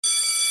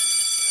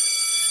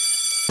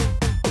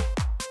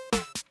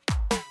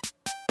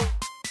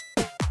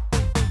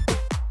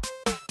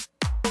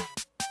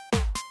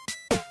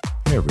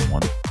Hey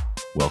everyone,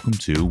 welcome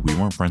to We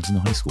Weren't Friends in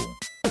High School,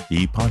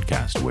 the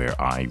podcast where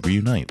I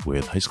reunite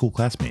with high school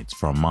classmates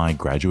from my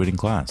graduating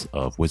class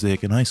of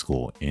Wissahickon High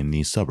School in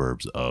the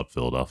suburbs of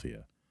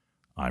Philadelphia.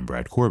 I'm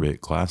Brad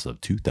Corbett, class of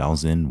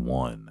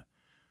 2001.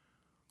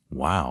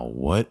 Wow,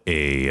 what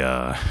a,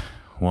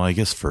 well, I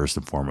guess first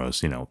and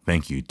foremost,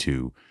 thank you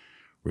to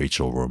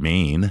Rachel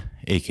Romaine,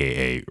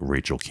 aka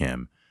Rachel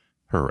Kim.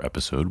 Her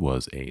episode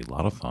was a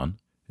lot of fun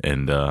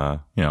and,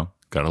 got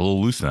a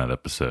little loose in that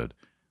episode.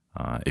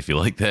 If you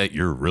like that,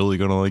 you're really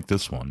going to like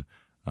this one.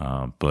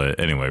 But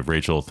anyway,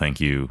 Rachel, thank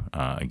you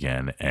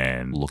again,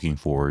 and looking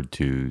forward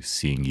to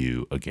seeing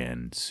you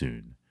again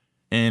soon.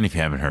 And if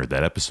you haven't heard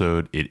that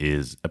episode, it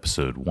is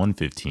episode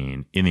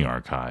 115 in the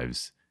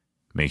archives.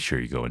 Make sure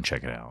you go and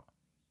check it out.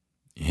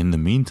 In the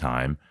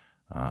meantime,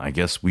 I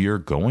guess we are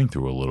going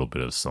through a little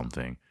bit of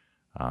something.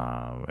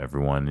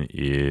 Everyone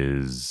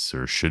is,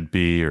 or should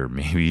be, or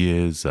maybe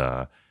is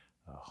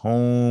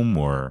home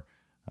or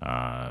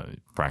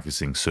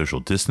practicing social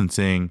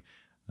distancing,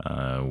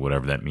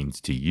 whatever that means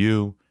to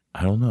you.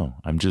 I don't know.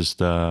 I'm just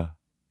glad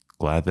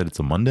that it's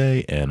a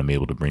Monday and I'm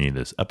able to bring you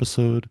this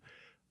episode.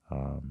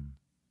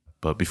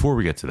 But before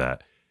we get to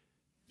that,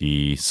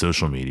 the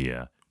social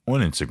media on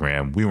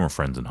Instagram, We Weren't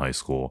Friends in High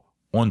School,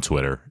 on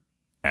Twitter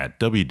at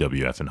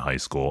WWF in High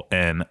School,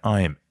 and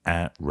I am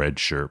at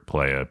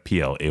RedShirtPlaya,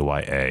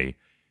 PLAYA,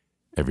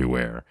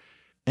 everywhere.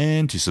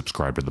 And to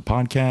subscribe to the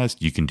podcast,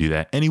 you can do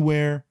that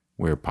anywhere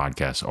where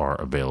podcasts are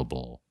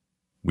available.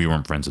 We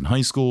Weren't Friends in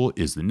High School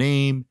is the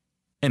name,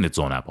 and it's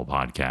on Apple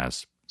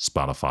Podcasts,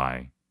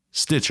 Spotify,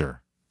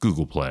 Stitcher,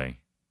 Google Play,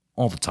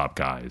 all the top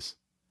guys,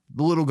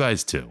 the little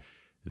guys too.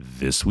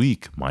 This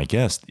week, my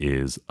guest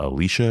is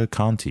Alicia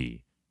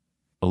Conti.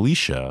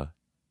 Alicia,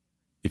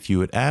 if you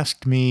had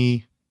asked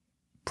me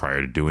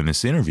prior to doing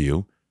this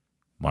interview,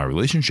 my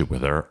relationship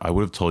with her, I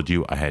would have told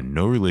you I had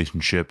no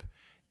relationship.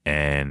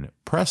 And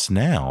press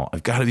now,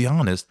 I've got to be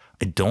honest,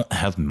 I don't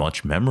have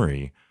much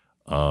memory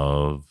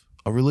of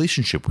a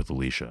relationship with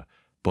Alicia.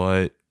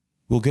 But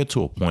we'll get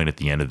to a point at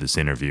the end of this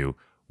interview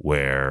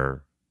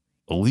where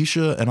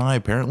Alicia and I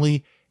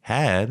apparently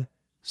had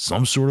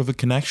some sort of a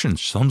connection,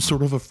 some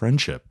sort of a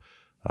friendship.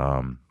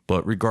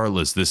 But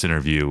regardless, this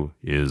interview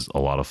is a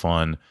lot of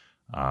fun.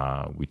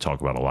 We talk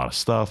about a lot of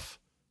stuff,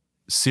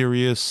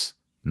 serious,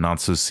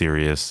 not so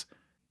serious.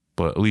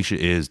 But Alicia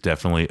is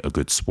definitely a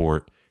good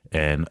sport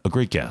and a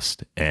great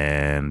guest.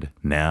 And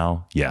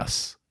now,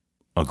 yes,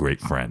 a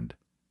great friend.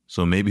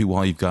 So maybe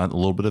while you've got a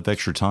little bit of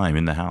extra time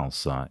in the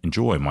house,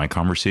 enjoy my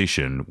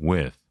conversation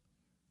with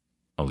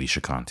Alicia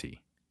Conti.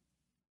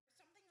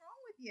 Something wrong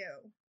with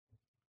you.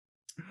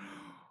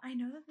 I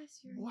know that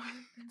this year. What?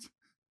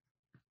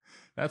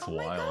 That's oh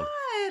wild.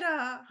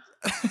 My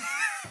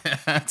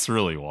God. That's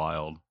really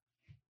wild.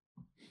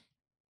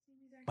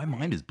 My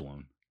mind is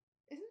blown.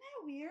 Isn't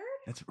that weird?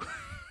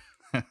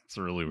 That's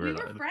really weird.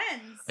 We were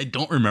friends. I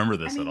don't remember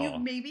this at all. you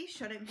maybe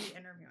shouldn't be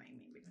interviewing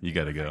me. You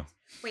got to go. Friends.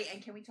 Wait,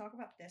 and can we talk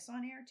about this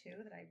on air too?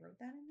 That I wrote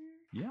that in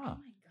there? Yeah. Oh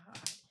my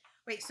God.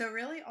 Wait, so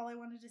really all I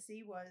wanted to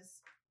see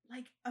was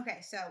like, okay,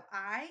 so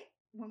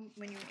when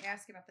you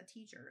ask about the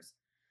teachers,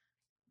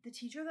 the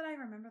teacher that I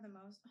remember the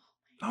most.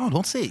 Oh, my God,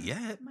 don't say it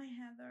yet. My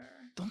Heather.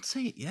 Don't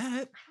say it yet. I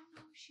don't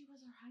know if she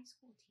was our high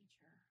school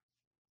teacher.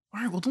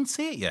 All right, well, don't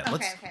say it yet.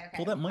 Okay.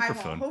 Pull that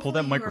microphone. Pull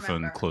that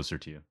microphone closer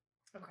to you.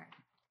 Okay.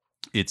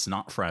 It's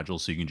not fragile,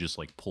 so you can just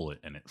like pull it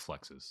and it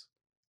flexes.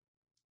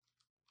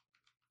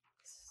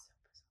 So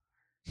bizarre.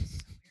 So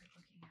weird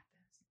looking at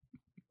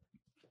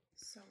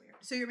this. So weird.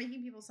 So you're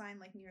making people sign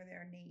like near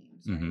their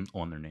names, right? Mm-hmm,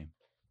 on their name.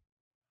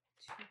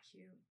 Too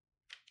cute.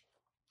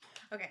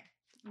 Okay,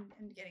 I'm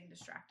getting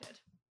distracted.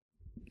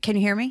 Can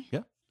you hear me?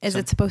 Yeah. Is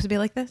it supposed to be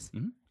like this?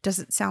 Mm-hmm. Does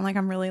it sound like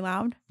I'm really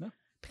loud? No.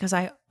 Because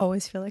I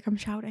always feel like I'm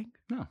shouting.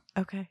 No.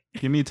 Okay.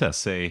 Give me a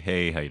test. Say,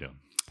 hey, how you doing?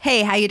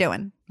 Hey, how you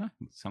doing? No,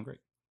 sound great.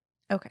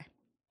 Okay.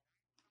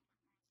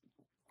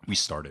 We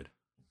started.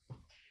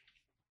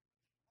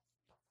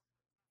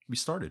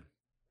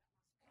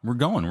 We're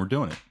going. We're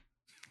doing it.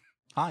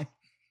 Hi.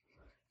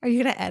 Are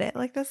you going to edit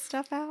like this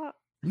stuff out?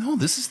 No,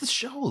 this is the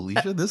show,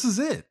 Alicia. This is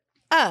it.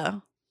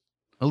 Oh.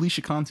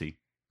 Alicia Conti.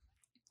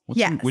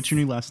 What's your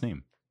new last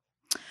name?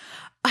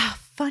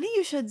 Funny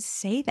you should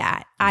say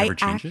that. I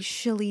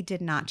actually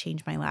did not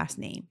change my last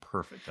name.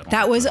 Perfect.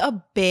 That was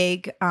a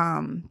big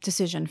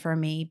decision for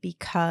me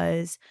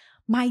because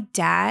my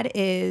dad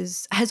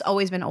has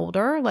always been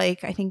older.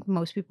 Like I think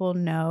most people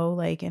know,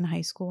 like in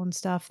high school and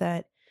stuff,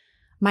 that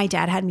my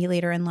dad had me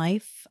later in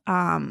life.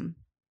 And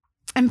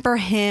for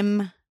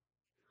him,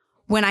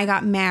 when I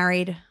got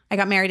married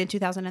in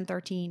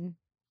 2013.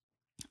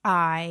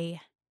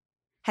 I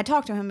had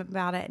talked to him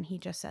about it and he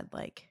just said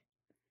like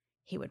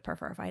he would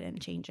prefer if I didn't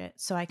change it.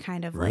 So I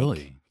kind of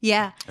really?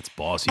 Yeah. That's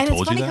boss. He told you that?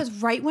 And it's funny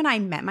because right when I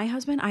met my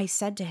husband, I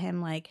said to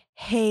him like,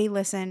 hey,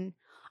 listen,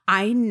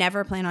 I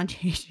never plan on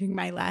changing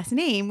my last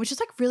name, which is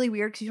like really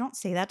weird because you don't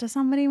say that to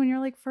somebody when you're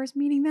like first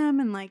meeting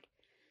them. And like,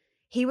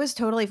 he was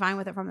totally fine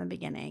with it from the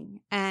beginning.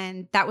 And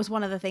And that was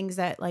one of the things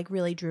that like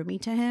really drew me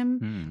to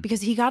him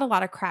because he got a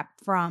lot of crap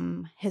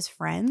from his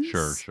friends.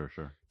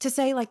 Sure. To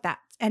say like that.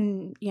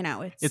 And, you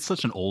know, it's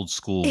such an old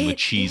school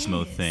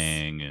machismo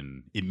thing.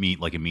 And it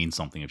means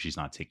something if she's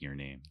not taking your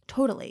name.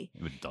 Totally.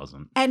 It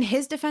doesn't. And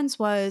his defense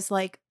was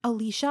like,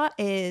 Alicia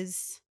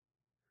is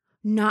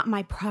not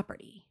my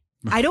property.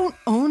 I don't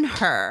own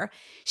her.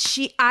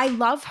 I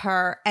love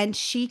her and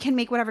she can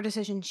make whatever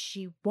decision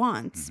she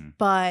wants,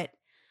 but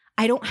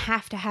I don't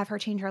have to have her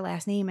change her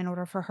last name in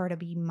order for her to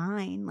be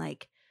mine.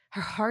 Like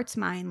her heart's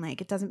mine.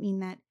 Like it doesn't mean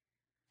that.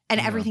 And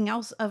everything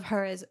else of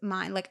her is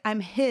mine. Like I'm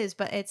his,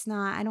 but it's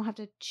not, I don't have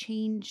to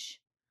change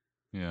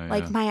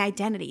my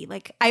identity.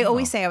 Like I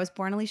always say I was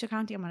born Alicia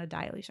Conti. I'm going to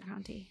die Alicia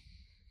Conti.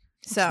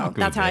 So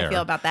that's how I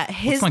feel about that.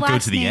 Let's not go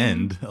to the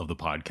end of the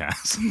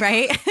podcast.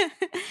 Right?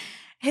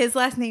 His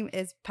last name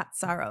is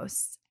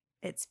Patsaros.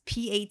 It's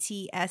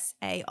Patsaros.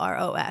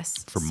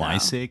 For my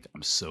sake,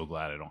 I'm so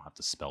glad I don't have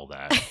to spell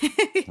that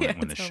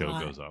when the show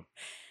goes up.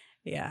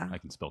 Yeah. I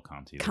can spell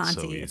Conti. That's Conti.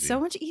 so easy. It's so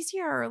much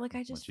easier. Like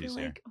I just feel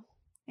like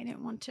I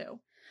didn't want to.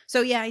 So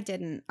yeah, I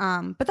didn't.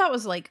 But that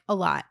was like a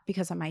lot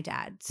because of my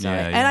dad. So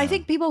and I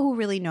think people who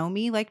really know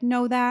me like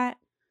know that.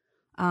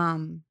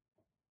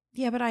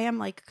 Yeah, but I am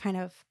like kind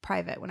of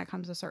private when it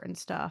comes to certain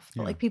stuff.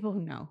 But like people who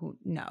know,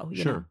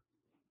 you know.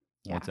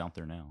 Well, it's out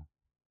there now.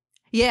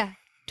 Yeah,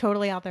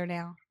 totally out there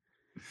now.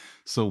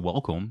 So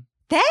welcome.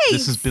 Thanks.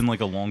 This has been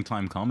like a long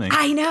time coming.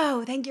 I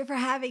know. Thank you for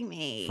having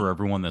me. For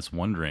everyone that's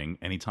wondering,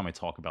 anytime I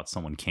talk about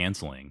someone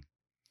canceling,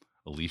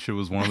 Alicia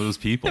was one of those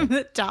people.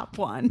 The top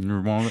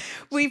one.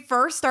 We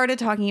first started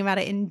talking about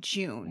it in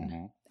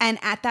June. And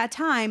at that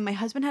time, my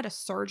husband had a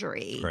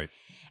surgery. Right.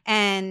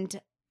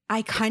 And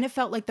I kind of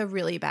felt like the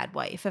really bad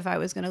wife if I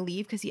was going to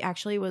leave because he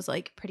actually was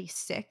like pretty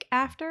sick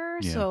after.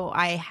 Yeah. So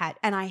I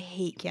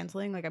hate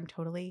canceling. Like I'm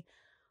totally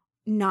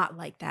not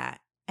like that.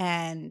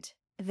 And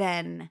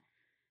then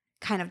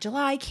kind of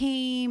July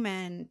came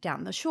and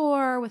down the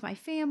shore with my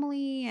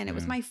family. And it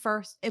was my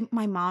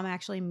my mom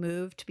actually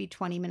moved to be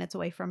 20 minutes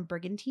away from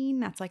Brigantine.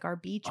 That's like our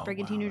beach,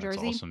 Brigantine, New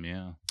Jersey. That's awesome,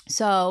 yeah.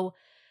 So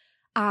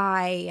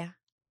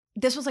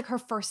this was like her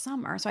first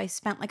summer. So I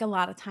spent like a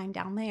lot of time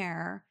down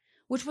there,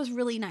 which was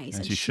really nice.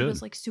 And she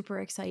was like super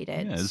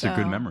excited. Yeah, those are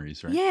good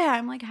memories, right? Yeah,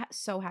 I'm like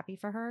so happy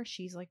for her.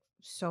 She's like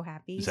so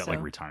happy. Is that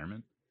like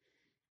retirement?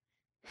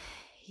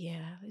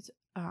 Yeah, it's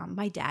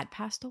my dad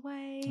passed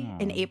away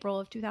in April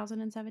of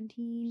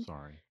 2017.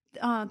 Sorry.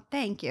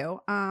 Thank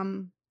you.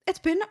 It's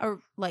been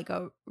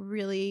a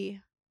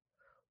really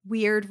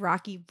weird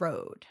rocky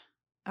road.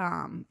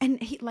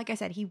 And he, like I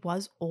said, he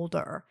was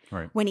older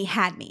when he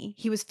had me.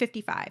 He was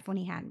 55 when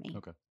he had me.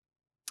 Okay.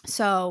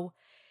 So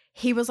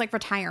he was like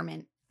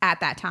retirement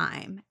at that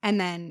time. And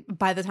then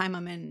by the time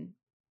I'm in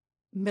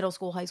middle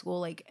school, high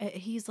school, like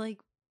he's like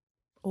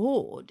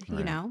old,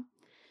 you know?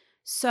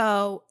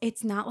 So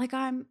it's not like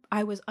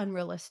I was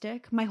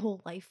unrealistic. My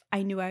whole life,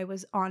 I knew I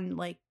was on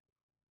like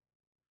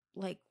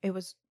it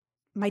was,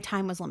 my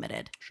time was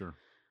limited. Sure.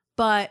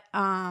 But,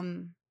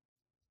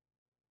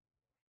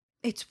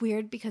 it's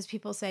weird because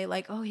people say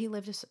like, oh, he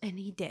lived, and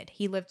he did.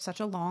 He lived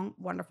such a long,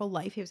 wonderful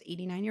life. He was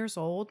 89 years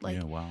old.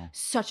 Like,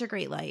 such a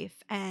great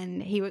life.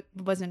 And he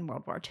was in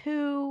World War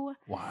II.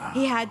 Wow.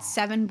 He had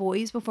 7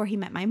 boys before he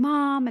met my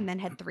mom and then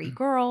had 3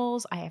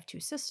 girls. I have 2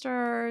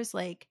 sisters.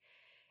 Like,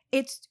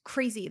 it's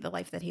crazy the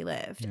life that he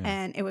lived. Yeah.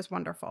 And it was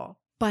wonderful.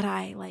 But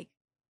I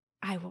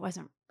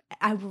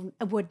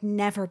would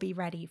never be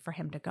ready for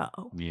him to go.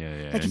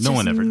 Yeah. Like, no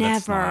one ever.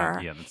 Never.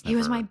 That's never. He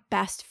was my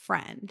best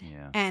friend.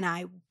 Yeah. And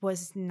I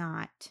was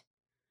not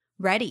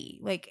ready.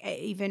 Like,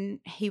 even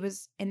he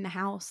was in the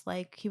house,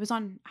 like he was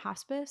on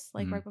hospice,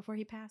 like right before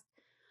he passed.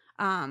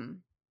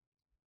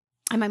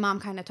 And my mom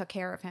kind of took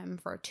care of him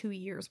for 2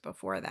 years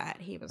before that.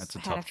 He had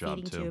a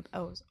feeding tube.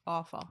 Oh, it was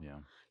awful. Yeah.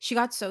 She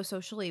got so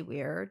socially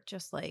weird,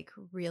 just like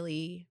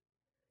really.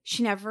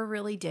 She never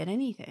really did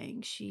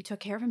anything. She took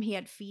care of him. He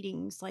had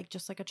feedings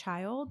just like a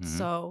child.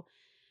 So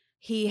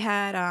he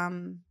had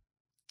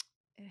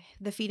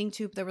the feeding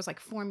tube. There was like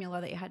formula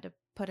that you had to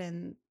put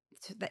in.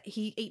 That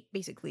he ate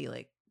basically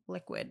like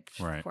liquid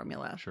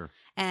formula. Sure.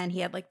 And he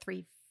had like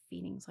 3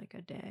 feedings like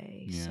a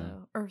day. Yeah.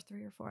 So, or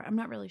 3 or 4. I'm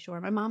not really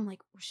sure. My mom,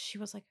 she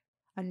was like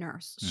a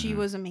nurse. She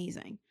was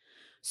amazing.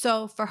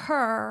 So for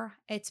her,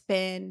 it's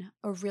been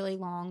a really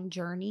long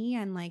journey,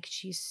 and like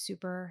she's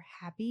super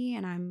happy,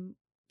 and I'm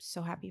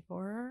so happy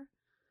for her.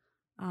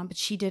 But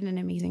she did an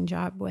amazing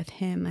job with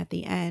him at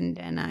the end,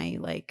 and I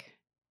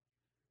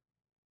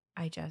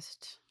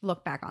just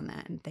look back on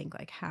that and think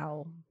like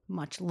how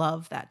much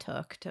love that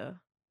took to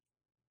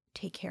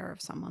take care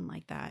of someone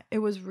like that. It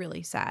was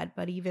really sad,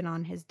 but even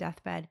on his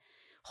deathbed,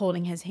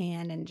 holding his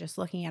hand and just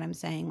looking at him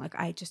saying like,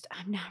 I'm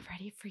not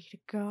ready for you to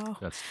go.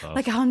 That's tough.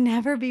 Like, I'll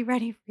never be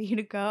ready for you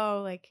to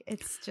go. Like,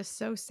 it's just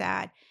so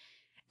sad.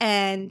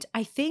 And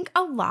I think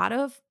a lot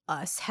of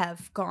us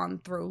have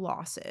gone through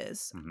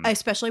losses,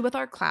 especially with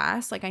our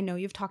class. Like, I know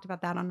you've talked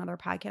about that on other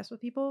podcasts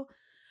with people.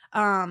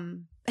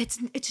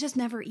 It's just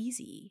never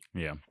easy.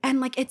 Yeah.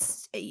 And like,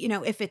 it's,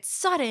 if it's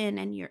sudden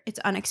and it's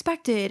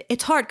unexpected,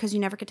 it's hard because you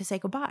never get to say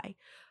goodbye.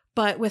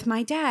 But with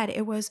my dad,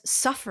 it was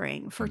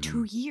suffering for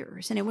 2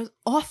 years and it was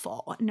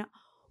awful. And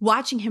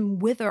watching him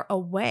wither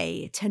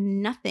away to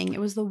nothing, it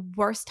was the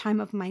worst time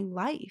of my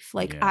life.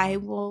 Like, I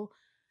will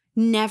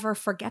never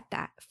forget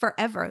that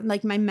forever.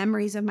 Like, my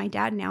memories of my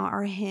dad now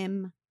are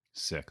him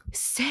sick,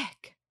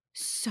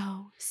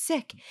 so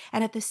sick.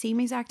 And at the same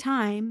exact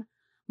time,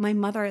 my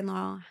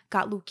mother-in-law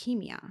got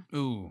leukemia.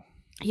 Ooh.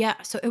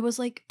 Yeah. So it was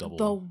like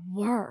the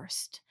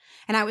worst.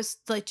 And I was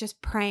like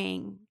just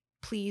praying,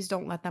 please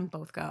don't let them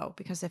both go,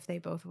 because if they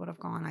both would have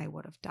gone, I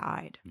would have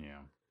died. Yeah.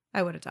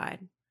 I would have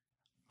died.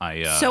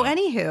 So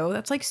anywho,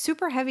 that's like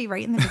super heavy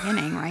right in the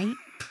beginning, right?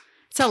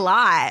 It's a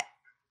lot.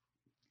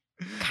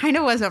 Kind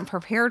of wasn't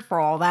prepared for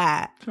all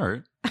that. All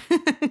right.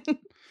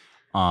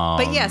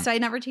 But yes, I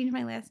never changed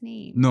my last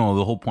name. No,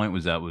 the whole point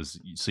was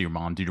so your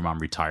mom, did your mom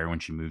retire when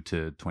she moved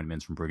to 20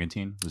 minutes from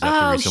Brigantine? Was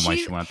that the reason why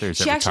she went up there?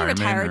 She actually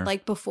retired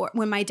like before,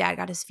 when my dad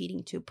got his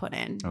feeding tube put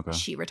in. Okay.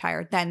 She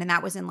retired then, and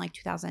that was in like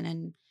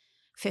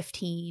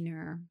 2015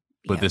 or.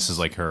 But this is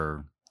like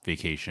her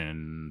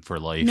vacation for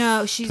life.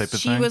 No, she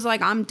was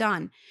like, I'm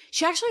done.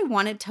 She actually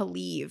wanted to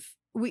leave.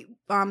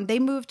 They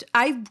moved.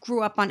 I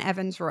grew up on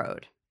Evans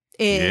Road.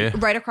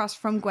 Right across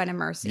from Gwen and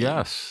Mercy.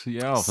 Yes.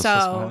 Yeah.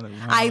 So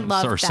I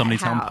loved that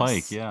Somebodytown house.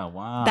 Pike. Yeah.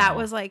 Wow. That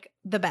was like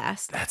the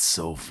best. That's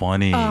so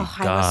funny. Oh,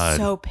 God. I was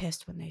so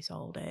pissed when they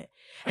sold it.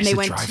 And they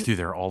went drive through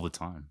there all the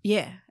time.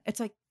 Yeah. It's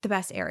like the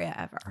best area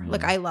ever. Yeah.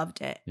 Like, I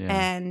loved it. Yeah.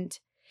 And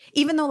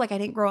even though like I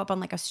didn't grow up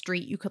on like a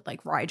street you could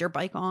like ride your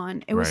bike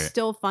on, it was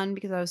still fun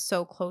because I was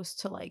so close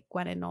to like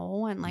Gwen and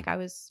Noel, and like I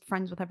was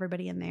friends with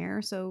everybody in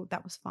there. So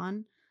that was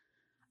fun.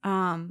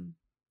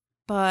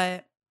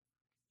 But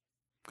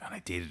God, I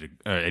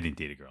didn't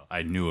date a girl.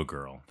 I knew a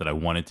girl that I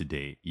wanted to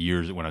date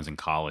years when I was in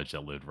college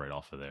that lived right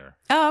off of there.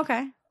 Oh,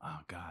 okay. Oh,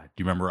 God.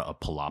 Do you remember a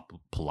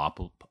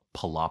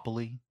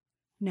Palopoli?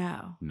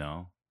 No.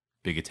 No?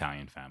 Big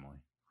Italian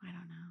family. I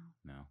don't know.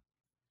 No?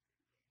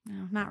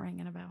 No, not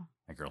ringing a bell.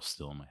 That girl's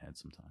still in my head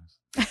sometimes.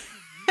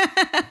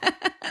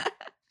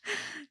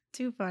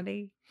 Too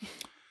funny.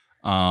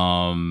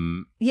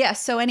 Yeah,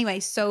 so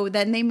anyway, so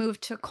then they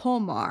moved to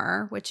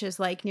Colmar, which is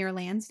like near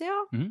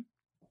Lansdale. Mm-hmm.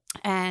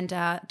 And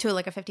to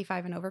like a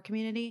 55 and over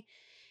community.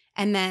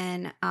 And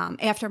then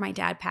after my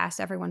dad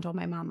passed, everyone told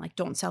my mom, like,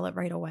 don't sell it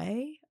right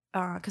away.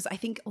 Because I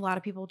think a lot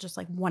of people just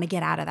like want to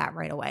get out of that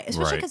right away,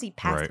 especially because he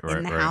passed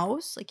in the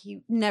house. Like,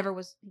 he never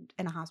was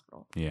in a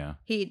hospital. Yeah.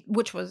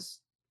 Which was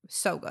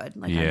so good.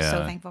 Like, I'm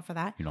so thankful for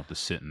that. You don't have to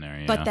sit in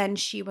there. Yeah. But then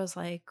she was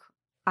like,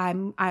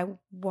 I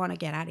want to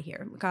get out of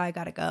here. Like, I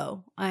gotta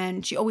go.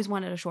 And she always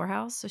wanted a shore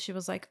house. So she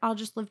was like, I'll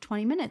just live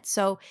 20 minutes.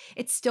 So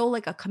it's still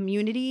like a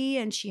community,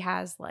 and she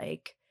has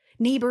like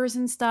neighbors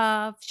and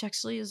stuff. She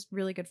actually is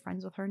really good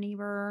friends with her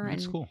neighbor.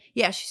 That's and cool.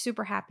 Yeah, she's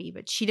super happy,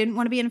 but she didn't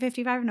want to be in a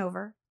 55 and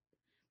over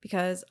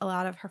because a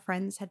lot of her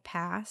friends had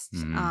passed.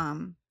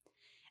 Mm-hmm.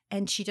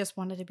 And she just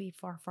wanted to be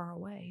far, far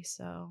away.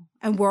 So,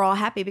 and we're all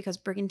happy because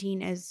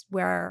Brigantine is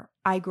where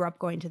I grew up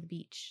going to the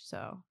beach.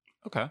 So,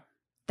 okay.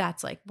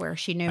 That's like where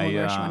she knew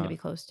where she wanted to be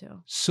close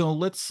to. So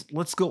let's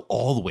go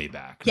all the way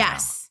back.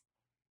 Yes.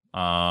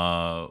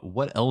 Now.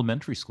 What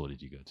elementary school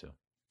did you go to?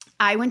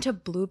 I went to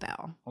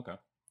Bluebell. Okay.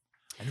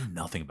 I knew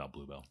nothing about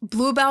Bluebell.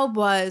 Bluebell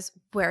was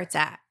where it's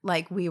at.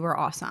 Like, we were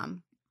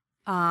awesome.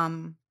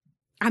 I'm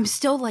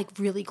still like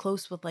really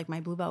close with like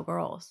my Bluebell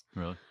girls.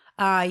 Really?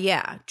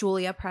 Yeah.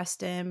 Julia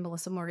Preston,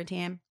 Melissa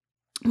Morgantan.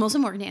 Melissa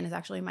Morgantan is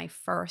actually my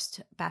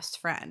first best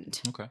friend.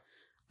 Okay.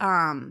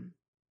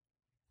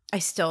 I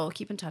still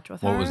keep in touch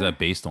with her. What was that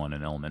based on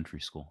in elementary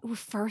school?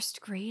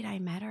 First grade, I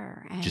met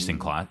her. And just in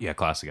class? Yeah,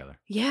 class together.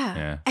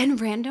 Yeah.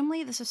 And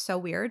randomly, this is so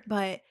weird,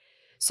 but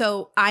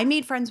so I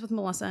made friends with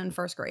Melissa in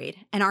first grade,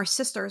 and our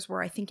sisters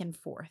were, I think, in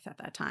fourth at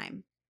that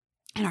time.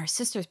 And our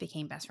sisters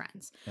became best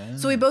friends. Oh.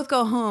 So we both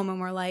go home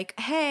and we're like,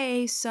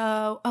 hey,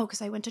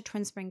 because I went to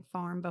Twin Spring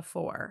Farm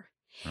before.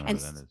 I don't know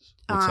what that is.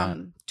 What's that?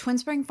 Twin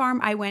Spring Farm,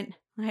 I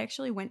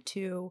actually went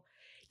to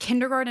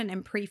kindergarten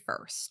and pre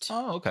first.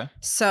 Oh, okay.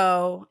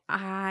 So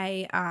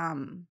I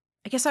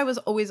guess I was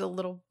always a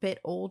little bit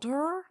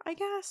older, I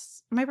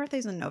guess. My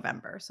birthday's in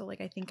November. So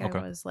like I think I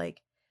was like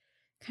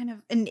kind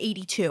of in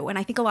 82. And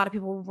I think a lot of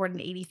people were born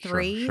in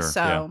 83.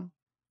 Sure,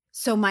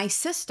 so my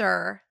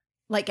sister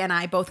like and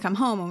I both come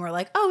home and we're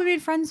like, oh, we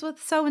made friends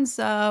with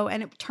so-and-so.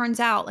 And it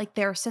turns out like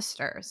they're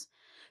sisters.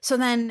 So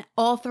then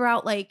all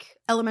throughout like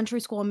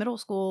elementary school and middle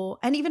school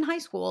and even high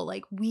school,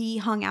 like we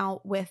hung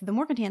out with the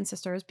Morgantan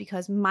sisters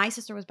because my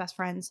sister was best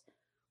friends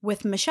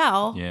with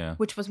Michelle,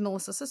 which was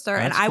Melissa's sister.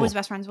 And I was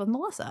best friends with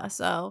Melissa.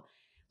 So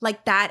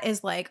like that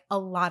is like a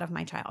lot of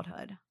my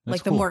childhood.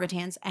 Like the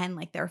Morgantans and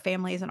like their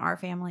families and our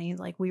families.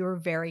 Like we were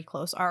very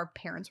close. Our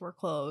parents were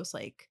close.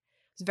 Like I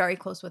was very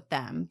close with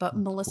them. But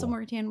Melissa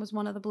Morgantan was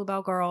one of the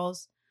Bluebell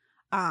girls.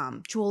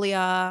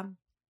 Julia,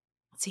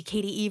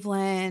 Katie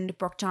Eveland,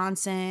 Brooke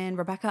Johnson,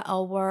 Rebecca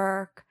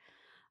Elwork,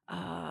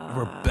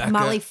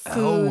 Molly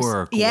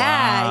Foos.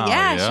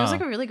 Yeah. She was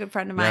like a really good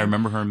friend of mine. Yeah, I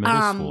remember her in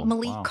middle school.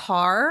 Malik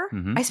Carr.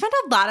 Mm-hmm. I spent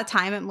a lot of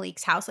time at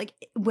Malik's house. Like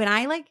when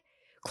I like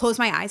close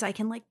my eyes, I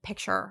can like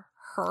picture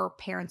her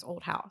parents'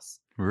 old house.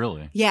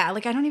 Really? Yeah,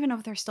 like I don't even know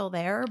if they're still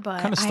there, but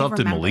What kind of I stuff did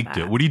remember Malik that.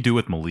 do? What do you do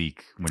with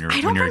Malik when you're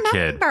I don't a kid?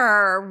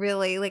 remember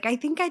really. Like I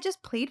think I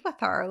just played with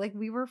her. Like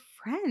we were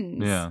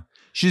friends. Yeah.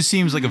 She just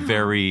seems like a Wow.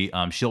 very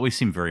she always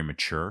seemed very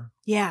mature.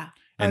 Yeah.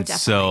 And definitely.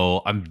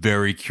 so I'm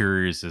very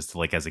curious as to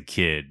like as a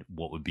kid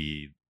what would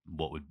be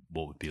like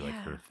Yeah.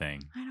 her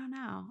thing. I don't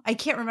know. I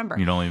can't remember.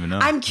 You don't even know.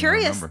 I'm You don't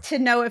curious remember. to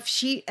know if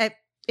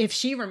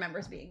she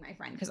remembers being my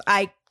friend, because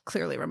I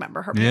clearly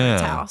remember her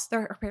parents' Yeah. house.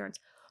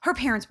 Her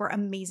parents were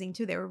amazing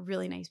too. They were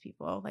really nice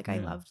people. Like I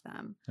Yeah. loved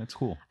them. That's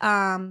cool.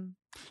 Yeah,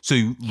 So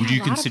would you a lot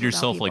of consider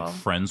yourself people. like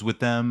friends with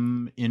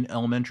them in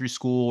elementary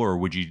school, or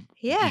would you?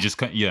 Yeah. You just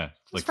kind I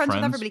was like friends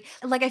with everybody.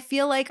 Like I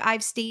feel like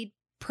I've stayed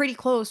pretty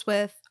close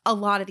with a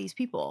lot of these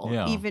people.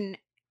 Yeah.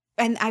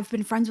 And I've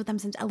been friends with them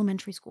since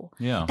elementary school.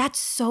 Yeah. That's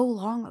so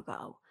long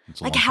ago.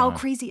 It's a Like long how time.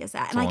 crazy is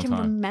that? It's And a I long can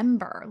time.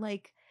 remember,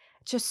 like,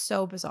 just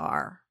so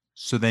bizarre.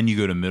 So then you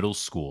go to middle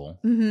school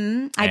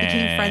I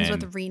became friends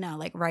with And- Rena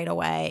like right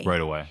away. right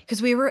away.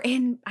 Because we were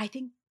in, I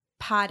think,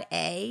 pod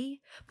A,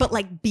 but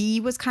like B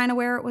was kind of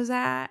where it was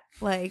at.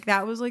 Like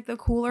that was like the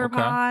cooler Okay.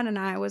 pod, and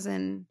I was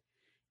in,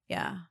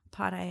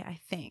 pod A, I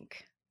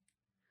think.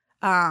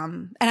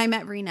 And I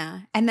met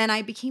Rena, and then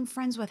I became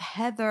friends with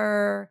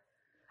Heather.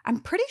 I'm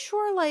pretty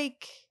sure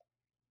like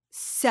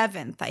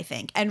 7th, I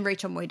think, and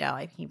Rachel Moydell.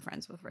 I became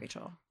friends with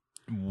Rachel.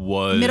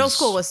 Middle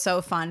school was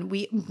so fun.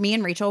 Me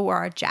and Rachel wore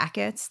our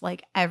jackets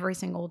like every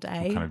single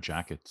day. What kind of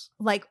jackets?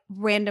 Like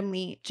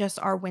randomly, just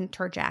our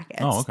winter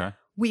jackets. Oh, okay.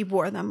 We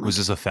wore them. Like, Was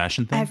this a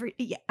fashion thing?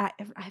 I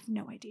have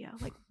no idea.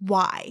 Like,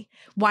 why?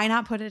 Why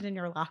not put it in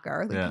your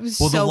locker? Like, Yeah. it was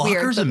Well, so the weird,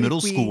 lockers but, in like,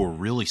 middle school were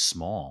really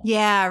small.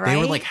 Yeah, right. They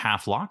were like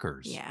half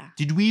lockers. Yeah.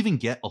 Did we even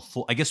get a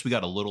full? I guess we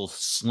got a little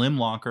slim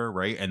locker,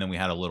 right? And then we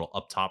had a little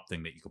up top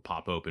thing that you could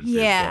pop open for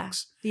your Yeah.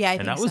 books. Yeah, I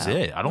And think that was so.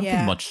 it. I don't Yeah.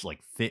 think much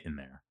like fit in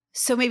there.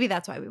 So maybe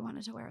that's why we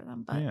wanted to wear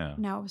them. But Yeah.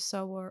 no, it was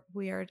so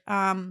weird.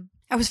 I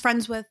was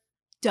friends with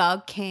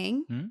Doug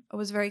King. Hmm? I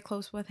was very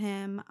close with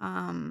him.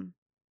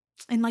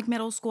 In like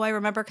middle school, I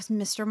remember because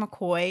Mr.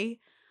 McCoy.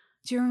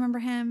 Do you remember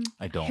him?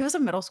 I don't. He was a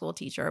middle school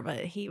teacher,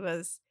 but he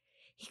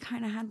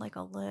kind of had like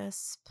a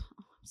lisp. Oh,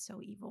 I'm so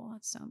evil.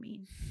 That's so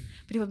mean.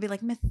 But he would be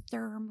like, Mr.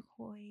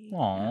 McCoy. I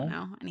Aw. don't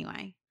know.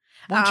 Anyway.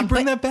 Why don't you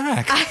bring that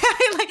back?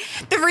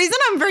 The reason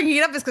I'm bringing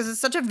it up is because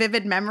it's such a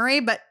vivid memory,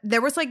 but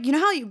there was like, you know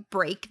how you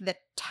break the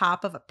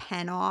top of a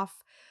pen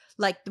off?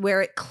 Like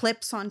where it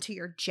clips onto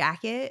your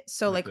jacket.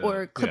 So Like like,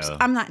 or it clips, yeah.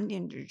 I'm not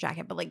into your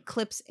jacket, but like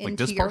clips Like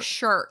into this your part?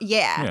 shirt.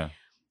 Yeah. Yeah.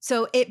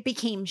 So it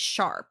became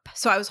sharp.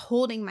 So I was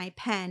holding my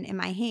pen in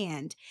my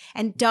hand,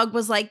 and Doug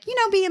was like, you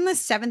know, being the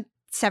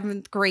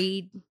seventh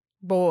grade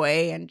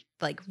boy, and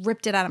like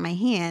ripped it out of my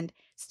hand.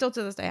 Still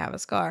to this day, I have a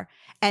scar,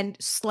 and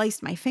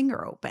sliced my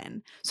finger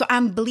open. So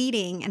I'm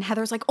bleeding, and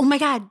Heather's like, oh my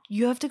God,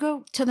 you have to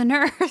go to the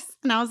nurse.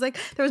 And I was like,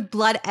 there was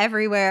blood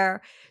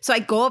everywhere. So I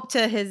go up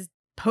to his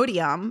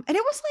podium, and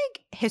it was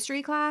like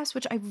history class,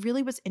 which I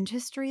really was into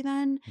history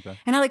then. Okay.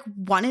 And I like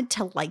wanted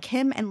to like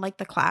him and like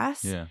the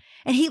class. Yeah.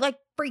 And he like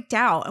freaked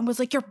out and was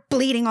like, you're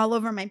bleeding all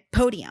over my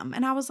podium.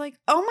 And I was like,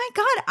 oh my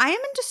God, I am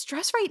in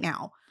distress right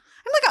now.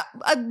 I'm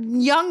like a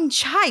young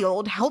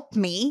child. Help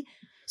me.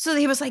 So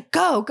he was like,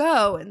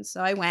 go. And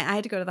so I went. I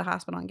had to go to the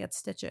hospital and get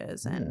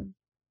stitches. And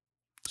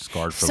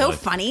Scarred for so life.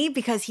 funny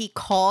because he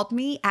called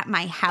me at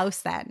my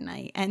house that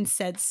night and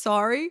said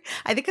sorry.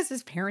 I think because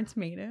his parents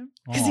made him.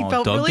 Because he Aw,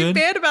 felt Doug really did?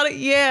 bad about it.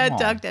 Yeah, Aw.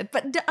 Doug did.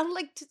 But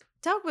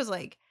Doug was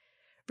like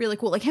really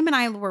cool. Like him and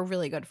I were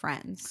really good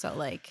friends. So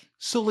like.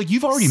 So like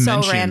you've already so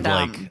mentioned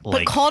random. like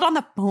But called on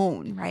the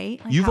phone, right?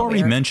 Like, you've how already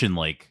weird. mentioned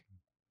like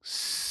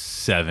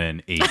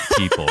 7, 8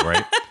 people,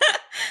 right?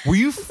 Were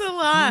you It's a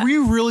lot. were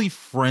you really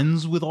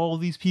friends with all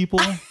of these people?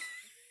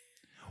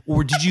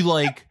 Or did you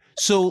like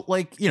so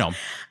like, you know, I feel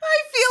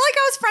like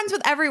I was friends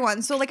with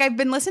everyone. So like I've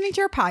been listening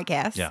to your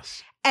podcast.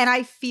 yes. And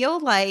I feel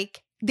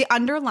like the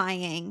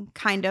underlying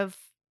kind of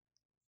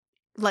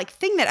like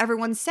thing that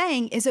everyone's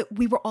saying is that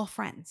we were all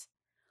friends.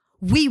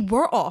 We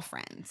were all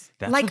friends.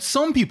 That's like what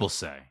some people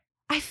say.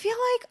 I feel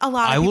like a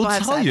lot of I people will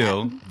have tell said you,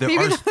 that. there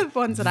Maybe are- the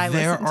ones that I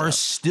there listen are to.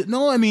 still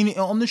no, I mean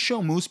on the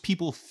show most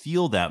people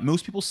feel that.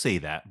 Most people say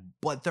that,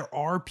 but there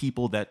are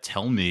people that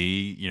tell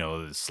me, you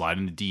know, slide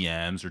into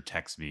DMs or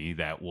text me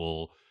that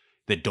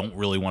don't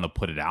really want to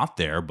put it out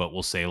there, but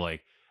will say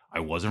like I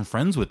wasn't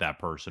friends with that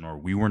person, or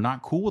we were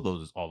not cool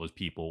with all those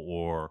people,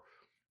 or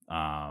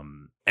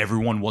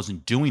everyone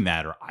wasn't doing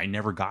that, or I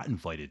never got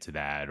invited to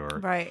that, or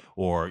Right.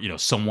 or you know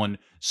someone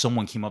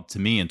came up to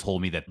me and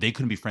told me that they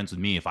couldn't be friends with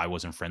me if I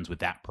wasn't friends with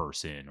that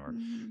person, or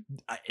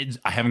Mhm.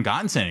 I haven't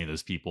gotten to any of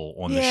those people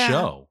on the Yeah.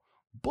 show,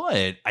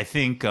 but I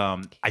think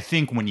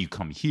when you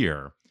come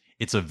here,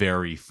 it's a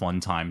very fun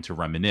time to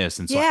reminisce,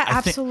 and so Yeah, I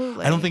think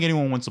absolutely. I don't think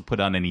anyone wants to put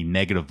on any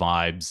negative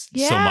vibes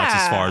so much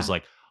as far Yeah. as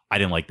like I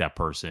didn't like that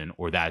person,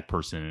 or that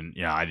person,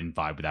 you know, I didn't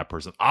vibe with that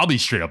person. I'll be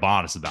straight up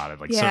honest about it.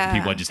 Like certain Yeah.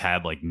 people I just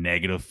had like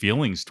negative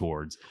feelings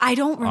towards. I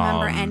don't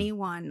remember Um,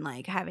 anyone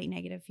like having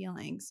negative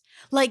feelings.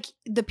 Like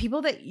the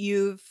people that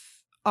you've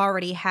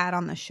already had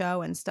on the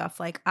show and stuff,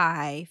 like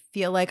I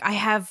feel like I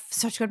have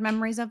such good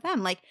memories of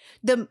them. Like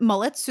the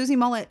Mullet, Susie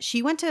Mullet,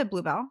 she went to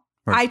Bluebell.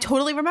 Right. I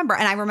totally remember.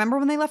 And I remember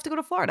when they left to go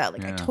to Florida.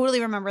 Like I Yeah.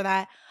 totally remember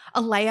that.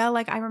 Alea,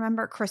 like I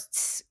remember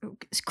Chris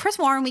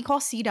Warren, we call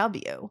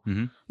CW.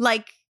 Mhm.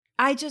 Like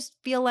I just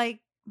feel like,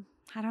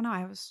 I don't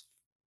know.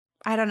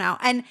 I don't know.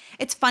 And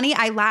it's funny.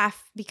 I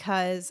laugh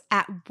because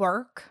at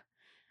work,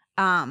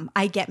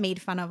 I get made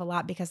fun of a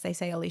lot because they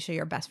say, Alicia,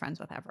 you're best friends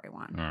with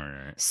everyone. All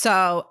right.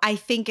 So I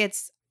think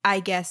I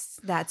guess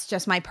that's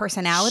just my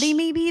personality,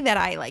 maybe, that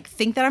I like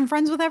think that I'm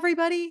friends with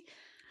everybody.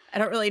 I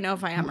don't really know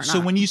if I am or not.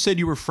 So when you said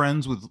you were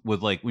friends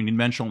with like, when you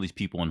mentioned all these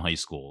people in high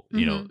school,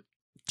 you know,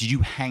 did you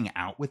hang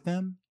out with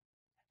them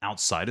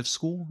outside of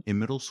school, in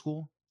middle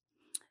school?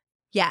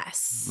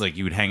 Yes. Like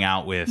you would hang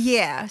out with?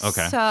 Yeah.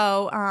 Okay.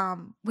 So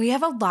we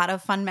have a lot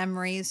of fun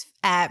memories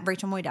at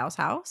Rachel Moydell's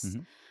house.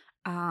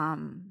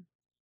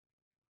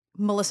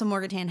 Melissa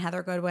Morgantan,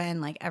 Heather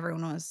Goodwin, like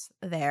everyone was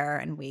there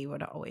and we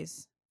would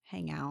always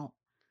hang out.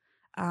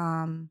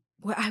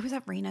 I was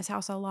at Rena's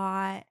house a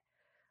lot.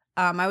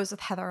 I was with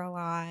Heather a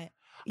lot.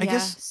 I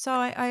guess. So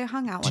I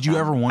hung out with Did you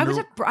them. ever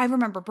wonder? I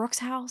remember Brooke's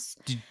house.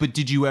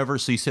 Did you ever,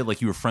 so you said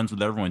like you were friends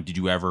with everyone. Did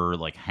you ever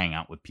like hang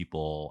out with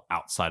people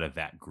outside of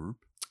that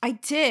group? I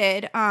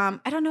did. I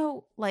don't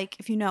know, like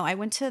if you know, I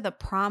went to the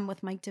prom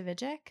with Mike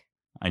Davidjic.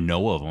 I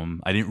know of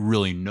him. I didn't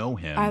really know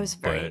him. I was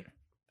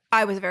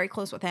very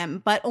close with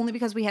him, but only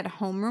because we had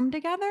homeroom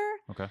together.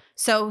 Okay.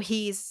 So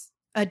he's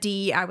a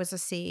D, I was a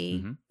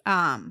C.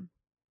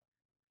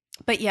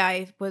 But yeah,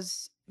 I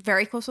was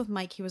very close with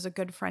Mike. He was a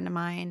good friend of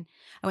mine.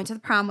 I went to the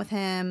prom with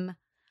him.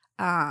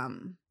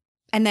 And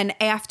then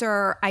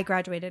after I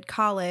graduated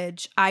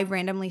college, I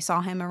randomly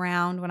saw him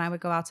around when I would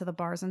go out to the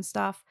bars and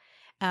stuff.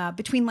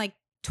 Between like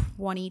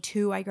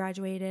 22, I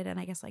graduated, and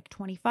I guess like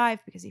 25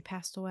 because he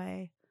passed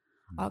away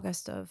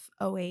August of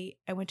 2008.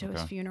 I went to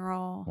his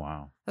funeral.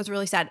 Wow. That was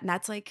really sad. And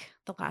that's like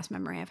the last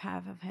memory I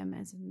have of him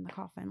is in the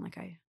coffin. Like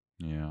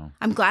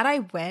I'm glad I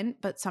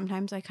went, but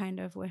sometimes I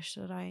kind of wish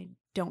that I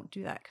don't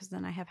do that because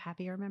then I have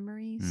happier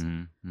memories.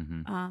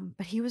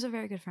 But he was a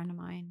very good friend of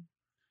mine.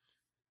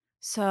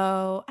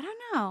 So I don't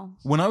know.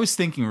 When I was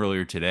thinking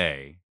earlier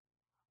today,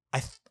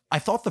 I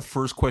thought the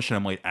first question I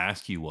might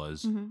ask you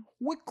was,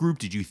 what group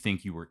did you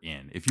think you were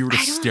in? If you were to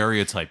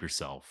stereotype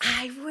yourself.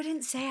 I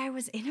wouldn't say I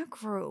was in a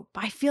group.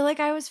 I feel like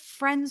I was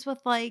friends with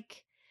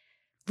like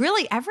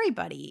really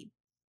everybody.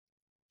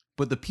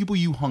 But the people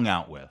you hung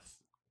out with,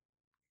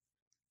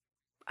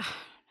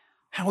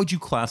 how would you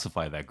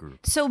classify that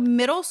group? So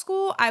middle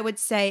school, I would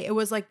say it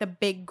was like the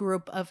big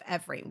group of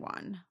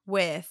everyone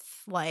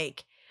with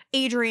like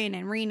Adrian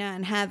and Rena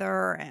and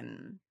Heather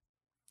and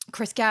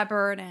Chris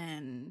Gabbard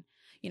and,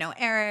 you know,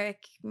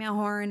 Eric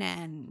Milhorn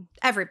and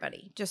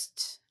everybody.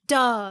 Just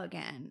Doug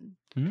and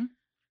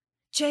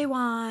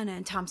Jaywan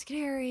and Tom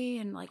Scary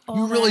and like all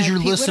you realize you're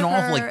Pete listing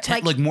Whitaker,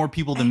 off like more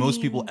people than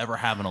most people ever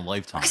have in a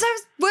lifetime. Because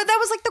that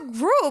was like the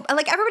group.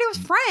 Like everybody was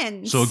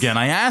friends. So again,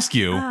 I ask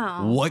you,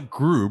 what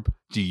group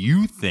do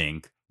you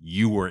think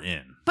you were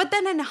in? But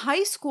then in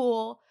high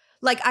school,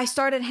 like I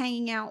started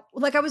hanging out.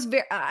 Like I was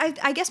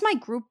I guess my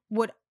group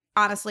would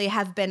honestly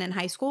have been in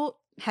high school,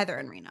 Heather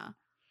and Rena.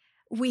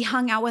 We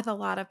hung out with a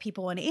lot of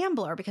people in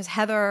Ambler because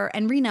Heather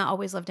and Rena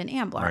always lived in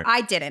Ambler. Right.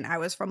 I didn't. I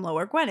was from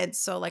Lower Gwynedd.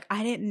 So like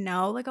I didn't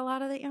know like a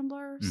lot of the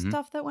Ambler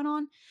stuff that went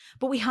on.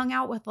 But we hung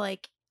out with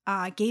like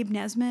Gabe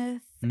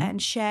Nesmith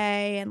and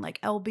Shay and like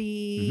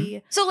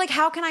LB. So like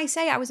how can I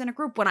say I was in a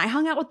group when I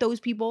hung out with those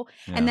people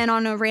and then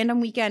on a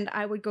random weekend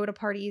I would go to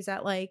parties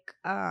at like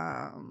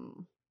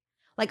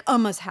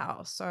Uma's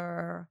house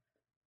or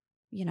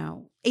you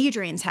know,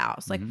 Adrian's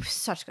house. Like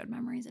such good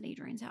memories at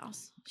Adrian's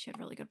house. She had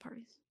really good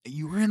parties.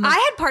 You were in I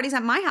had parties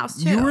at my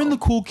house too. You were in the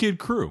cool kid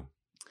crew.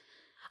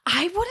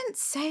 I wouldn't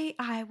say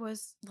I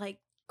was like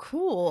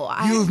cool.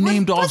 You have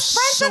named off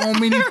so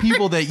many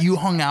people that you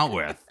hung out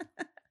with.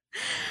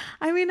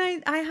 I mean,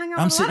 I hung out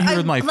I'm with sitting here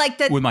with my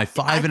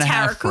 5.5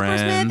 Tara friends. Cooper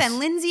Smith and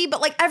Lindsay, but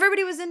like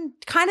everybody was in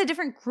kind of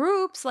different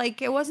groups.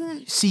 Like it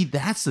wasn't. See,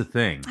 that's the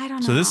thing. I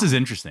don't know. So this is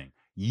interesting.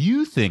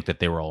 You think that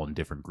they were all in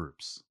different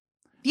groups.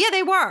 Yeah,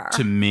 they were.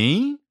 To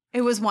me,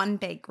 it was one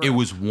big group. It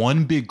was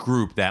one big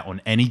group that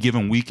on any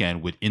given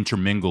weekend would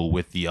intermingle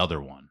with the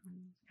other one.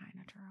 Kind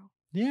of true.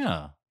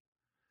 Yeah.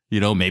 You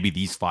know, maybe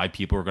these 5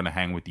 people are going to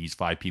hang with these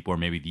 5 people, or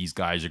maybe these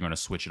guys are going to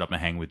switch it up and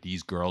hang with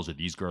these girls, or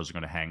these girls are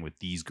going to hang with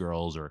these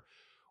girls, or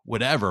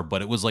whatever.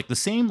 But it was like the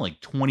same,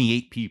 like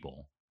 28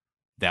 people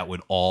that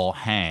would all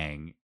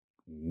hang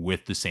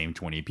with the same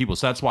 28 people.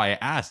 So that's why I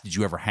asked, did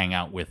you ever hang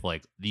out with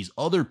like these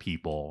other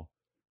people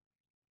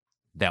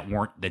that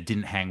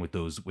didn't hang with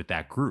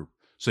that group?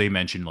 So you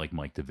mentioned like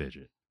Mike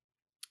Davidjic.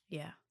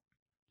 Yeah.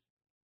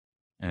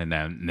 And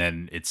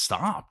then it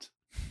stopped.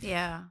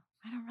 Yeah.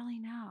 I don't really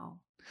know.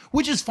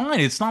 Which is fine.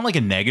 It's not like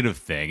a negative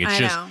thing.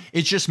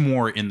 It's just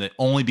more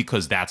only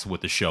because that's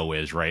what the show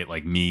is, right?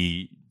 Like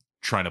me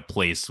trying to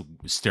place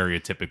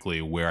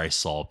stereotypically where I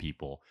saw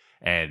people.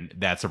 And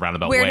that's a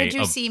roundabout way. Where did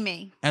you see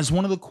me? As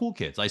one of the cool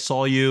kids. I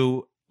saw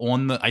you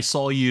I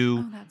saw you.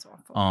 Oh, that's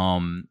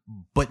awful.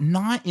 But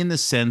not in the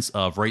sense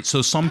of, right.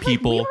 So some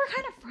people, we were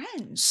kind of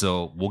friends.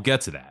 So we'll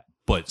get to that.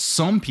 But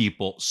some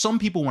people,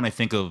 when I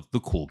think of the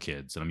cool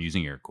kids, and I'm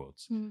using air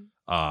quotes,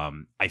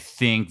 I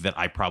think that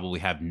I probably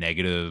have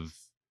negative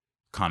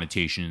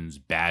connotations,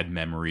 bad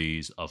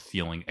memories of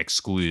feeling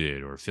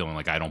excluded or feeling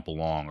like I don't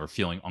belong or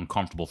feeling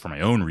uncomfortable for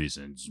my own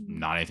reasons.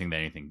 Not anything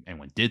that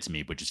anyone did to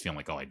me, but just feeling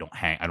like, oh,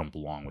 I don't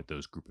belong with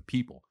those group of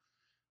people.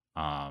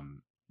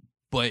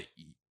 But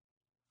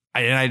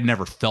I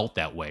never felt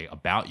that way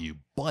about you,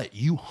 but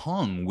you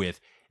hung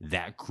with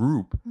that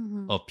group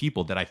of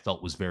people that I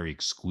felt was very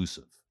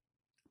exclusive.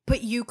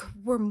 But you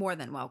were more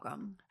than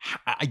welcome.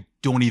 I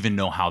don't even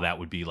know how that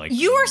would be like.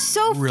 You are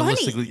so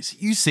realistically, funny.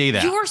 You say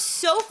that. You are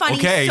so funny,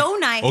 okay. so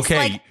nice. Okay,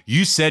 like,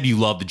 you said you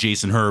loved the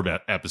Jason Herb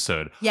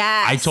episode.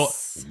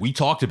 Yes. We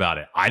talked about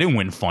it. I didn't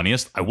win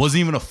funniest. I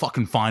wasn't even a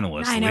fucking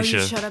finalist. I know, Alicia.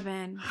 you should have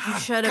been. You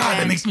should have God, been.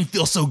 that makes me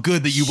feel so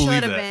good that you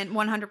believe that. Should have been,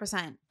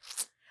 100%.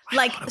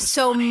 Like,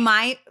 so funny.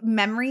 My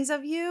memories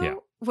of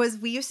you was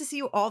we used to see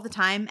you all the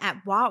time at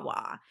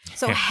Wawa.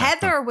 So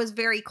Heather was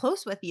very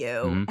close with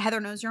you.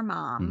 Heather knows your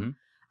mom.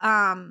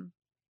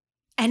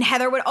 And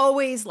Heather would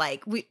always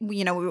like, we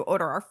would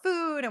order our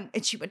food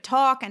and she would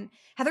talk, and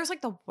Heather's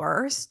like the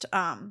worst.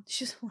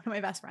 She's one of my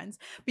best friends,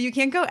 but you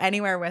can't go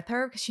anywhere with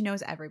her because she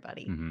knows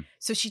everybody.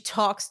 So she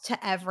talks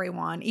to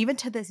everyone, even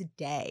to this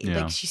day.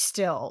 Yeah. Like, she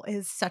still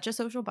is such a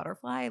social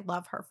butterfly. I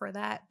love her for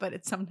that, but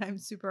it's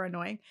sometimes super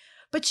annoying.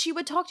 But she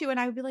would talk to you and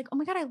I would be like, oh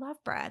my God, I love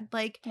Brad.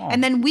 Like,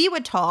 and then we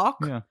would talk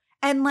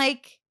and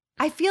like,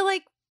 I feel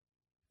like,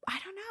 I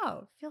don't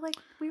know. I feel like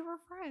we were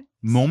friends.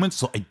 Moments,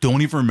 so I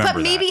don't even remember.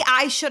 But maybe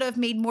I should have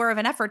made more of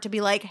an effort to be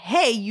like,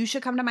 hey, you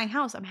should come to my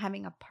house. I'm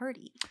having a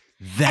party.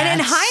 And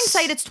in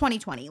hindsight, it's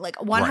 2020. Like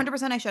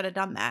 100% I should have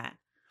done that.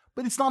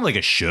 But it's not like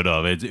a should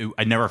have.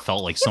 I never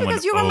felt like someone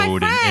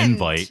owed an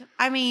invite.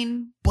 I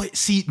mean.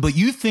 But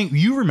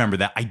you remember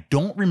that. I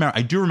don't remember.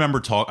 I do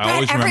remember talk. I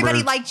always remember.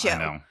 Everybody liked you. I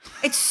know.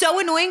 It's so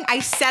annoying. I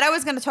said I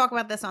was going to talk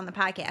about this on the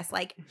podcast.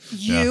 Like,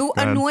 you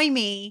annoy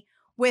me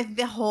with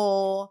the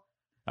whole.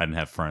 I didn't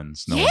have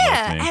friends. No one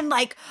liked me. And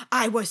like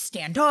I was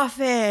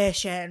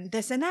standoffish and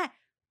this and that.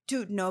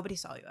 Dude, nobody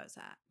saw you as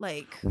that.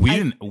 Like,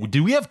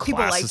 did we have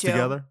classes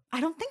together? I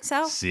don't think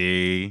so.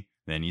 See,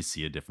 then you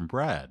see a different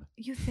Brad.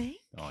 You think?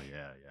 Oh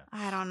yeah.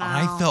 I don't know.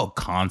 I felt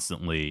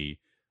constantly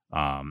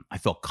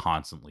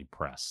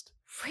pressed.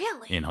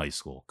 Really? In high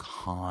school,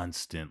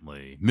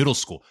 constantly. Middle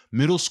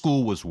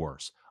school was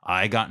worse.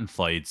 I got in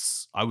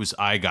fights.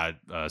 I got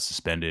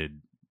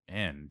suspended.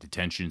 And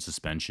detention,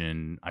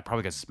 suspension. I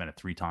probably got suspended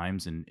 3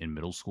 times in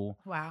middle school.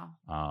 Wow.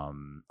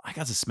 I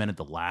got suspended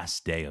the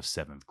last day of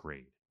 7th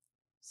grade.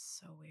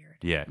 So weird.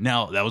 Yeah.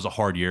 Now, that was a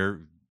hard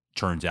year.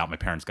 Turns out my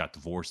parents got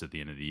divorced at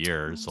the end of the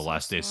year. So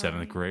last day of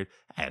 7th grade,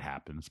 it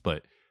happens.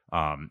 But,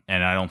 and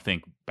I don't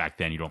think back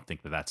then, you don't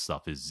think that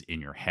stuff is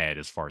in your head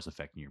as far as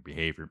affecting your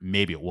behavior.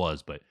 Maybe it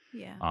was, but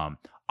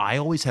I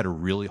always had a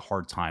really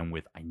hard time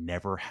with, I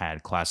never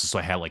had classes. So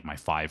I had like my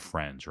 5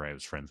 friends, right? I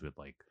was friends with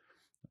like,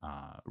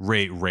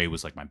 Ray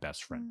was like my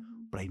best friend,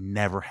 but I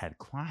never had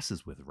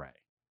classes with Ray.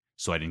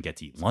 So I didn't get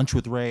to eat lunch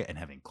with Ray and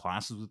having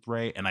classes with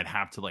Ray. And I'd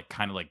have to like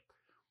kind of like,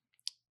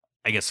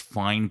 I guess,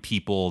 find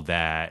people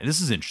that, and this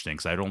is interesting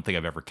because I don't think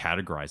I've ever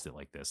categorized it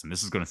like this. And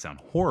this is going to sound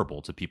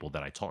horrible to people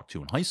that I talked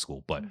to in high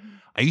school, but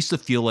I used to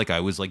feel like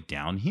I was like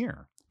down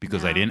here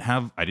because I didn't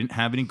have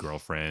any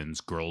girlfriends.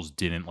 Girls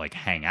didn't like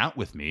hang out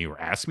with me or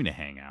ask me to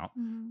hang out.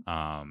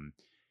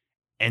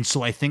 And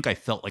so I think I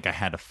felt like I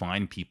had to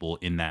find people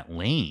in that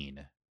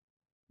lane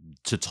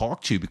to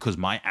talk to because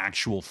my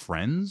actual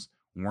friends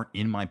weren't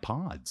in my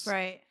pods.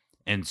 Right.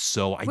 And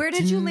so Where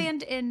did you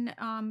land in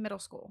middle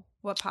school?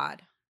 What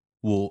pod?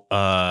 Well,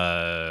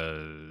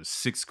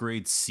 6th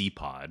grade C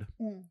pod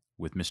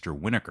with Mr.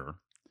 Winokur.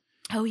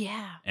 Oh,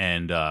 yeah.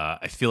 And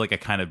I feel like I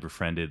kind of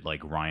befriended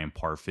like Ryan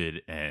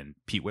Parfit and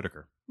Pete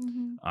Whitaker. He's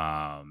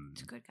a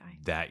good guy.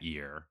 That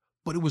year.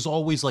 But it was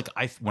always like,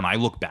 when I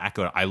look back,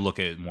 I look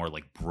at it more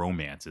like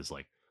bromance as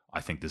like, I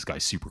think this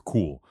guy's super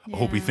cool. I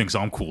hope he thinks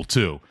I'm cool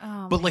too.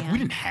 Oh, but like, we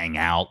didn't hang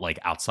out like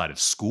outside of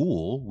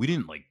school. We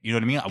didn't like, you know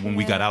what I mean? When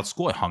we got out of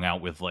school, I hung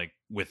out with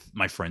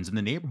my friends in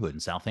the neighborhood in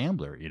South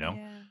Ambler, you know?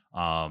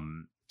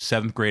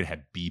 7th grade I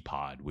had B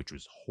pod, which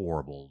was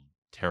horrible,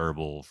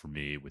 terrible for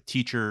me with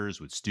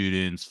teachers, with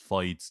students,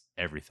 fights,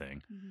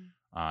 everything.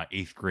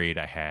 8th grade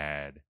I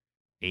had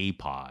A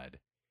pod.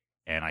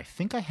 And I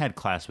think I had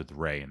class with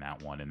Ray in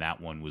that one. And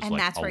that one was like a lot.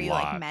 And that's where you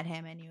like met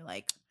him and you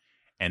like.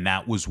 And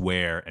that was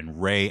where,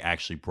 and Ray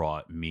actually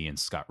brought me and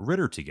Scott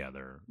Ritter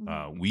together.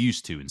 We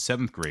used to, in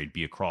 7th grade,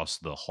 be across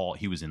the hall.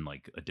 He was in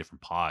like a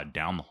different pod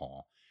down the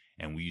hall.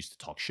 And we used to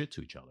talk shit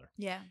to each other.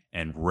 Yeah.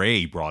 And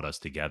Ray brought us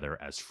together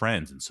as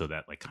friends. And so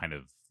that like kind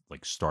of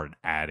like started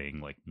adding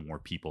like more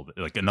people,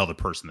 like another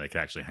person that I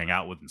could actually hang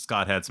out with. And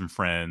Scott had some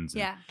friends.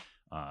 And,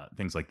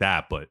 things like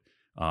that. But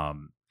I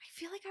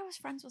feel like I was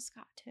friends with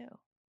Scott too.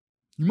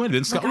 You might have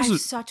been. Scott Like, I have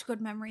was such good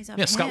memories of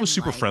yeah. him. Scott was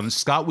super like, friendly.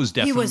 Scott was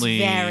definitely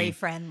He was very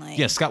friendly.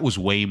 Yeah, Scott was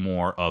way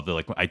more of the,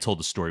 like, I told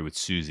the story with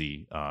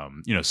Susie.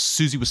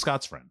 Susie was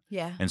Scott's friend.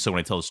 Yeah. And so when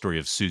I tell the story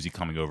of Susie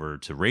coming over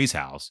to Ray's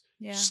house,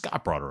 Yeah.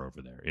 Scott brought her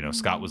over there.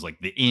 Scott Mhm. was like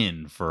the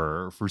in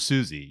for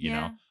Susie,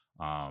 Yeah.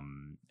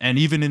 and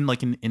even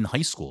in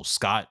high school,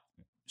 Scott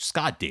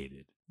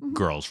dated Mhm.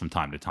 girls from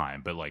time to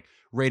time, but like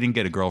Ray didn't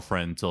get a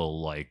girlfriend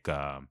until like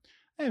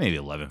maybe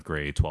 11th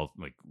grade, 12th,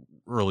 like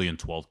early in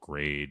 12th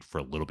grade for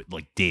a little bit,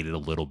 like dated a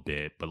little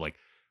bit, but like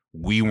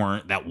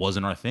that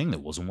wasn't our thing. That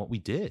wasn't what we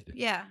did.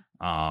 Yeah.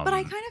 But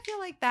I kind of feel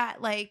like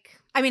that, like,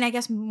 I mean, I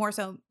guess more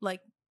so,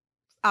 like,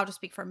 I'll just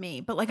speak for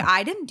me, but like,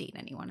 I didn't date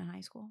anyone in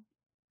high school.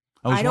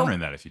 I was I don't- wondering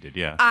that if you did,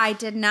 yeah. I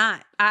did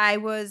not. I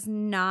was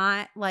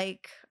not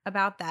like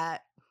about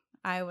that.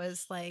 I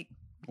was like,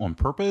 On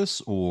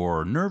purpose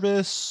or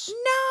nervous? no,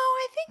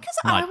 I think because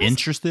I Not was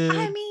interested?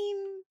 I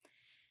mean,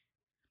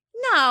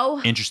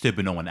 no. Interested,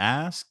 but no one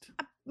asked?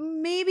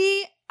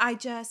 Maybe I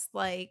just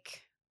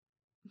like,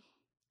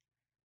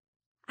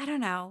 I don't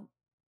know.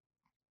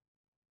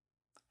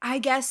 I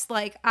guess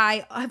like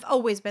I've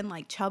always been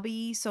like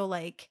chubby, so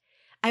like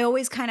I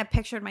always kind of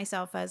pictured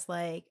myself as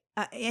like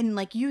and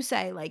like you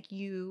say, like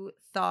you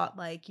thought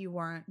like you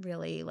weren't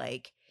really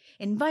like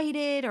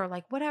invited or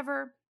like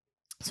whatever.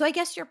 So I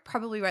guess you're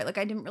probably right. Like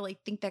I didn't really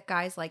think that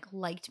guys like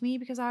liked me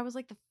because I was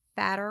like the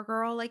fatter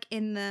girl like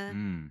in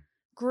the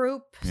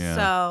group. Yeah.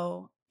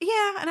 So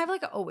yeah, and I've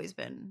like always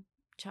been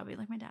chubby.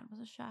 Like my dad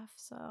was a chef,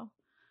 so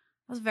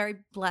I was very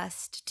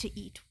blessed to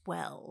eat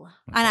well.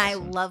 That's and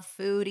awesome. I love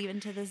food even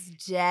to this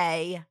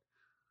day.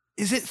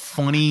 Is it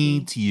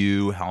funny to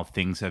you how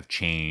things have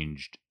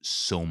changed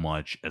so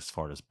much as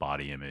far as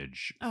body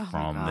image Oh my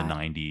from the God.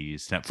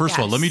 90s? Now, first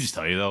of all, let me Yes. just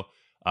tell you though,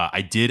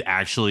 I did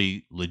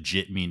actually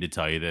legit mean to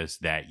tell you this,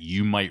 that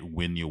you might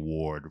win the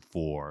award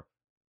for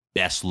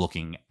best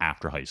looking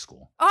after high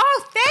school.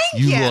 Oh,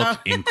 thank you. You look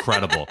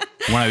incredible.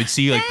 When I would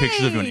see like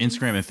pictures of you on Thanks.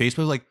 Instagram and Facebook,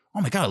 I was like,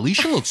 oh my God,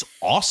 Alicia looks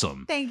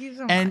awesome. Thank you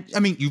so much. And I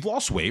mean, you've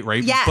lost weight,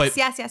 right? yes, But,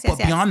 yes. but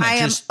beyond that, I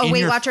am just a in Weight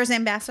your- Watchers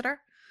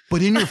ambassador.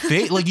 But in your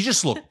face, like you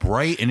just look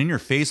bright, and in your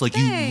face, like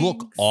you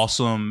look Thanks.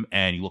 awesome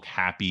and you look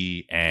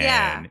happy. And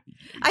Yeah.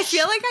 I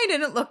feel like I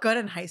didn't look good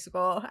in high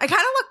school. I kind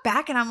of look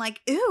back and I'm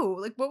like, ew,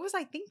 like what was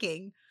I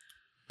thinking?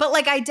 But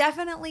like I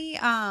definitely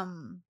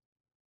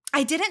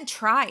I didn't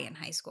try in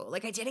high school.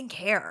 Like I didn't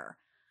care.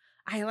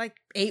 I like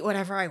ate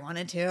whatever I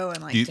wanted to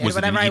and like did was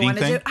it an whatever I eating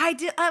wanted thing? to. I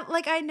did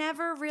like I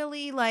never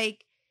really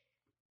like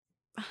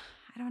I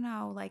don't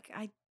know, like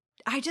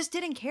I just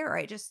didn't care.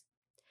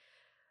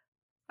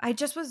 I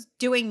just was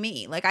doing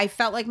me. Like I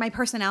felt like my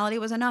personality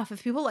was enough.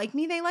 If people like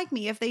me, they like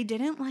me. If they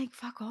didn't, like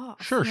fuck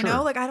off. Sure, you sure.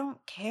 know, like I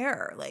don't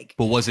care. Like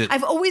But was it?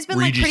 I've always been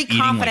were you like just pretty eating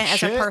like confident as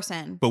shit? a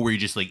person. But were you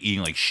just like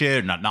eating like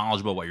shit, not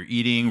knowledgeable about what you're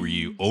eating? Were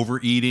you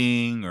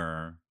overeating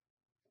or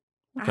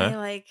okay, I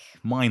like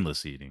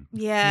mindless eating?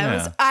 yeah, it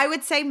was, I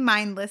would say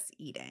mindless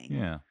eating.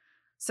 Yeah.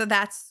 So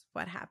that's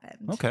what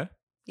happened. Okay.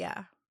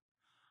 Yeah.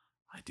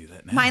 I do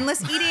that now.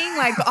 Mindless eating,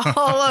 like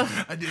all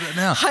of I do that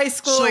now. high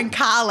school So, and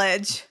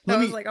college. That let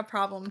was me- like a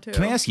problem too.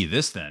 Can I ask you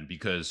this then?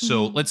 Because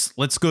so Mhm.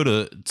 let's go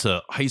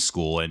to high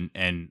school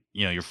and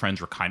your friends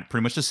were kind of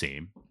pretty much the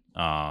same.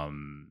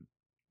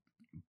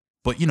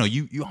 But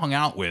you hung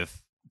out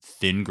with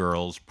thin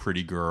girls,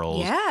 pretty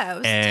girls. Yeah, it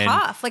was and,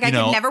 tough. Like I you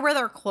know- could never wear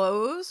their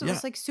clothes. It Yeah.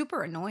 was like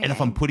super annoying. And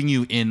if I'm putting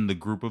you in the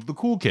group of the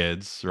cool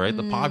kids, right?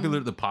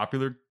 The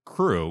popular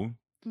crew,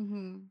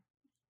 Mhm.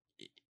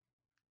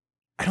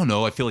 I don't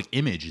know, I feel like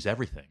image is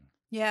everything.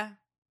 Yeah.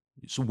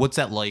 So what's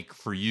that like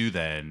for you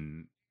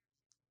then,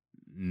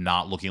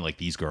 not looking like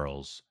these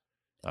girls?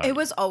 It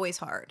was always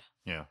hard.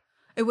 Yeah.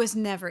 It was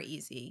never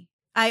easy.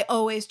 I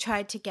always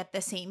tried to get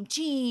the same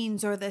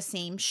jeans or the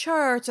same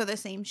shirts or the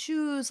same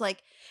shoes.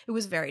 Like it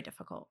was very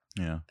difficult.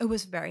 Yeah. It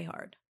was very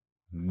hard.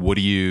 What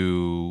do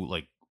you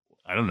like?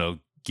 I don't know.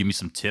 Give me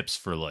some tips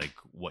for like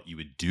what you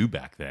would do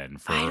back then.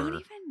 For I don't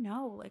even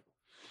know like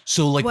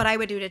so like what I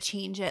would do to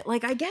change it.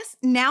 Like I guess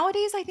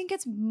nowadays I think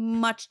it's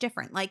much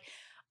different. Like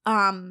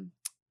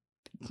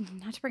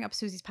not to bring up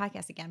Susie's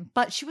podcast again,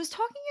 but she was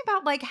talking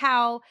about like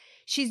how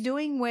she's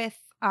doing with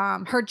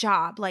her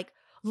job, like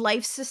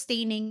life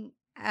sustaining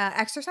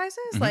exercises,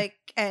 Mhm. like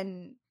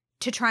and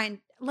to try and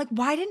like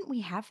why didn't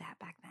we have that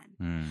back then?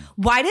 Hmm.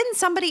 Why didn't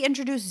somebody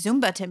introduce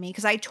Zumba to me?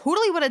 Because I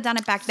totally would have done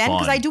it back then.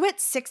 Because Fun. I do it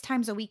 6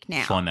 times a week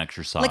now. Fun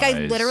exercise. Like I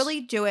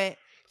literally do it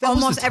That was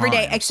the almost every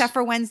day, times. except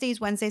for Wednesdays.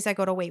 Wednesdays I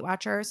go to Weight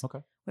Watchers. Okay.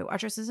 Weight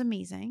Watchers is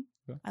amazing.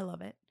 Okay. I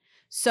love it.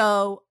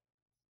 So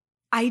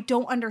I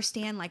don't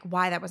understand like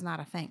why that was not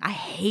a thing. I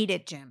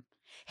hated gym.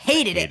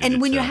 Hated it. hated And it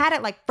when you too. had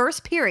it like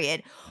first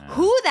period, Yeah.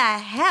 who the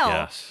hell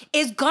Yes.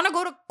 is gonna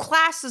go to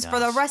classes for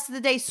the Yes. rest of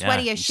the day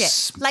sweaty Yeah. as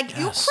shit? Like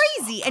you Yes.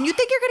 crazy. Oh, And you God.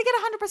 think you're gonna get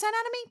 100%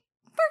 out of me?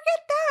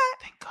 Forget that.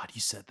 Thank God you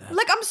said that.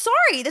 Like, I'm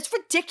sorry. That's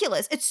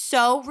ridiculous. It's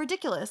so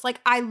ridiculous. Like,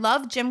 I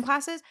love gym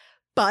classes,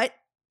 but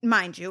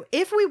mind you,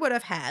 if we would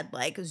have had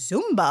like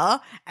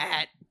Zumba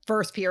at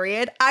first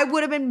period, I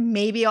would have been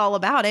maybe all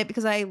about it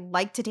because I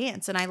like to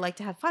dance and I like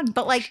to have fun.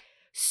 But like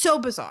So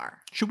bizarre.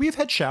 Should we have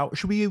had shower?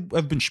 Should we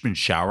have been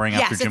showering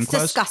after gym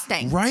class? It's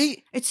disgusting.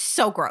 Right? It's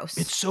so gross.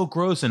 It's so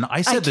gross. And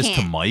I said this to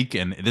can't. Mike,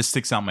 and this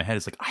sticks out in my head.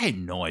 It's like, I had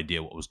no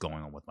idea what was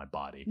going on with my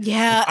body.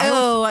 Yeah.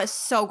 Like, It's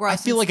so gross. I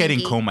feel and like I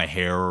didn't stinky. comb my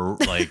hair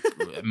like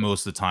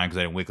most of the time because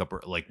I didn't wake up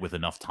like with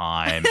enough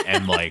time.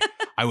 And like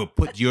I would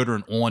put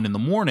deodorant on in the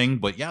morning,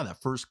 but yeah, that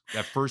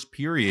first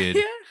period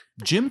Yeah.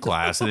 gym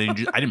class, and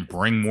then I didn't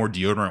bring more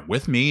deodorant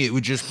with me. It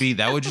would just be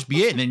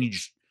it. And then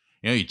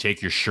you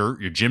take your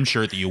gym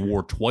shirt that you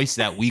wore twice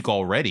that week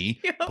already,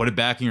 Yep. put it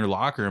back in your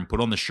locker, and put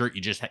on the shirt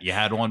you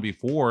had on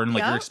before, and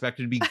like you're Yep.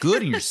 expected to be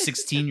good, and you're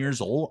 16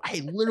 years old.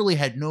 I literally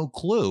had no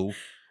clue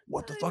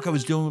what the fuck I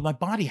was doing with my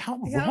body. How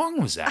Yep.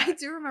 wrong was that? I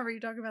do remember you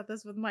talking about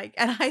this with Mike,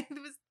 and I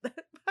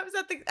was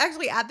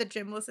actually at the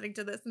gym listening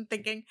to this and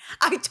thinking,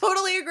 I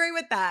totally agree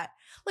with that.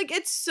 Like,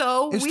 it's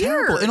so It's weird.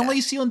 terrible. And all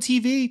you see on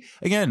TV,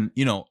 again,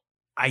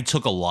 I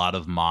took a lot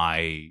of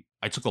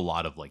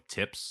like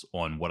tips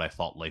on what I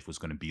thought life was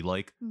going to be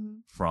like Mhm.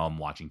 from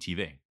watching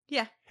TV.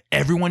 Yeah.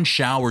 Everyone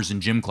showers in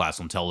gym class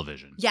on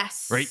television.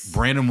 Yes. Right?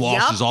 Brandon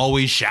Walsh Yep. is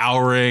always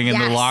showering in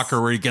the Yes. locker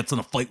where he gets in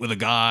a fight with a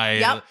guy.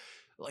 Yep.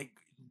 Like,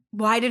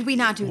 Why did we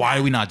not do that? why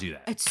do we not do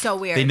that? It's so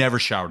weird. They never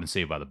showered in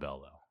Saved by the Bell,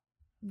 though.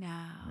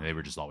 No. They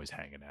were just always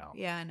hanging out.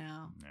 Yeah, I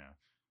know. Yeah.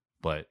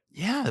 But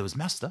yeah, it was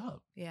messed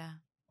up. Yeah.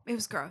 It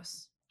was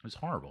gross. It was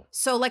horrible.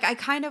 So, like, I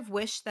kind of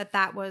wish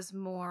that was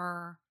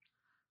more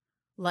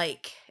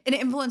like an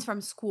influence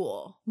from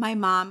school. My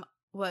mom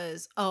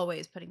was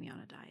always putting me on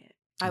a diet.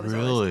 I was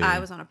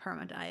on a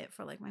perma diet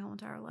for like my whole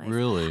entire life.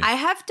 Really? I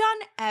have done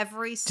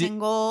every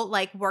single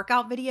like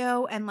workout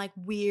video and like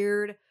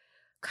weird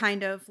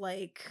kind of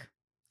like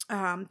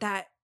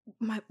that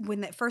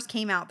when it first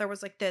came out, there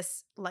was like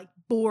this like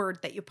board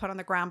that you put on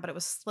the ground, but it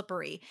was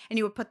slippery, and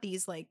you would put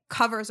these like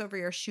covers over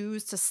your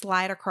shoes to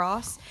slide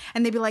across,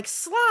 and they'd be like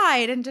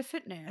slide into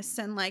fitness.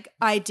 And like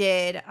I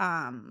did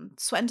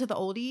Sweat into the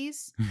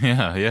Oldies.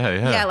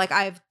 Yeah. Like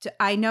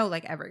I know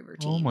like every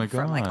routine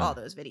from like God. all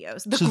those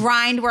videos. The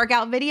grind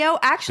workout video,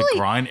 actually, The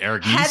grind,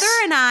 Eric Nies. Heather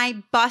and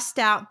I bust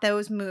out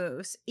those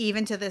moves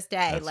even to this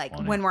day. That's like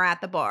funny. when we're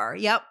at the bar.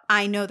 Yep,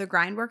 I know the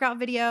grind workout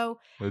video.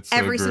 That's so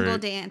Every single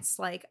great. dance,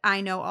 like I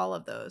know all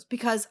of those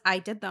because I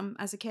did them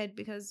as a kid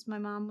because my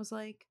mom was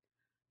like,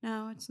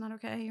 no, it's not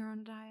okay. You're on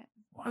a diet.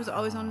 I was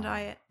always on a Wow.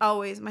 diet.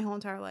 Always, my whole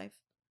entire life.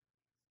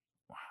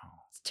 Wow.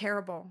 It's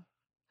terrible.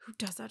 Who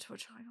does that to a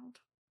child?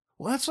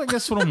 Well,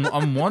 that's what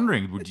I'm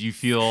wondering. Would you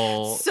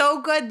feel?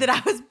 So good that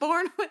I was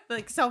born with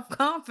like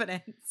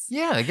self-confidence.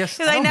 Yeah, I guess.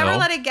 Because I don't never know.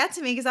 let it get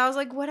to me because I was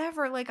like,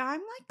 whatever. Like, I'm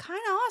like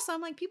kind of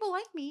awesome. Like, people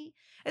like me.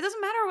 It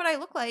doesn't matter what I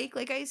look like.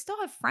 Like, I still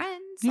have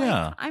friends.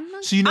 Yeah. Like, I'm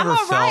like, So you never I'm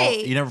all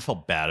right. you never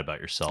felt bad about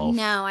yourself.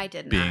 No, I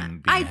did being- not.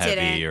 being I heavy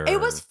didn't. or- It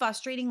was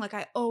frustrating. Like,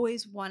 I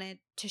always wanted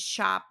to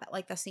shop at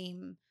like the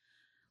same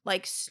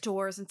like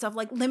stores and stuff.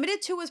 Like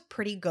Limited Too was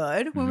pretty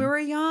good when we Mhm. were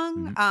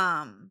young.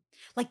 Mhm.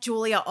 Like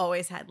Julia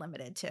always had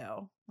Limited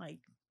Too. Like,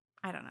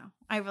 I don't know.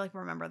 I really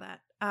remember that.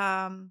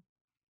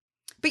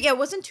 But yeah, it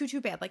wasn't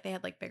too bad. Like they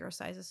had like bigger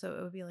sizes, so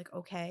it would be like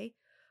okay.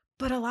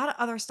 But a lot of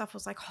other stuff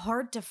was like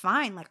hard to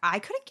find. Like I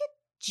couldn't get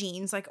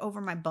jeans like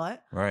over my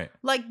butt. Right.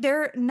 Like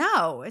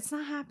no, it's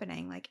not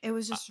happening. Like it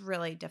was just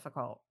really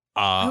difficult. It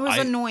was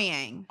I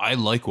annoying. I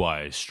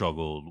likewise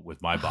struggled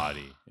with my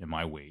body and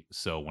my weight.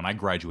 So when I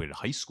graduated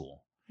high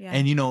school, Yeah.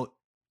 and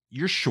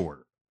you're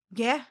short.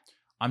 Yeah.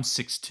 I'm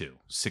 6'2",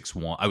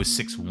 6'1". I was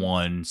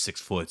 6'1",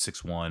 6 foot,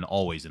 6'1",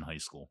 always in high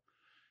school.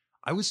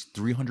 I was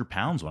 300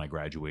 pounds when I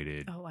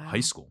graduated Oh, wow.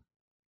 high school.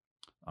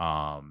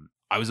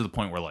 I was at the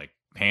point where like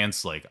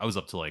pants, like I was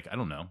up to like, I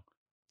don't know,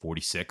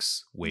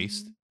 46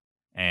 waist.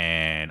 Mm-hmm.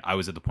 And I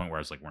was at the point where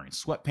I was like wearing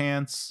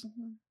sweatpants,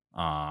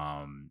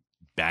 Mhm.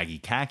 baggy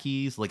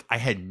khakis. Like I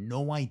had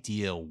no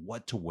idea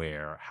what to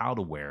wear, how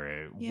to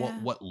wear it, Yeah.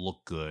 what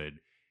looked good,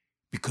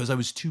 because I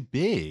was too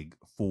big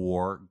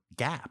for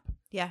Gap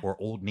Yeah. or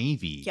Old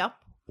Navy. Yep.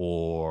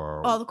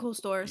 Or All the cool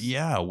stores.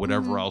 yeah,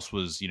 whatever Mhm. else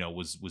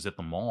was at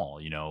the mall.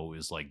 It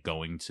was like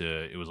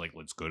it was like,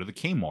 let's go to the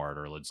Kmart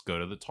or let's go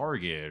to the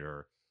Target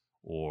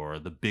or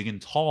the Big and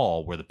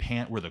Tall where the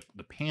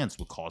pants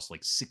would cost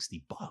like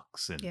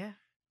 $60. And Yeah.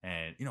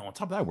 and on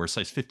top of that, I wear a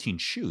size 15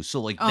 shoe.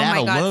 So like Oh that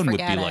my God, alone would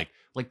forget be it.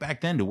 like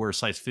back then to wear a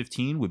size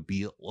 15 would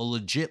be a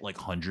legit like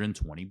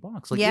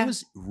 $120. Like Yeah. it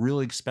was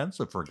really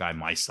expensive for a guy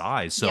my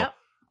size. So Yep.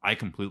 I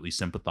completely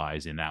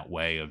sympathize in that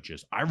way of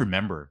just, I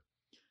remember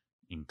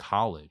in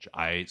college,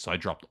 I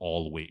dropped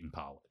all the weight in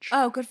college.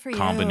 Oh, good for you.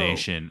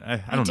 Combination. I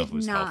don't know if it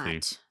was did healthy.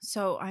 not.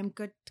 So I'm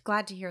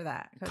glad to hear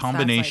that. 'cause that's,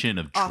 Combination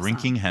like, of awesome.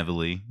 drinking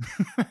heavily.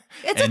 It's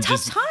and a tough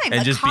just- time. and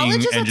Like, just being-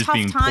 college and is a just tough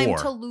being time poor.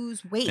 to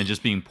lose weight. And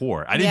just being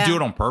poor. I didn't do Yeah.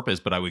 it on purpose,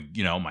 but I would,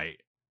 my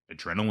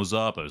adrenaline was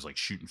up. I was like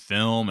shooting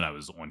film and I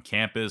was on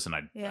campus and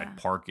Yeah. I'd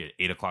park at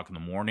 8:00 in the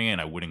morning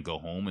and I wouldn't go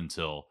home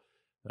until,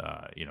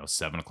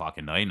 7:00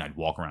 at night, and I'd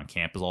walk around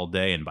campus all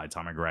day. And by the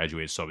time I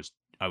graduated, so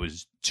I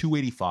was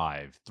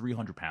 285,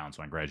 300 pounds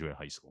when I graduated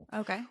high school.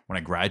 Okay. When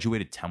I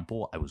graduated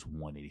Temple, I was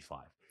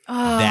 185.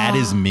 Oh. That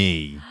is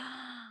me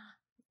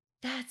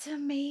That's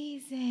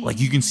amazing. Like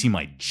you can see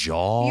my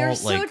jaw. You're like,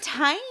 so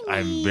tiny.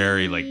 I'm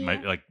very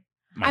my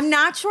I'm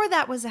not sure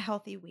that was a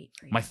healthy weight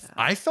for you.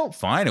 I felt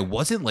fine. It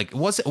wasn't like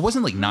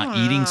not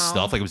eating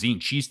stuff. Like I was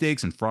eating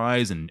cheesesteaks and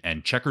fries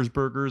and Checkers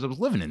burgers. I was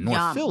living in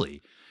North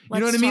Philly. You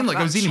know what I mean? Like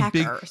I was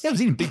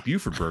eating big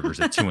Buford burgers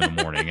at 2 a.m.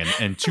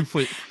 and 2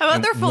 foot. How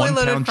about their fully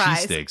loaded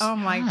fries? Cheesesteaks. Oh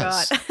my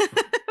God.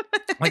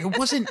 Like it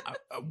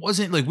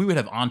wasn't like we would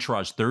have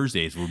Entourage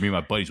Thursdays where me and my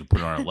buddies would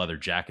put on our leather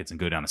jackets and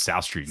go down to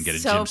South Street and get a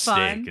gym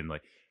steak and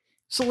like.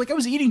 So like I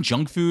was eating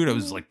junk food, I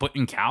was like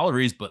putting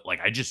calories, but like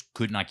I just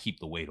could not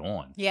keep the weight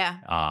on. Yeah.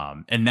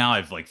 And now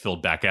I've like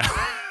filled back out.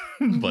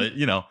 But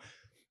you know,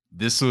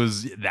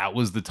 that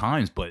was the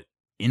times. But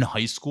in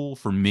high school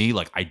for me,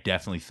 like I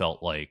definitely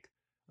felt like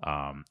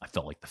I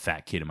felt like the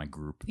fat kid in my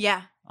group.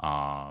 Yeah.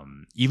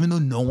 Even though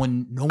no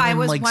one I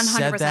was like 100%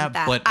 said that,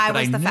 but I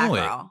was I the knew fat it.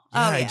 girl.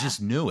 Yeah, Oh, yeah. I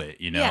just knew it,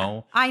 you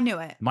know. Yeah, I knew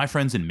it. My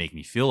friends didn't make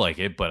me feel like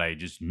it, but I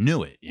just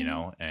knew it, you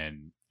know.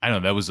 And I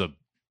don't know,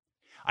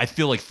 I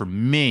feel like for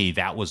me,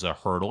 that was a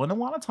hurdle. And a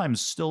lot of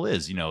times still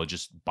is, you know,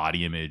 just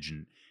body image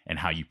and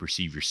how you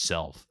perceive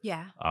yourself.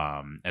 Yeah.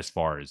 As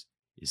far as,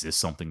 is this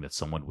something that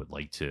someone would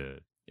like to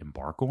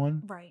embark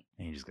on? Right.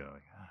 And you just go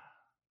like,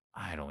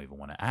 I don't even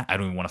want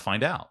to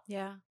find out.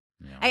 Yeah.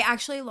 You know? I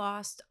actually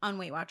lost on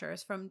Weight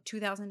Watchers from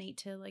 2008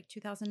 to like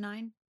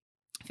 2009,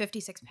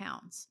 56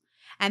 pounds.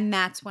 And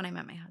that's when I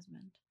met my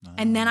husband.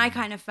 And then I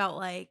kind of felt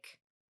like,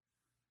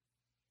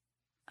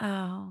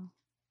 oh,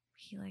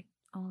 he like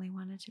only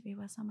wanted to be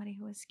with somebody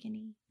who was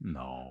skinny.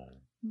 No.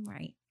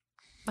 Right.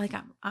 Like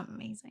I'm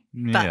amazing.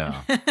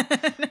 Yeah.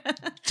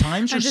 But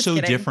Times are so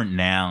different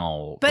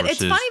now. But it's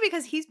funny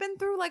because he's been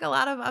through like a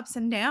lot of ups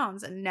and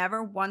downs and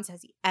never once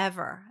has he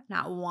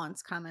not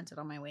once commented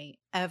on my weight.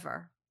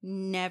 Ever.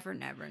 Never.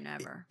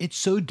 It's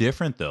so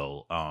different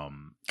though.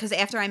 Because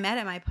after I met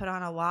him, I put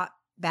on a lot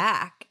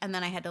back and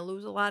then I had to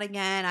lose a lot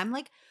again. I'm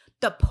like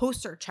the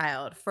poster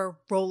child for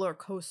roller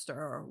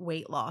coaster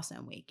weight loss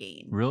and weight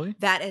gain. Really?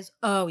 That is,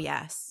 oh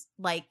yes.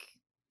 Like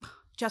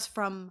just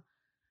from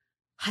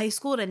high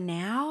school to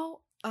now.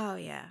 Oh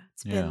yeah.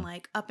 It's been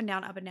like up and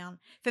down,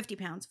 50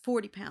 pounds,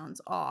 40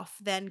 pounds off,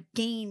 then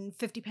gain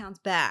 50 pounds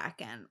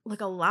back and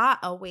like a lot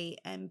of weight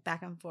and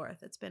back and forth.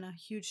 It's been a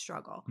huge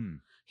struggle.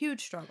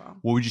 Huge struggle.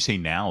 What would you say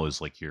now is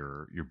like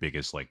your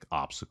biggest like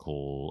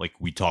obstacle? Like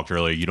we talked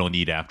earlier, you don't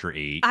eat after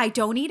 8. I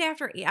don't eat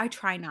after 8. I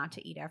try not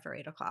to eat after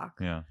 8 o'clock.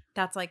 Yeah.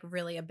 That's like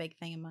really a big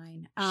thing of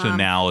mine. So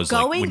now is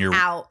going like when you're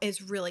out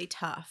is really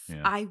tough.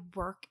 Yeah. I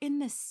work in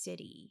the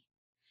city.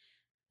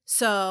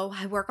 So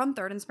I work on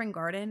 3rd and Spring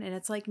Garden and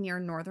it's like near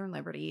Northern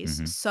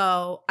Liberties. Mhm.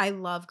 So I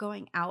love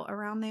going out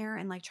around there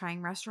and like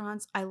trying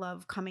restaurants. I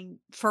love coming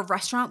for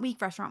restaurant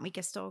week. Restaurant week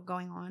is still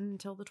going on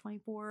until the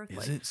 24th. Is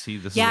like, it? See,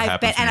 this yeah, is what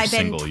I've happens been when and I've you're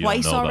been single. You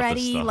twice don't know about this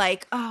already. stuff.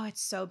 Like, oh,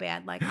 it's so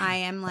bad. Like I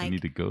am like I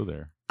need to go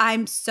there.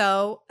 I'm such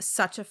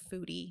a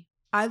foodie.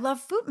 I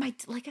love food.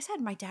 Like I said,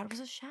 my dad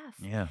was a chef.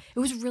 Yeah. It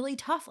was really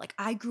tough. Like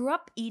I grew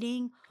up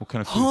eating What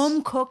kind of foods?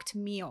 home cooked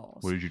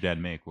meals. What did your dad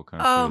make? What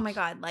kind of Oh foods? my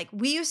God. Like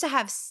we used to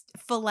have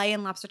filet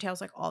and lobster tails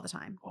like all the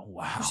time. Oh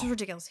wow. This was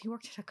ridiculous. He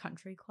worked at a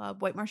country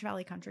club, White Marsh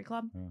Valley Country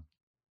Club. Yeah.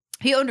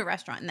 He owned a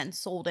restaurant and then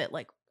sold it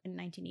like in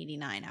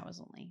 1989.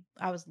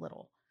 I was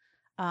little.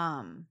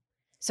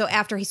 So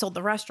after he sold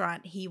the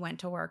restaurant, he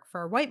went to work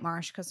for White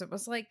Marsh because it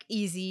was like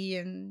easy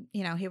and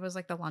you know, he was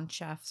like the lunch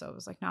chef, so it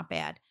was like not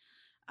bad.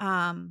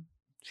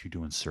 Is he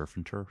doing surf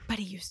and turf? But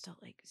he used to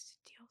like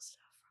steal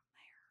stuff from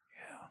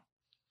there. Yeah.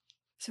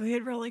 So he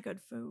had really good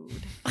food.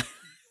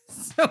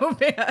 So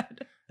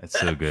bad. That's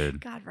so good.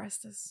 God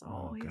rest his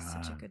soul. Oh, He's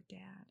such a God. good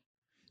dad.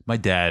 My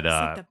dad, He's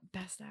like the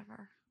best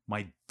ever.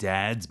 my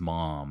dad's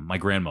mom, my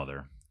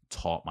grandmother,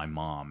 taught my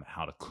mom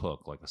how to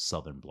cook like a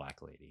Southern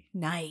black lady.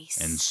 Nice.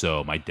 And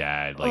so my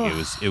dad, like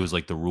it was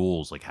like the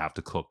rules, like have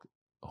to cook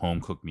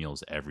home cooked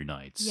meals every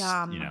night.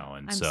 Yum. You know,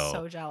 and I'm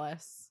so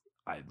jealous.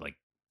 I like,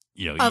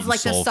 you know, Of eating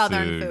like the soul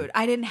Southern food.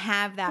 I didn't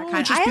have that Well,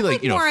 kind. just I be had like,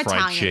 like you know, more fried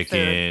Italian chicken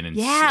food. and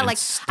yeah, and like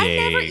I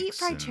never eat steaks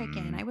fried chicken.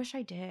 and- I wish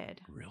I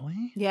did.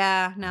 Really?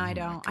 Yeah, no, Oh I my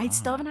don't. I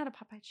still haven't God. had a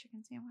Popeye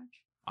chicken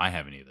sandwich. I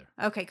haven't either.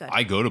 Okay, good.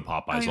 I go to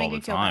Popeyes you all make the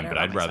me feel time, better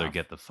but about I'd rather myself.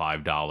 get the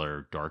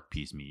 $5 dark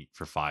piece meat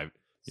for 5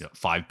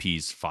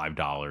 piece,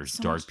 $5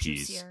 So dark much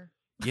piece. juicier.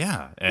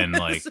 Yeah, and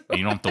like So- you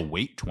don't have to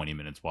wait 20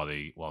 minutes while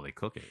they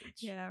cook it.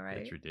 It's, Yeah, right.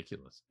 It's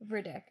ridiculous.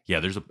 Ridiculous. Yeah,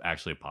 there's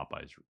actually a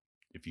Popeyes.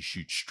 If you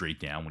shoot straight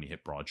down when you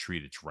hit Broad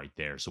Street, it's right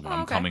there. So when Oh,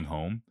 I'm okay. coming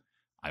home,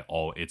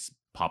 it's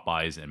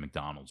Popeyes and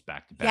McDonald's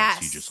back to back. So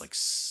you Yes. just like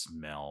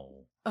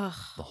smell Ugh,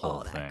 the whole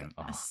all that thing.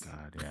 goodness. Oh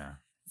God, yeah.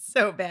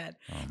 So bad.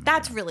 Oh, my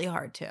That's God. really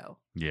hard too.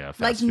 Yeah.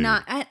 Fast Like food.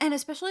 not and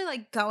especially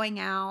like going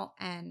out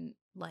and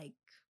like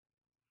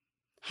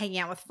hanging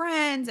out with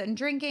friends and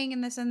drinking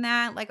and this and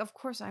that. Like of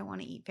course I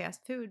want to eat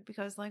fast food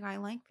because like I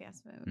like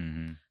fast food.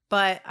 Mhm.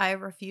 But I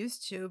refuse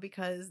to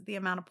because the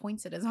amount of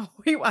points it is on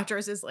Weight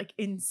Watchers is like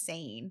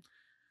insane.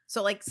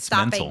 So like It's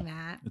stopping mental.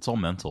 that. It's all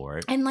mental,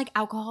 right? And like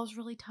alcohol is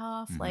really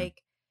tough. Mhm.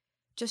 Like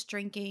just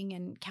drinking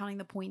and counting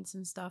the points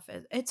and stuff.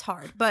 It's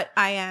hard. But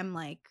I am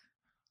like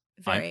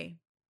very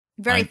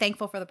Very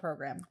thankful for the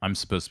program. I'm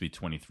supposed to be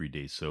 23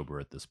 days sober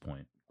at this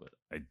point, but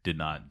I did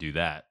not do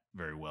that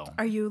very well.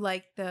 Are you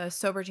like the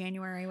sober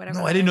January, whatever?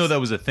 No, I didn't know that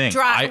was a thing.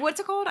 What's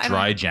it called?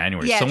 Dry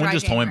January. Yeah, Someone dry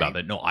just told me about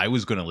January. that. No, I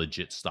was going to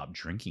legit stop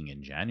drinking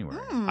in January.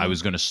 I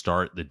was going to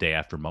start the day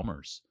after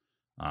Mummers.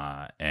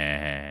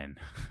 And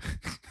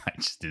I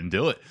just didn't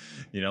do it.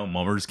 You know,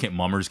 Mummers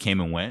came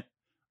and went.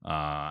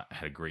 I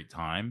had a great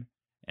time.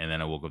 And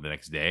then I woke up the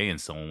next day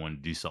and someone wanted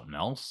to do something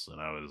else.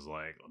 And I was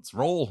like, let's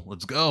roll.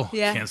 Let's go.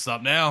 Yeah. Can't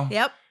stop now.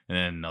 Yep. And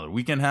then another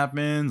weekend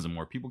happens and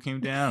more people came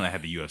down. And I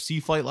had the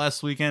UFC fight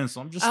last weekend.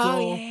 So I'm just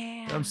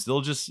I'm still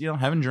just,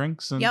 having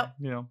drinks and,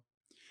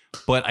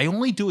 but I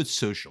only do it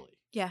socially.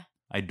 Yeah.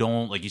 I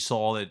don't, like you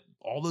saw that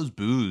all those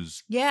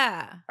booze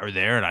are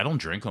there and I don't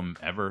drink them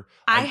ever.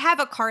 I have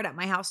a cart at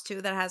my house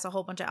too that has a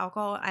whole bunch of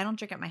alcohol. I don't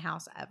drink at my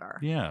house ever.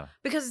 Yeah.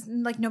 Because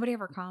like nobody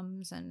ever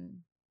comes and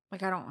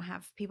like I don't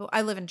have people.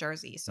 I live in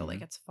Jersey, so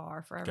like it's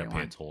far for everyone. Got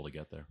to pay a toll to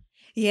get there.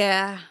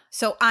 Yeah.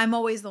 So I'm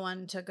always the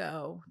one to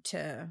go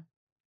to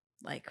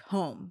like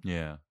home.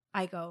 Yeah.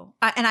 I go.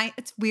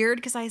 It's weird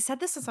because I said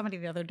this to somebody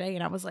the other day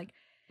and I was like,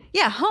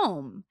 yeah,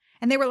 home.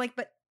 And they were like,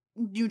 but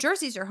New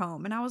Jersey's your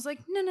home. And I was like,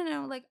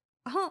 no. Like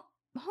home.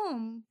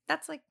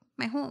 That's like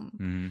my home.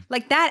 Mm-hmm.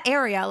 Like that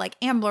area, like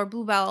Ambler,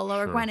 Bluebell,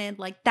 Lower Gwinnett,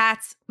 like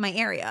that's my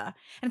area.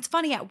 And it's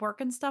funny at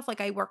work and stuff.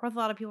 Like I work with a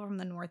lot of people from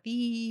the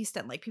Northeast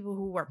and like people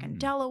who work in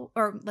Delaware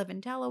or live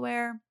in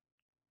Delaware.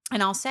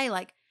 And I'll say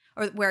like,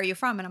 or where are you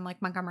from? And I'm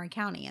like, Montgomery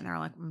County. And they're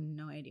like,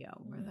 no idea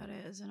where that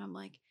is. And I'm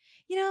like,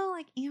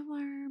 like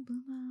Ambler,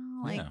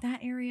 Bluebell, like that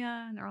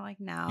area. And they're like,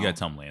 no. You got to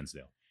tell them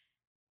Lansdale.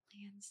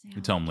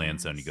 You tell them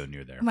Lansdale and you go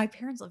near there. My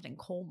parents lived in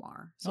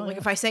Colmar. So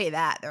if I say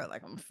that, they're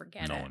like,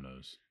 forget it. No one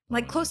knows.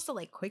 Like close to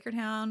like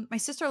Quakertown. My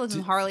sister lives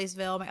in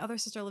Harleysville. My other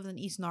sister lives in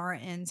East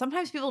Norriton.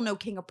 Sometimes people know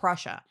King of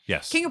Prussia.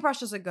 Yes. King of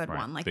Prussia's a good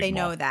one. Like they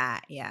know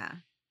that. Yeah.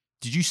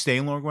 Did you stay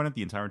in Lower Gwinnett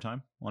the entire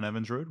time on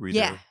Evans Road? Were you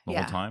there the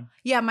whole time?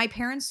 Yeah. My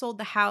parents sold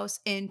the house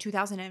in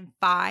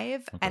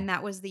 2005. And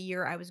that was the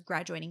year I was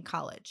graduating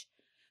college.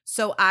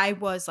 So I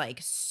was like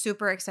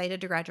super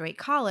excited to graduate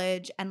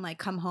college and like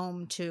come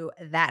home to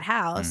that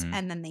house.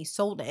 And then they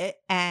sold it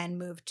and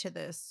moved to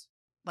this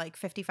like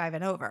 55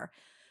 and over.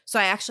 So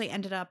I actually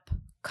ended up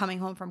coming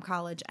home from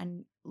college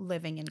and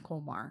living in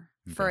Colmar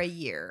for a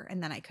year.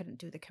 And then I couldn't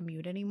do the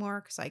commute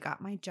anymore because I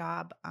got my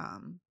job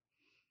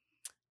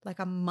like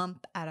a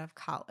month out of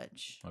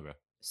college. Okay.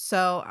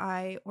 So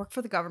I work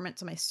for the government.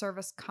 So my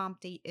service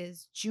comp date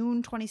is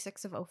June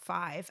 26th of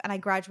 05. And I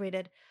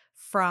graduated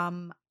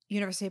from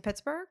University of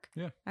Pittsburgh.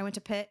 Yeah. I went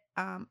to Pitt.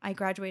 I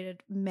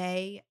graduated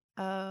May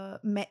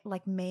of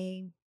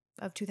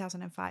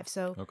 2005.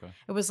 So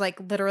it was like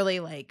literally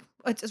like,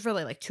 it's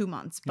really like 2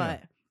 months,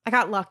 but I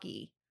got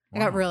lucky. Wow.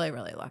 I got really,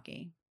 really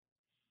lucky.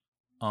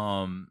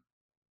 I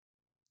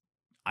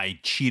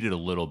cheated a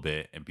little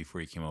bit, and before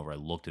you came over, I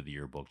looked at the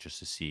yearbook just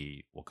to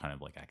see what kind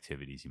of like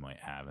activities you might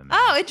have. And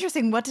oh,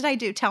 interesting. What did I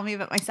do? Tell me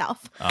about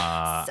myself.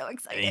 So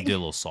exciting. You did a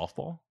little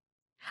softball?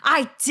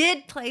 I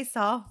did play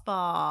softball.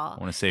 I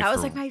want to say that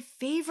was like my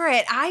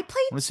favorite. I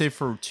want to say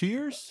for 2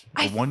 years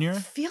or 1 year. I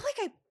feel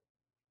like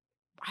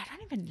I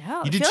don't even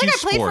know. You did I feel like I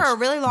played sports. for a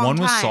really long time.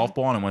 One was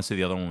softball, and I want to say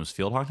the other one was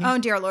field hockey. Oh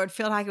dear Lord,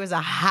 field hockey was a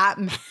hot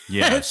mess.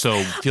 Yeah,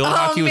 so field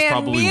hockey was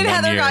probably 1 year,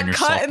 and your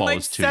softball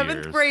was 2 years.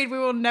 Seventh grade. We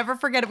will never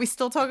forget it. We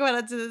still talk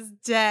about it to this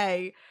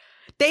day.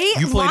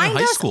 You played in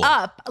high us school.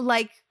 Up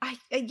like I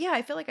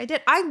feel like I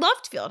did. I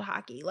loved field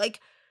hockey.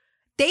 Like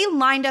they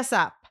lined us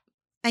up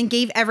and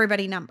gave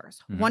everybody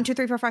numbers. 1, 2,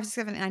 3, 4, 5, 6,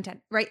 7, 8, 9,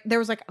 10. Right? There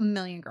was like a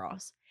million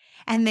girls.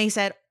 And they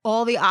said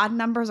all the odd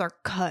numbers are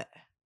cut.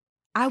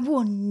 I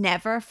will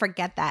never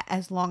forget that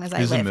as long as I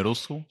live. Is it middle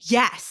school?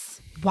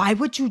 Yes. Why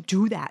would you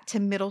do that to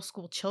middle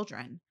school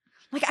children?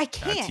 Like I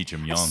can't. Gotta teach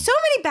them young. So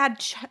many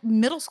bad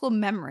middle school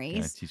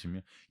memories. Gotta teach them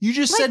young. You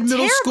just said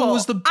middle school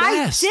was the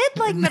best. I did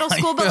like middle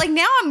school, but like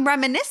now I'm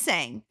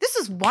reminiscing. This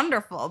is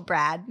wonderful,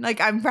 Brad. Like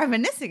I'm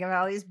reminiscing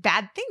about all these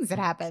bad things that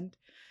happened.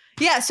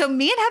 Yeah, so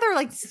me and Heather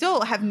like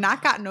still have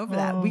not gotten over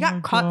that. We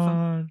got caught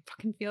from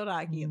fucking field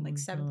hockey in like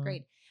 7th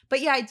grade.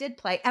 But yeah, I did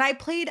play. And I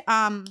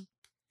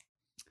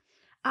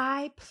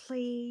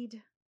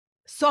played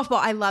softball.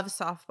 I love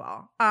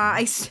softball.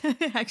 I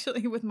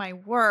actually with my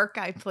work,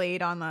 I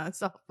played on the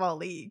softball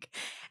league.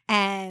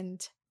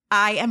 And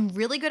I am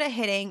really good at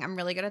hitting. I'm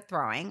really good at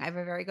throwing. I have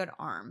a very good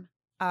arm.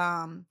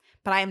 But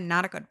I am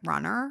not a good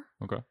runner.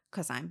 Okay.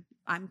 Because I'm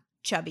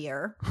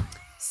chubbier.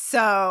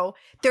 So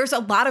there's a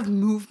lot of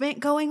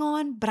movement going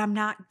on, but I'm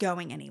not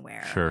going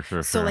anywhere. Sure.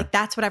 So like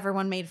that's what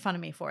everyone made fun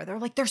of me for. They're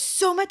like, there's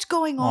so much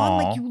going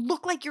on. Like you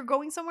look like you're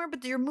going somewhere,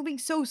 but you're moving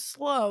so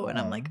slow. And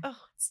I'm like, oh,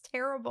 it's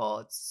terrible.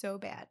 It's so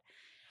bad.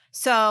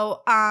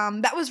 So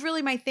that was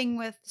really my thing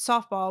with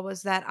softball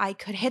was that I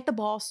could hit the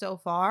ball so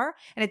far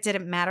and it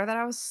didn't matter that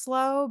I was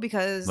slow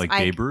because like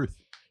Babe Ruth.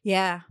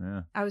 Yeah.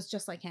 I was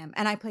just like him.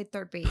 And I played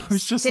third base.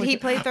 Did he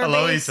play third base? I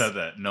love how you said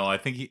that. No, I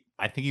think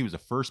he was a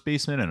first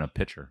baseman and a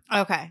pitcher.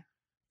 Okay.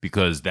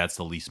 Because that's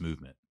the least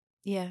movement.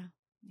 Yeah.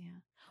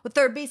 With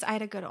third base, I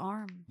had a good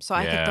arm, so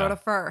I could throw to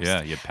first.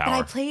 Yeah, you had But I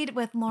power. played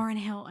with Lauren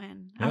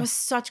Hilton. Yeah. I was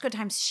such good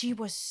times. She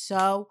was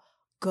so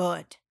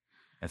good.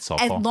 At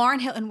softball. And Lauren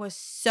Hilton was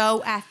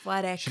so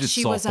athletic. She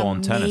did was softball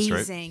and tennis, right?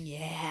 amazing.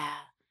 Yeah.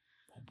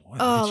 Boy,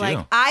 look at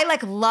you. I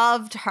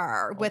loved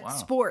her with wow.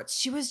 sports.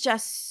 She was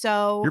just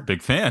so. You're a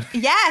big fan.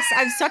 Yes,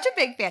 I'm such a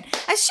big fan.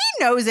 And she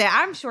knows it.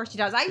 I'm sure she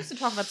does. I used to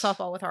talk about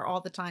softball with her all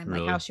the time,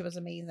 Really? like how she was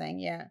amazing.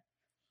 Yeah.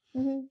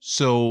 Mm-hmm.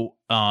 So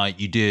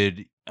you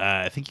did,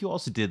 I think you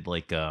also did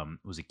like,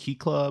 was it Key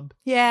Club?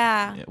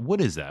 Yeah. What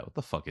is that? What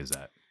the fuck is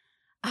that?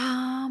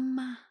 I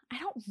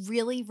don't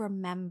really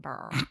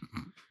remember.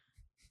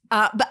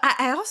 But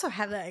I also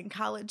had that in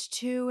college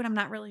too, and I'm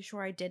not really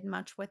sure I did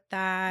much with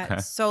that.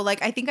 Okay. So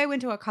like, I think I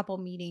went to a couple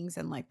meetings,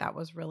 and like that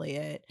was really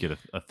it. Get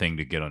a thing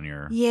to get on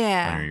your on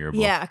Yeah, your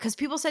yearbook. yeah, because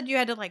people said you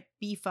had to like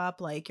beef up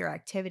like your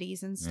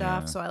activities and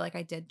stuff. Yeah. So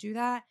I did do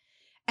that,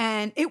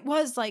 and it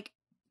was like,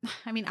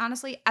 I mean,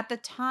 honestly, at the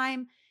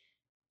time,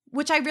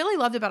 which I really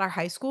loved about our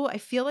high school, I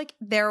feel like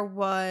there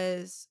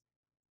was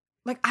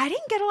like I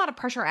didn't get a lot of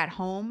pressure at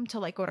home to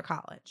like go to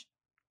college.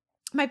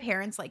 My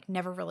parents like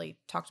never really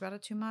talked about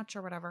it too much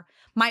or whatever.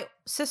 My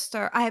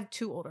sister, I have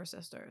 2 older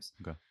sisters.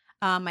 Okay.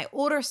 My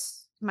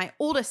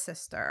oldest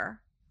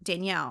sister,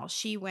 Danielle,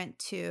 she went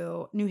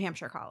to New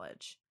Hampshire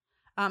College.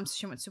 So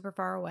she went super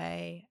far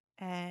away,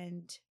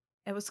 and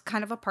it was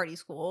kind of a party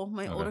school.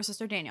 My older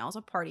sister Danielle is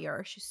a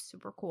partier. She's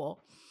super cool.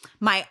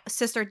 My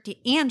sister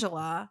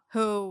Angela,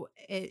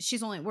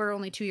 we're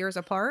only 2 years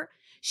apart.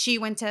 She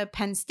went to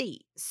Penn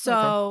State.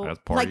 So that's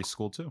party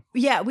school too.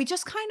 Yeah, we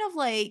just kind of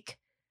like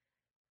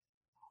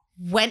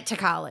went to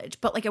college,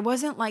 but like it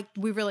wasn't like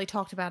we really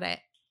talked about it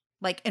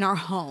like in our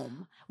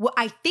home. Well,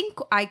 I think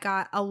I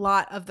got a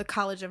lot of the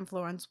college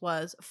influence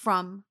was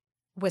from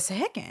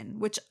Wissahickon,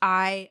 which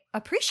I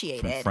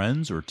appreciated. From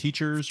friends or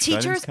teachers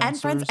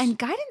And friends and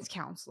guidance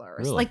counselors.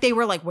 Really? Like they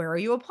were like, where are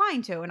you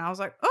applying to? And I was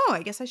like, oh,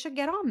 I guess I should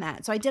get on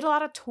that. So I did a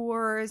lot of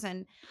tours,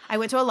 and I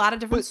went to a lot of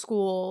different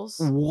schools.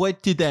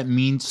 What did that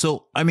mean?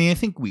 So, I mean, I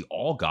think we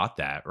all got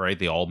that, right?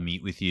 They all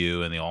meet with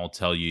you and they all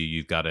tell you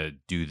you've got to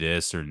do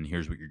this, and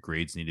here's what your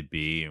grades need to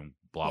be, and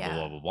blah, Yeah.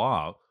 blah, blah, blah,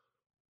 blah.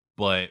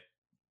 But,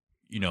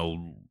 you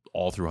know,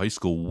 all through high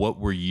school, what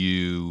were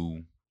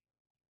you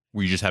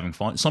just having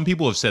fun? Some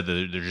people have said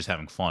that they're just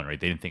having fun, right?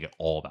 They didn't think at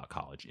all about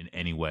college in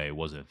any way. It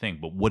wasn't a thing.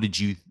 But what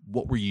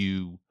were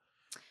you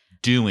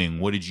doing?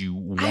 What did you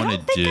want to do? I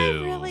don't think I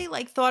really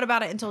like thought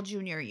about it until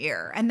junior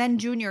year. And then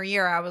junior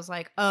year, I was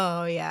like,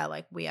 oh yeah,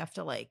 like we have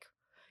to like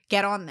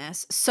get on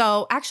this.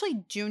 So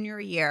actually junior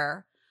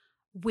year,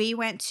 we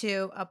went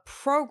to a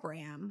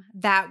program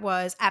that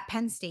was at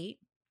Penn State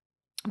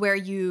where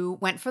you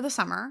went for the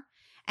summer.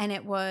 And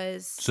it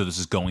was... So this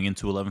is going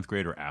into 11th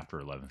grade or after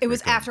 11th grade? It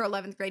was after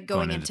 11th grade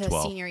going into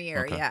 12. senior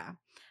year, Okay. yeah.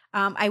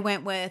 I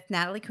went with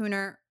Natalie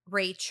Cooner,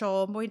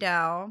 Rachel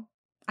Boydell.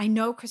 I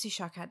know Chrissy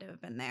Shuck had to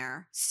have been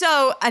there.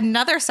 So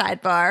another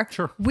sidebar.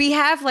 Sure. We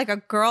have like a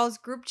girls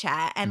group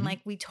chat, and Mhm.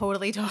 like we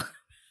totally talk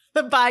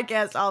the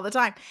podcast all the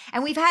time.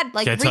 And we've had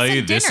like Can I tell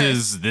you,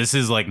 dinners. this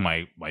is like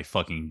my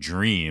fucking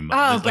dream.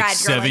 Oh, This, Brad,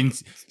 you're like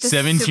the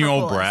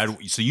 17-year-old super Brad.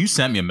 coolest. So you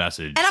sent me a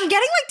message. And I'm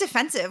getting like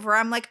defensive where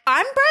I'm like,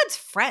 I'm Brad's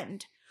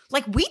friend.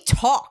 Like we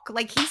talk.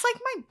 Like he's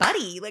like my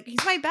buddy. Like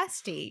he's my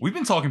bestie. We've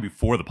been talking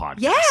before the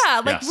podcast.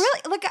 Yeah, like Yes.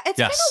 really, like it's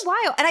Yes. been a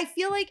while, and I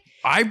feel like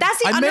I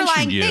that's the I underlying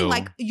mentioned you. thing.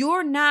 Like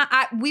you're not,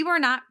 we were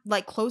not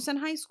like close in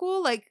high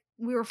school. Like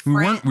we were we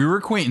friends. were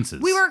acquaintances.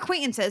 We were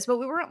acquaintances, but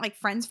we weren't like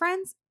friends.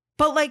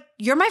 But like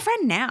you're my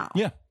friend now.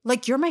 Yeah.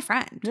 Like you're my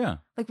friend. Yeah.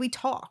 Like we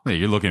talk. Yeah,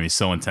 you're looking at me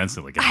so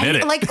intensely. Like, admit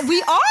it. Like we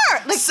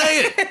are. Like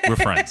Say it. We're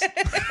friends.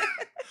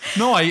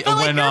 No, But like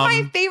when you're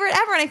my favorite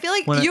ever, and I feel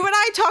like when you and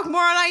I talk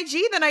more on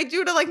IG than I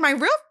do to like my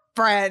real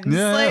friends.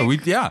 Yeah,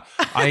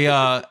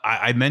 like,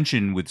 I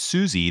mentioned with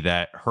Susie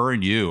that her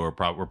and you were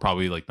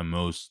probably like the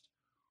most.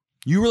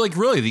 You were like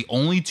really the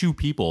only 2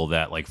 people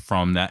that like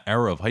from that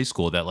era of high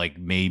school that like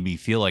made me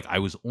feel like I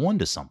was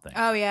onto something.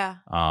 oh yeah,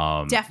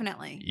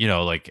 definitely. You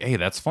know, like, hey,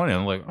 that's funny.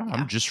 I'm like, oh, Yeah.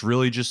 I'm just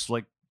really just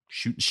like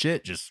shooting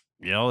shit, just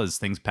you know, as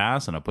things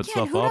pass and I put Yeah,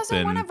 stuff and who up doesn't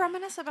and want to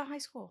reminisce about high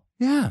school?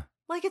 yeah.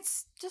 Like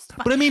it's just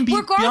fun. But I mean,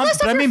 Regardless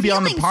beyond of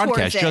your the feelings podcast,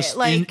 towards it, just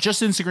like-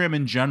 just Instagram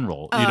in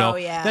general. You Oh, know,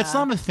 yeah. that's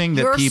not a thing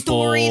that your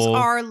people. stories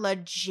are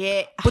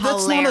legit. But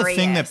that's not a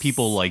thing that hilarious.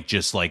 people like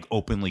just like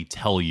openly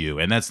tell you,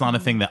 and that's not a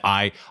thing that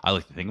I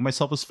like to think of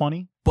myself as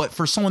funny. But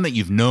for someone that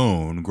you've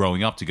known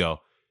growing up to go,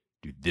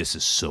 dude, this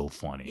is so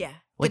funny. Yeah,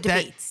 like the that.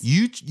 debates.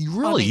 You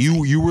really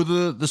Amazing. you were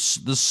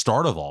the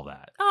start of all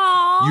that.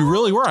 Aww, You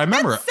really were. I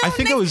remember. that's so I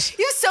think nice. it was.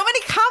 You have so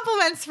many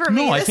compliments for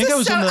me. No, I This think is I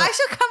was in the- I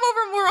should come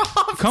over more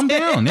often. Come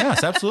down,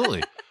 yes,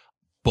 absolutely.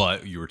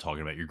 But you were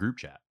talking about your group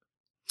chat.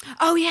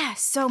 Oh yeah.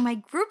 So my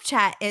group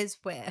chat is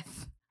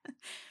with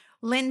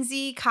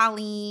Lindsay,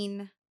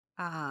 Colleen,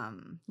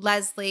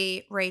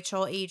 Leslie,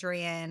 Rachel,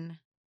 Adrian,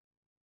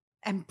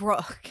 and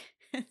Brooke.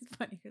 It's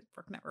funny because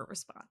Brooke never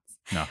responds.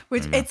 No.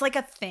 Which there you it's like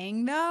a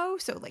thing though.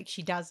 So like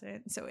she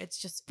doesn't. So it's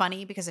just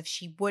funny because if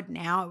she would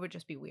now, it would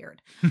just be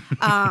weird.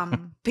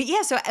 But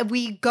yeah, so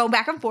we go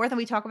back and forth and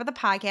we talk about the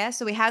podcast.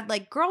 So we had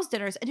like girls'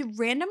 dinners and it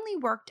randomly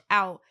worked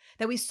out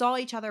that we saw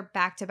each other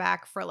back to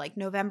back for like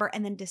November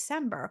and then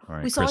December. All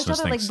right, we saw Christmas,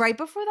 each other like right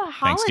before the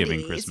holidays.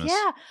 Thanksgiving, Christmas.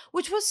 Yeah,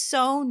 which was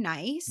so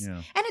nice. Yeah.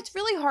 And it's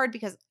really hard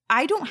because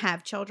I don't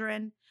have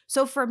children.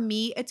 So for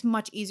me, it's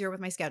much easier with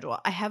my schedule.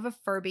 I have a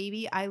fur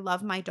baby. I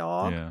love my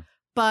dog. Yeah.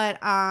 But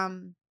I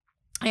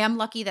am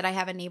lucky that I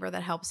have a neighbor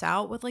that helps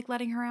out with like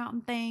letting her out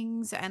and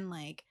things. And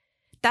like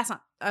that's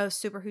not a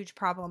super huge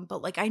problem.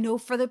 But like I know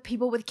for the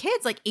people with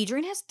kids, like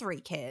Adrian has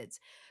 3 kids.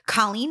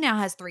 Colleen now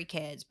has 3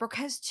 kids. Brooke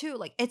has 2.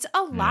 Like it's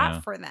a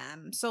lot for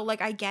them. So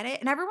like I get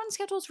it. And everyone's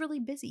schedule is really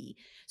busy.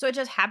 So it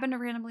just happened to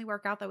randomly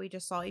work out that we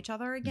just saw each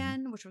other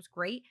again, which was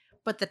great.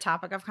 But the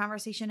topic of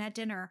conversation at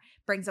dinner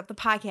brings up the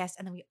podcast.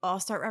 And then we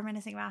all start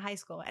reminiscing about high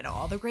school and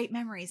all the great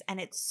memories. And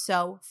it's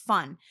so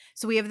fun.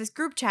 So we have this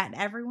group chat and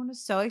everyone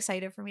was so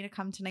excited for me to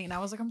come tonight. And I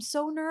was like, I'm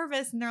so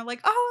nervous. And they're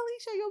like, oh,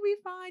 Alicia, you'll be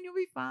fine. You'll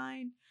be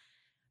fine.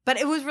 But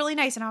it was really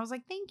nice. And I was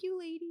like, thank you,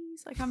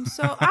 ladies. Like, I am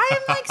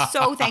like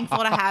so thankful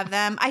to have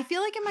them. I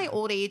feel like in my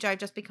old age, I've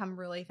just become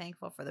really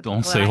thankful for the people.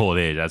 Don't say old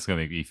age. That's going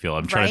to make me feel.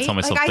 I'm trying to tell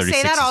myself like, 36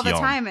 I say that all is the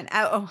young. time. And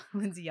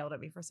Lindsay yelled at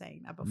me for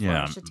saying that before.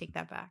 Yeah. I should take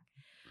that back.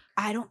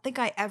 I don't think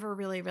I ever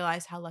really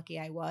realized how lucky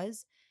I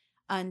was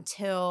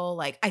until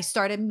like I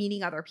started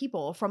meeting other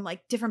people from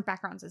like different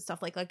backgrounds and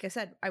stuff. Like I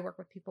said, I work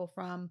with people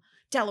from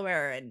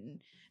Delaware and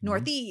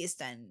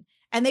Northeast and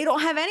they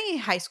don't have any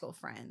high school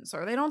friends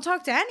or they don't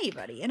talk to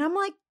anybody. And I'm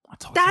like,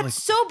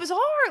 that's so bizarre.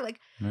 Like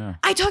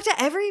I talk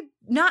to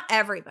not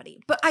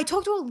everybody, but I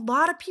talk to a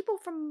lot of people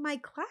from my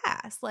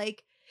class,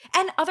 like,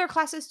 and other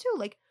classes too.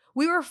 Like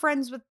we were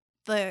friends with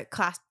the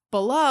class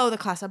below, the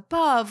class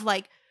above,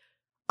 like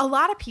a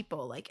lot of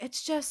people. Like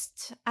it's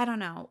just, I don't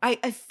know.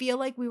 I feel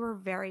like we were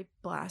very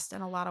blessed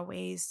in a lot of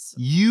ways.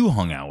 You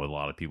hung out with a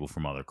lot of people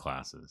from other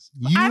classes.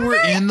 You were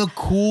in the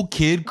cool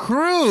kid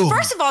crew.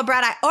 First of all,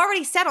 Brad, I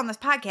already said on this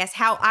podcast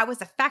how I was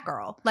a fat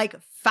girl like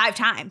 5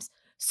 times.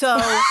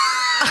 So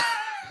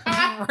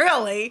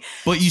really,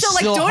 but you so like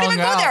still don't hung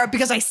even out. go there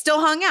because I still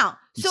hung out.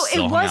 You so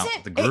still it hung out wasn't.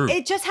 with the group.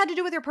 It just had to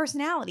do with your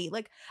personality.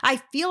 Like I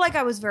feel like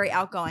I was very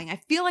outgoing. I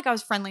feel like I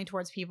was friendly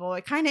towards people.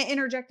 I kind of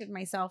interjected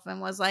myself and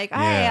was like,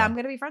 "Hey, I'm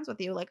gonna be friends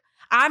with you. Like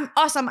I'm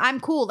awesome.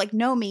 I'm cool. Like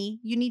know me.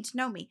 You need to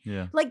know me.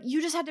 Yeah. Like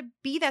you just had to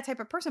be that type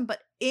of person. But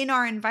in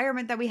our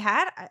environment that we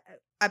had,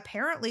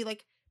 apparently,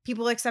 like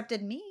people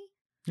accepted me.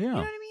 Yeah. You know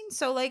what I mean?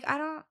 So like I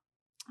don't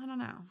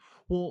know.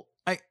 Well,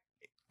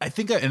 I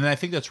think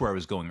that's where I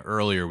was going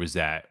earlier was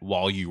that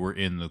while you were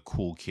in the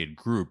cool kid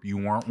group, you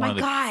weren't one of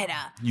the. God.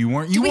 You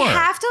weren't. Do we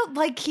have to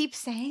like keep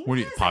saying? What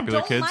are you, this? popular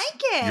I don't kids?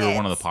 like it. You were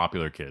one of the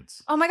popular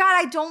kids. Oh my God,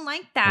 I don't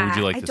like that. What would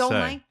you like to I don't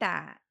say? like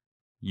that.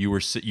 You were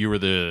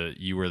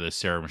the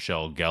Sarah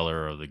Michelle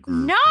Gellar of the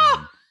group. No.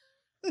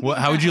 What?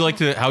 How would you like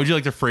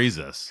to phrase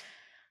this?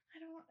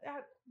 You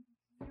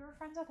were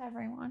friends with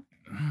everyone.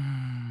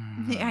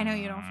 I know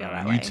you don't feel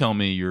that way. You tell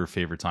me your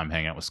favorite time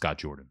hanging out with Scott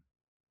Jordan.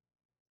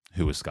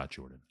 Who is Scott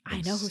Jordan?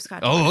 I know who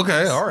Scott Jordan Oh,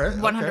 okay. is. All right.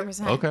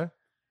 100%. Okay.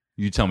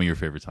 You tell me your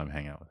favorite time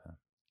hanging out with him.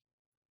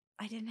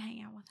 I didn't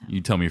hang out with him.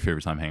 You tell me your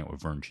favorite time hanging out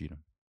with Vern Cheatham.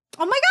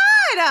 Oh my God.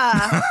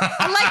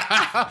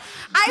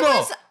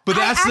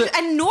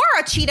 And Nora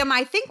Cheatham,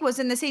 I think, was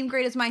in the same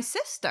grade as my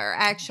sister,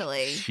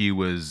 actually. She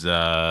was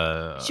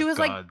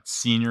like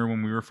senior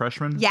when we were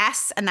freshmen.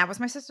 Yes, and that was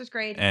my sister's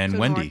grade. And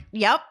Wendy.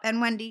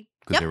 And Wendy.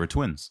 Because they were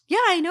twins. Yeah,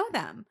 I know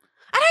them.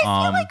 And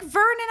I feel like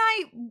Vern and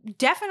I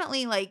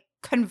definitely like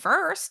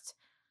conversed.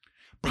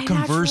 But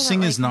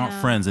conversing is not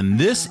friends. And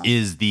this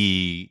is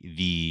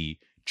the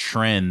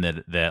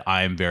trend that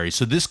I'm very.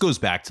 So this goes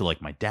back to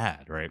like my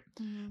dad, right?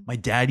 Mm. My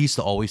dad used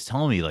to always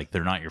tell me like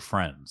they're not your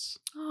friends.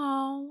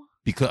 Oh.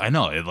 Because I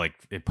know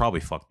it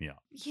probably fucked me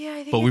up. Yeah,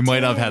 I think but we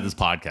might not have had this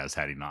podcast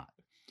had he not.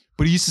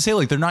 But he used to say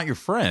like they're not your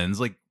friends.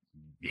 Like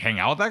you hang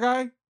out with that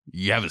guy.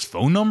 You have his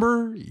phone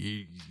number.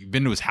 You've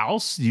been to his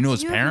house. You know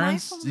his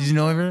parents. Do you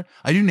know everything?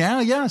 I do now.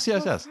 Yes.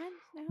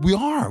 We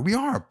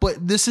are.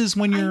 But this is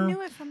when you're. I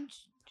knew it from.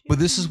 But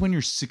this is when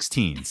you're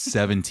 16,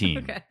 17,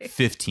 okay.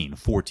 15,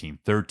 14,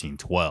 13,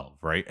 12,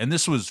 right? And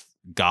this was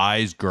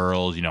guys,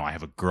 girls. You know, I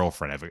have a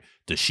girlfriend.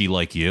 Does she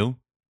like you?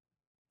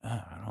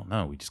 I don't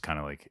know. We just kind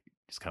of like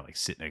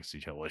sit next to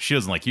each other. Well, if she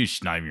doesn't like you,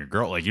 she's not even your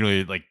girl. Like, you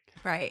know, like,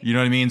 right. You know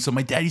what I mean? So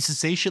my dad used to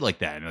say shit like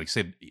that. And like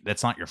said,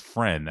 that's not your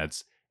friend.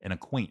 That's an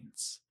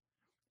acquaintance.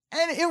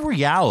 And in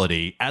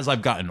reality, as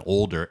I've gotten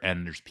older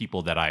and there's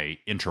people that I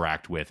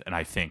interact with and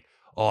I think,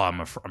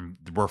 oh,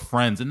 we're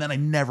friends. And then I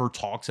never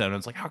talk to them. And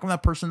it's like, how come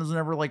that person doesn't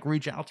ever like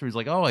reach out to me? He's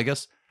like, oh, I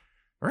guess,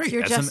 right.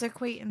 You're just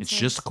acquaintances. It's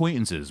just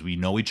acquaintances. We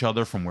know each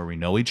other from where we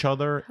know each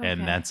other. Okay.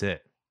 And that's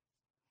it.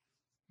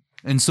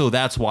 And so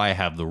that's why I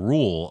have the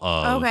rule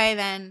of. Okay,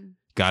 then.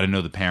 Got to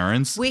know the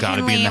parents. Got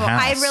to be in the house.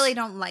 I really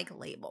don't like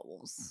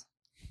labels.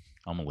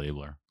 I'm a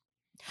labeler.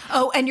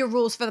 Oh, and your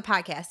rules for the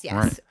podcast.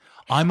 Yes.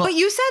 But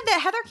you said that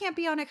Heather can't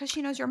be on it because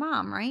she knows your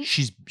mom, right?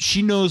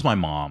 She knows my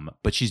mom,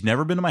 but she's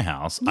never been to my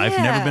house. Yeah. I've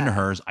never been to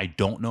hers. I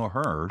don't know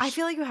hers. I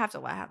feel like you have to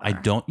let Heather. I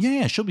don't.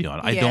 Yeah, she'll be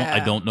on. I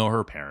don't know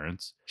her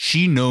parents.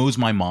 She knows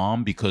my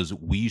mom because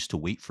we used to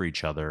wait for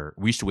each other.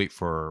 We used to wait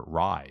for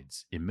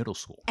rides in middle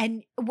school.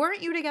 And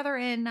weren't you together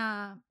in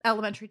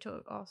elementary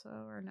too also,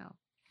 or no?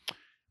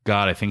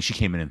 God, I think she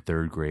came in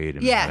third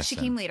grade. Yeah, she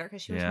came later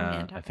because she was from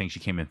Nantucket. I think she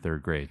came in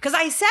third grade. Because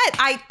I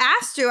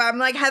asked you, I'm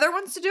like, Heather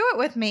wants to do it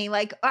with me.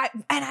 Like,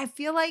 and I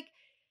feel like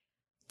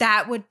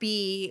that would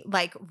be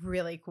like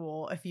really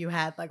cool if you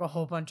had like a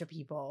whole bunch of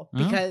people,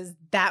 because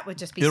that would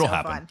just be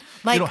fun.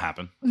 Like, it'll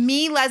happen.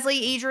 Me,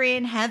 Leslie,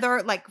 Adrian,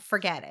 Heather, like,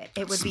 forget it.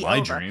 It would be my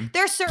over. Dream.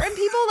 There's certain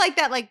people like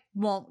that, like,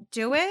 won't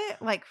do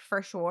it, like,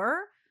 for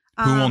sure.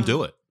 Who won't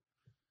do it?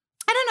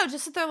 I don't know,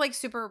 just that they're like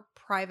super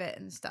private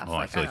and stuff. Oh,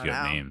 I feel like you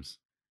have names.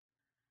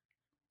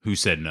 Who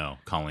said no?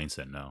 Colleen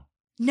said no.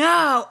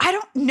 No, I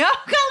don't know.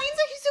 Coleen's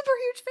a super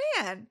huge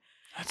fan.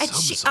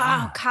 That's so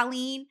bizarre.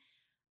 Colleen,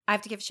 I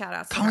have to give a shout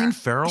out to Colleen her.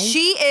 Farrell?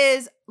 She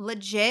is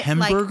legit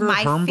Hamburger,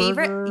 like my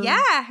favorite.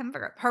 Yeah,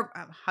 Hamburger. Her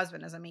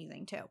husband is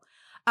amazing too.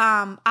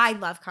 I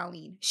love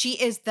Colleen. She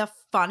is the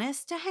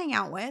funnest to hang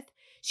out with.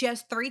 She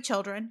has 3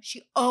 children.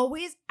 She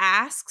always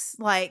asks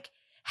like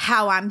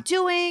how I'm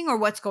doing or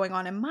what's going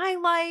on in my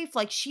life.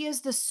 Like, she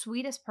is the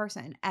sweetest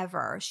person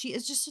ever. She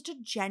is just such a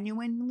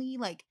genuinely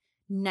like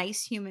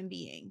nice human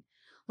being.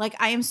 Like,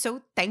 I am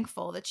so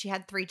thankful that she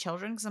had 3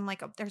 children, because I'm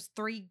like, oh, there's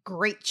 3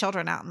 great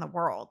children out in the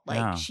world.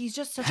 Like, she's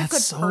just such a good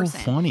person. That's so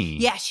funny.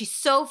 Yeah, she's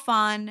so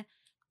fun.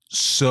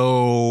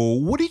 So,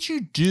 what did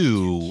you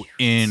do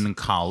in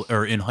college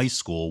or in high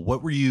school?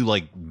 What were you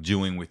like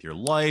doing with your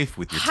life,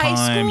 with your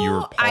time? You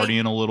were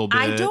partying a little bit.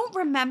 I don't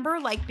remember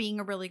like being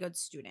a really good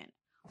student,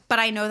 but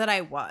I know that I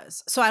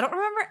was. So I don't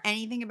remember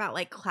anything about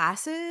like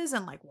classes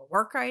and like what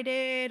work I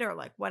did or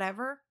like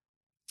whatever.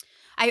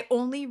 I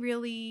only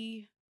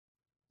really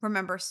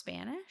remember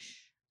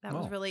Spanish. That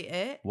was really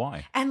it.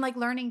 Why? And like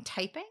learning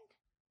typing,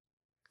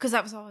 because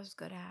that was all I was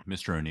good at.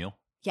 Mr. O'Neill?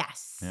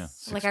 Yes. Yeah.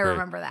 Like, I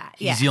remember that.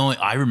 He's the only,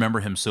 I remember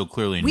him so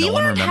clearly. And we no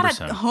one remembers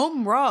had a him.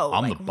 home row.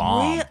 I'm like, the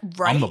bomb.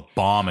 Right? I'm the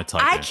bomb at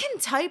typing. I can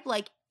type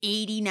like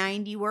 80,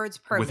 90 words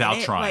per without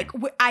minute. trying.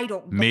 Like, I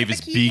don't.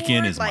 Mavis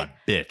Beacon is like,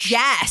 my bitch.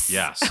 Yes.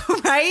 Yes.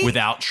 Right?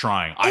 Without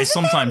trying. Isn't I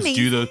sometimes do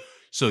amazing?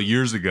 So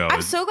years ago.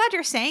 I'm so glad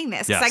you're saying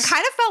this, because Yes. I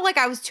kind of felt like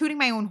I was tooting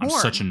my own horn. I'm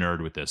such a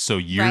nerd with this. So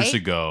years Right?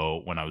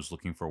 ago, when I was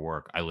looking for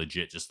work, I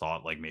legit just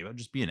thought like maybe I'd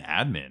just be an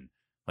admin.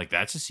 Like,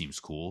 that just seems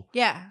cool.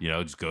 Yeah. You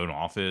know, just go to an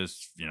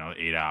office,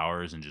 8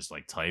 hours and just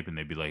like type, and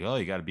they'd be like, oh,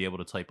 you got to be able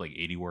to type like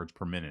 80 words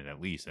per minute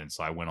at least. And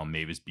so I went on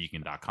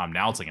mavisbeacon.com.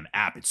 Now it's like an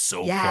app. It's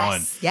so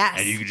fun. Yes.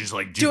 And you can just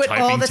like do it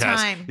typing all the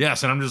tests. time.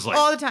 Yes. And I'm just like,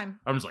 all the time.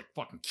 I'm just like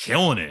fucking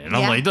killing it. And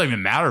I'm Yeah. like, it doesn't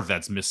even matter if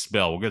that's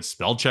misspelled. We'll get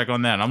spell check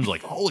on that. And I'm just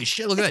like, holy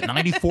shit, look at that.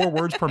 94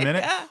 words per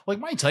minute. Yeah. Like,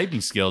 my typing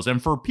skills.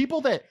 And for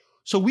people that,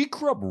 so we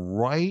grew up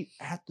right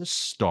at the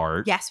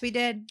start Yes, we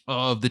did.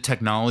 of the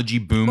technology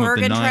boom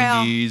Oregon of the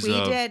Trail. 90s.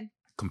 We did.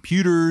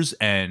 Computers.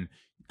 And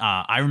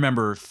I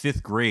remember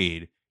 5th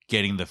grade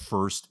getting the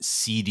first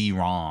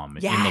CD-ROM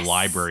in the Yes.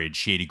 library at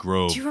Shady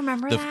Grove. Do you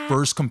remember the that?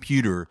 first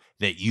computer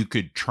that you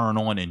could turn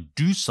on and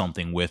do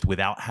something with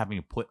without having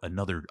to put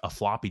a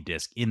floppy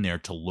disk in there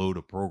to load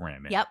a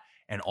program in. Yep.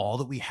 And all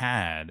that we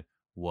had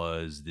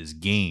was this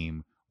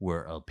game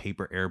where a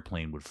paper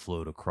airplane would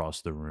float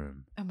across the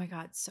room. Oh my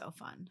God, so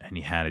fun. And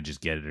you had to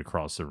just get it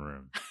across the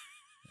room.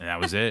 And that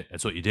was it.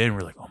 That's what you did. And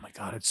we're like, oh my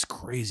God, it's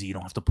crazy. You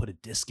don't have to put a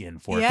disc in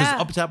for it. Because Yeah.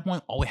 up to that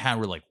point, all we had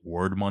were like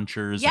word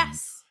munchers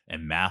Yes.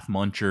 and math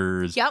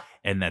munchers. Yep.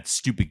 And that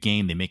stupid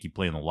game they make you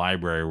play in the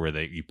library where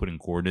you put in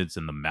coordinates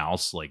and the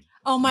mouse like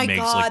Oh my makes,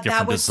 God, like, that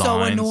different was so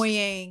designs.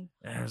 annoying.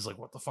 And I was like,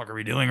 what the fuck are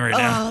we doing right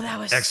now? Oh, that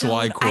was XY so.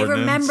 I coordinates.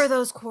 remember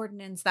those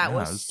coordinates. That Yeah, it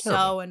was was so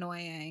terrible.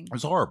 annoying. It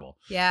was horrible.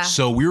 Yeah.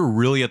 So we were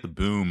really at the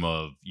boom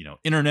of,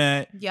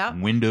 internet, Yep.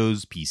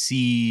 Windows,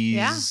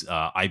 PCs,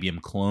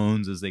 IBM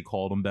clones, as they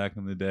called them back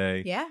in the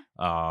day. Yeah.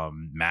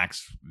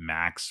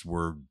 Macs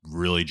were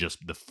really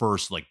just the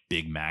first like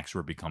big Macs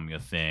were becoming a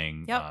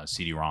thing. Yep.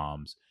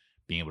 CD-ROMs,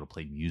 being able to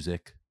play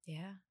music.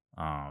 Yeah.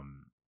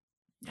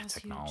 Yeah,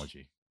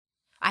 technology.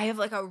 I have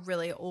like a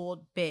really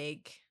old,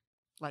 big,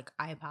 like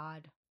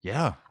iPod.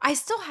 Yeah. I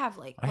still have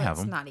like, I have let's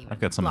them. not even I've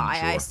got some in the lie.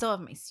 I drawer. still have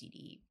my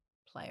CD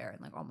player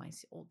and like all my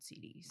old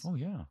CDs. Oh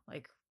yeah.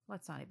 Like,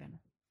 let's not even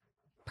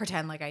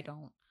pretend like I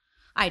don't.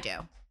 I do.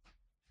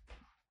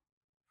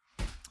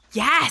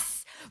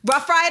 Yes.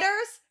 Rough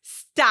Riders.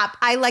 Stop.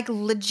 I like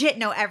legit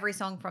know every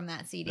song from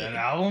that CD. That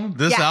album?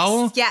 This Yes,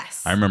 album?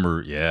 Yes. I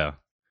remember,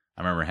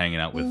 I remember hanging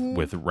out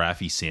with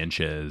Rafi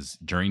Sanchez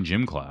during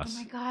gym Oh class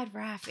my God,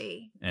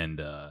 Raffi.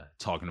 and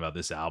talking about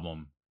this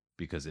album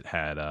because it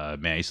had,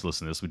 man, I used to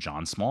listen to this with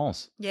John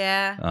Smalls.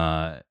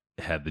 Yeah.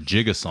 It had the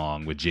Jigga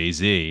song with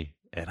Jay-Z.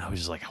 And I was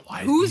just like,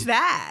 why? Who's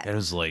that? It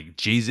was like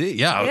Jay-Z.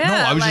 Yeah. Yeah, No,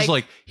 I was like- just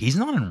like, he's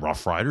not in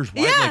Rough Riders.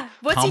 Why? Yeah,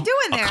 Like, what's he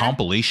doing there? A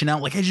compilation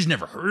out? Like, I just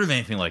never heard of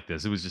anything like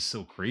this. It was just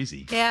so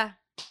crazy. Yeah.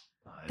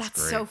 Oh, That's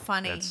great. so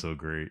funny. That's so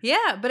great.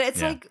 Yeah, but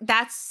it's Yeah. like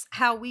that's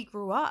how we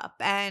grew up,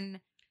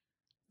 and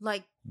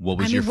like What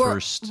was your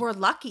first? We're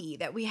lucky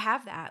that we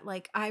have that.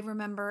 Like I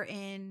remember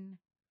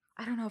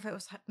I don't know if it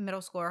was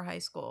middle school or high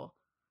school,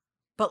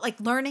 but like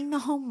learning the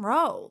home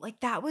row, like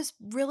that was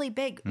really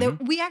big.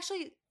 We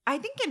actually, I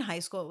think in high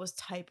school it was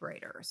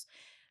typewriters.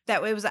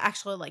 That it was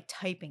actually like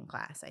typing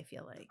class. I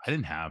feel like I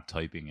didn't have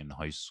typing in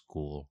high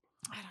school.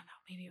 I don't know.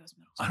 Maybe it was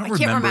middle school. I don't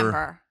can't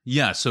remember.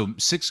 Yeah, so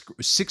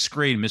sixth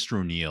grade, Mr.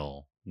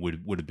 O'Neill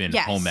would have been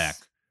home ec.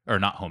 Or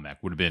not home ec,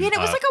 would have been. Yeah, and it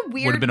was like a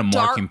weird, would have been a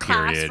marking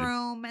period.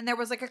 Classroom, and there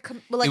was like it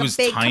was a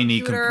big tiny.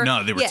 computer.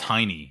 No, they were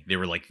tiny. They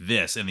were like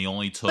this, and they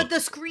only took. But the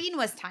screen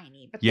was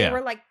tiny. But they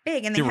were like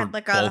big, and they had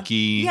like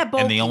bulky, bulky,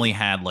 and they only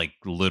had like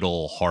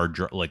little hard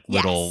drive, like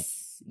little.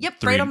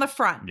 Yep, right on the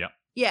front. Yep.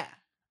 Yeah.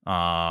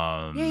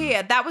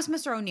 Yeah. That was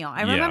Mr. O'Neill.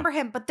 I remember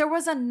him, but there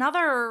was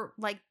another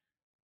like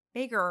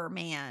bigger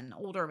man,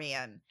 older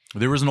man.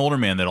 There was an older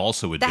man that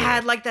also would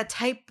had like the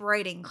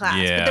typewriting class.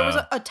 Yeah. But there was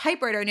a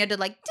typewriter and you had to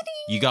like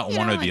you got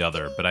one or the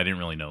other, but I didn't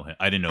really know him.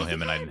 I didn't know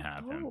him and I didn't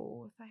have him.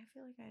 I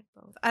feel like I had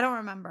both. I don't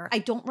remember. I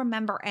don't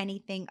remember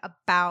anything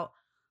about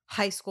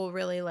high school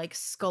really like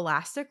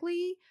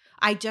scholastically.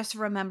 I just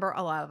remember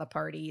a lot of the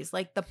parties.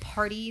 Like the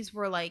parties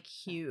were like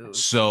huge.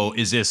 So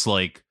is this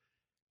like,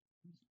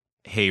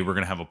 hey, we're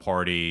going to have a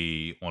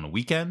party on a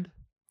weekend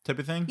type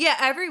of thing? Yeah,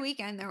 every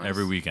weekend there was.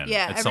 Every weekend.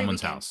 Yeah, at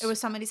someone's house. It was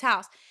somebody's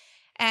house.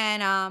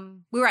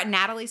 And we were at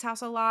Natalie's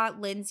house a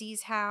lot,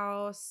 Lindsay's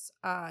house,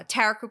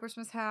 Tara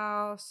Coopersmith's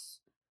house,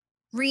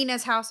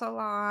 Rena's house a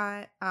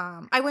lot.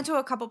 I went to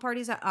a couple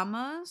parties at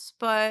Emma's,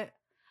 but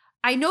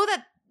I know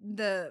that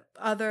the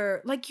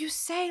other, like you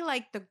say,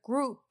 like the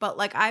group, but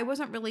like I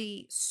wasn't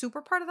really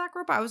super part of that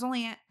group. I was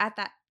only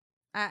at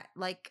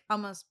like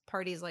Emma's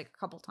parties like a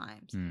couple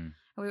times.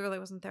 We really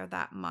wasn't there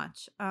that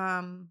much.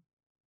 But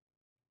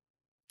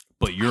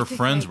your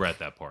friends were at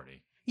that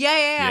party.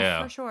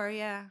 Yeah, for sure.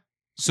 Yeah.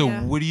 So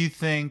what do you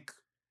think?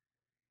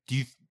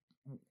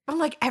 I'm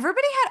like,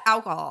 everybody had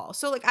alcohol.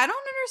 So like, I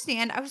don't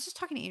understand. I was just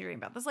talking to Adrian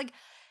about this. Like,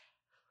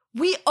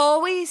 we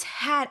always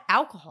had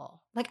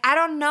alcohol. Like, I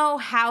don't know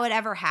how it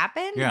ever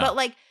happened, but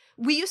like,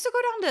 we used to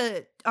go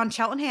down on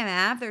Cheltenham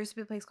Ave. There used to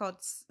be a place called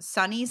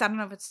Sonny's. I don't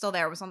know if it's still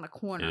there. It was on the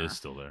corner. It is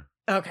still there.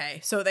 Okay.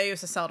 So they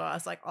used to sell to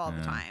us like all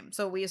the time.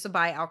 So we used to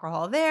buy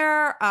alcohol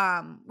there.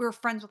 We were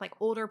friends with like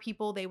older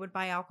people. They would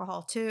buy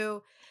alcohol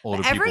too.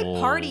 Older every people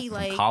party, from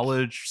like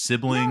college,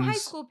 siblings. high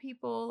school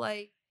people,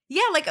 like,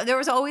 yeah, like there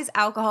was always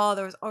alcohol.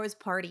 There was always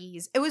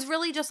parties. It was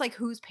really just like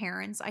whose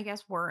parents, I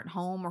guess, weren't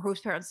home or whose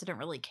parents didn't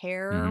really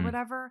care or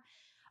whatever.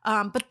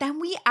 But then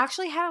we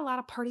actually had a lot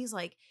of parties,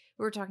 like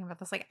we were talking about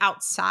this, like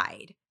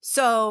outside.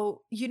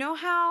 So you know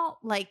how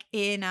like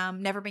in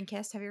Never Been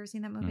Kissed, have you ever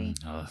seen that movie?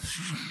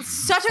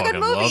 Such a good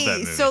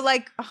movie. So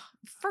like,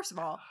 first of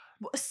all,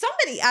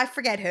 somebody, I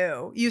forget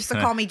who, used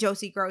to call me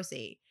Josie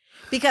Grossi.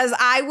 Because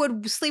I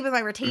would sleep with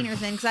my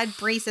retainers in because I had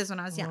braces when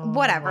I was young.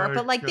 Whatever.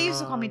 But like they used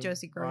to call me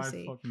Josie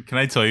Grossi. Can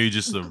I tell you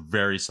just a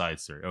very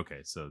side story? Okay,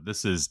 so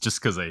this is just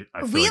because I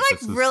feel we like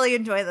really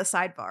enjoy the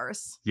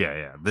sidebars.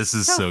 Yeah. This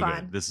is so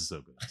good. This is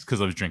so good. It's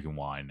because I was drinking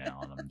wine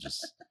now and I'm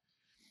just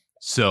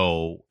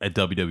so at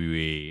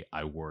WWE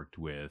I worked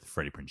with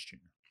Freddie Prinze Jr.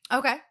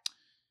 Okay.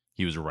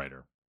 He was a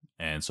writer.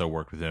 And so I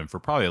worked with him for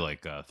probably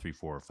like 3,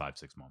 4, 5,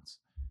 6 months.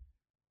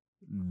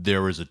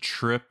 There was a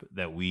trip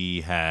that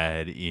we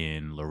had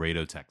in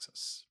Laredo,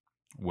 Texas,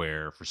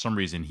 where for some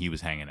reason he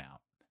was hanging out,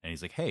 and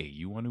he's like, "Hey,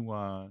 you want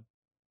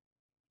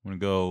to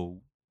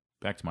go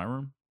back to my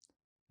room?"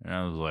 And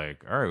I was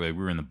like, "All right." Like,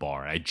 we were in the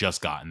bar. I had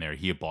just gotten there.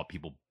 He had bought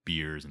people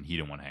beers, and he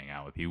didn't want to hang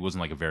out with. He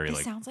wasn't like a very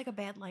This sounds like a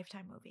bad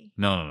Lifetime movie.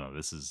 No.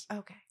 This is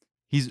okay.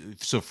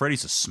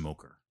 Freddie's a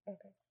smoker.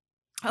 Okay.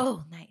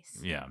 Oh,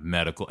 nice. Yeah,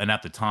 medical, and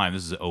at the time,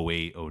 this is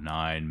 2008,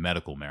 2009,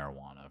 medical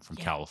marijuana from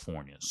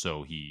California.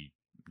 So he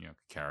could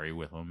carry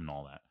with him and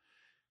all that.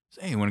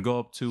 So, hey, you want to go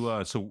up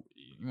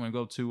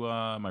to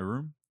my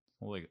room?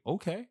 I'm like,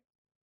 okay.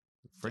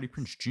 Freddie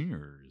Prinze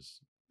Jr.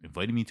 is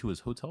inviting me to his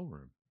hotel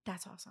room.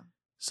 That's awesome.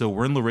 So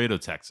we're in Laredo,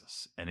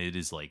 Texas, and it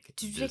is like.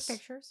 Did you take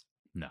pictures?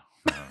 No.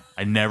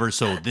 I never.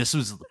 So this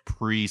was the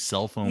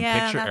pre-cell phone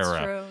picture that's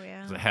era. True,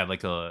 yeah. I had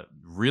like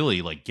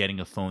really getting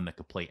a phone that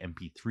could play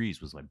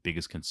MP3s was my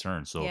biggest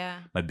concern. So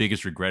my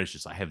biggest regret is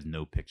just I have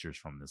no pictures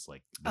from this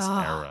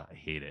era. I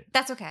hate it.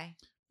 That's okay.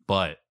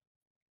 But.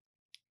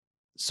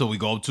 So we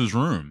go up to his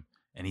room,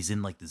 and he's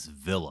in like this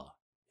villa.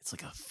 It's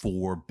like a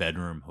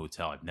 4-bedroom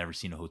hotel. I've never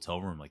seen a hotel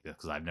room like that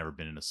because I've never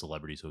been in a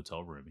celebrity's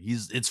hotel room.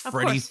 It's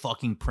Freddie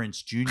fucking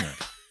Prinze Jr.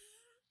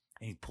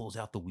 And he pulls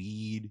out the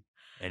weed,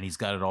 and he's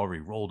got it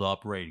already rolled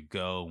up, ready to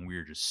go. And we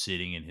were just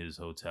sitting in his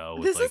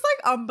hotel. This is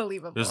like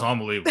unbelievable. This is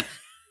unbelievable.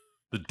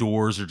 The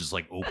doors are just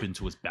like open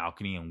to his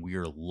balcony, and we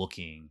are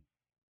looking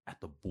at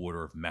the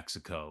border of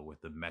Mexico with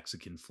the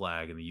Mexican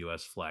flag and the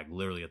U.S. flag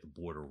literally at the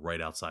border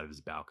right outside of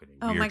his balcony.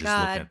 Oh, we are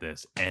just looking at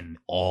this, and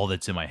all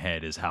that's in my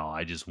head is how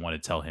I just want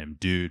to tell him,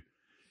 dude,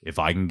 if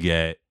I can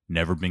get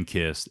never been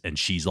kissed, and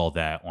she's all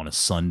that on a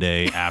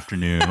Sunday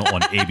afternoon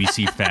on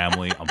ABC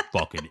Family. I'm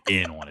fucking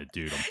in on it,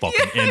 dude. I'm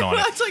fucking in on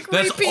it.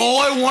 That's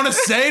all I want to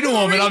say to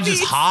him, and I'm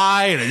just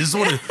high, and I just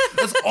want to.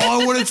 That's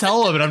all I want to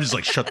tell him, and I'm just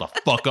like, shut the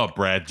fuck up,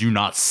 Brad. Do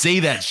not say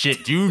that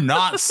shit. Do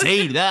not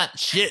say that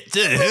shit to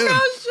him.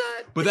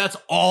 But that's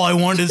all I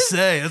wanted to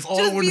say. That's all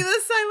just I wanted. Be the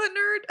silent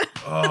nerd.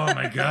 Oh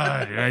my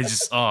god!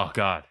 Oh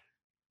god.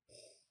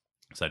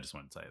 So I just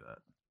wanted to tell you that.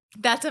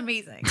 That's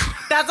amazing.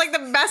 That's like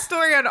the best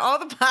story on all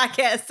the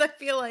podcasts. I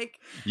feel like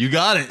you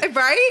got it,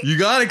 right? You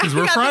got it because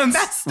we're friends.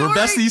 We're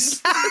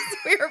besties. Yes,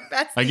 we're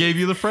besties. I gave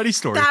you the Freddie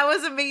story. That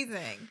was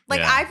amazing.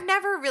 Like Yeah. I've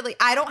never really.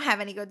 I don't have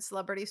any good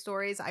celebrity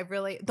stories.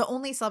 The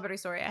only celebrity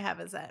story I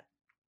have is that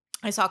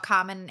I saw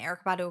Common and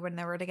Eric Badu when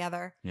they were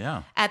together.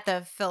 Yeah. At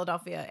the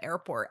Philadelphia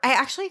airport. I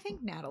actually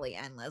think Natalie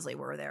and Leslie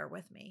were there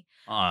with me.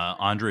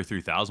 Andre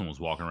 3000 was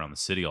walking around the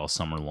city all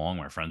summer long.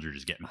 My friends were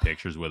just getting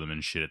pictures with him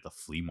and shit at the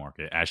flea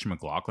market. Ashley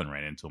McLaughlin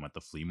ran into him at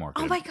the flea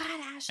market. Oh my God,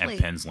 Ashley.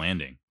 At Penn's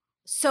Landing.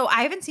 So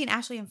I haven't seen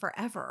Ashley in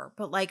forever,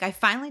 but like I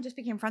finally just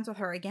became friends with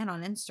her again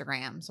on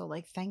Instagram. So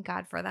like, thank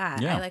God for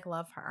that. Yeah. I like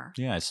love her.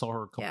 Yeah, I saw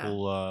her a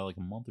couple, like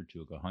a month or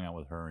two ago. Hung out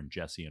with her and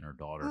Jessie and her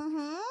daughter.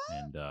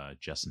 And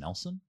Jess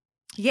Nelson.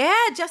 Yeah,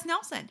 Jess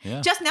Nelson.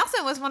 Yeah. Jess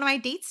Nelson was one of my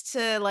dates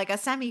to like a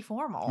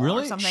semi-formal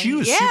really? or something. She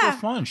was super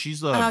fun.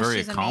 She's very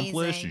she's accomplished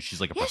amazing. and she's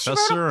like a Yeah, she wrote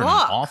professor a and an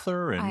book.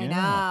 author. And I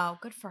know.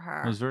 Good for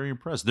her. I was very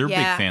impressed. They're big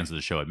fans of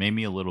the show. It made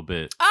me a little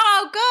bit.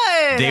 Oh,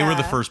 good. They were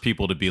the first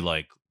people to be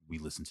like, we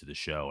listen to the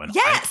show. And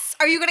yes.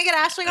 Are you going to get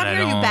Ashley on here?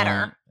 You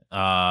better.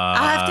 I'll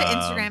have to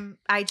Instagram,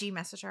 IG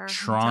message her.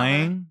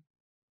 Trying.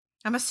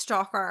 I'm a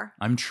stalker.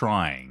 I'm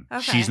trying.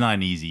 Okay. She's not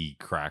an easy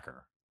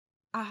cracker.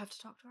 I'll have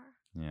to talk to her.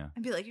 Yeah.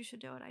 And be like, you should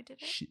do it. I did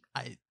it.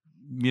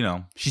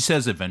 She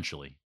says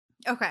eventually.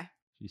 Okay.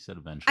 She said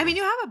eventually. I mean,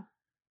 you have a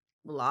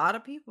lot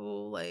of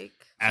people like.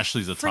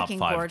 Ashley's a top 5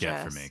 gorgeous.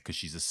 get for me because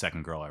she's the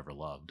second girl I ever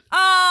loved.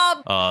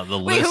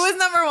 Wait, who was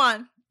number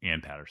 1?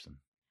 Ann Patterson.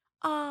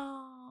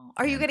 Oh,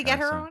 are you going to get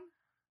her on?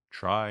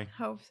 Try.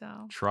 Hope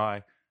so.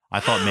 Try.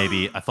 I thought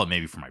maybe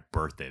for my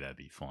birthday that'd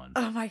be fun.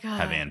 Oh my God.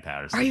 Have Ann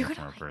Patterson. Are you going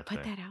to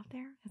put that out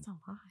there? That's a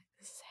lot.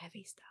 This is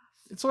heavy stuff.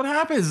 It's what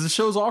happens. The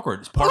show's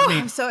awkward. Part of me,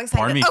 I'm so excited.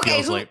 Part of me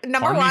feels like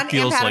number 1,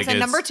 Ann Patterson.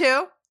 Number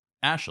 2,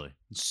 Ashley.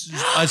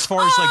 As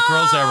far as like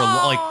girls I ever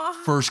like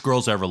first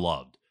girls I ever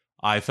loved.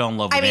 I fell in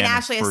love with Ann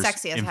Ashley is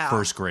sexy as in hell.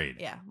 first grade.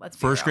 Yeah, let's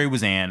be First real. grade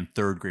was Ann,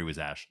 third grade was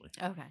Ashley.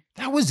 Okay.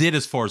 That was it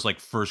as far as like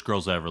first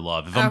girls I ever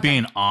loved. If I'm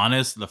being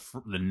honest, the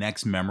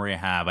next memory I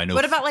have, I know.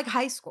 What about like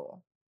high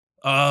school?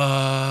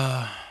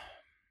 There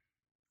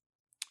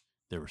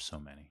were so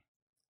many.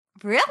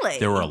 Really?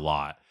 There were a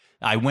lot.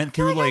 I went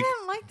through I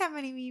didn't like that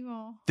many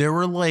people. There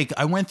were like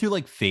I went through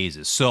like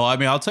phases. So I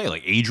mean, I'll tell you,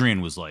 like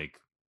Adrian was like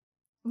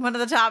one of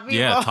the top people.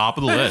 Yeah, top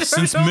of the list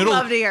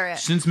Love to hear it.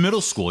 Since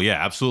middle school. Yeah,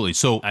 absolutely.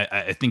 So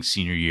I think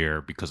senior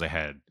year because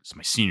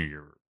my senior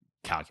year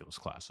calculus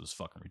class was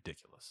fucking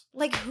ridiculous.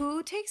 Like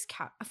who takes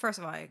First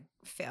of all, I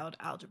failed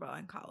algebra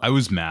in college. I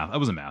was a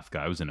math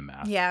guy. I was into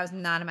math. Yeah, I was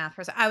not a math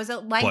person. I was a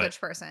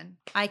language person.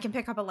 I can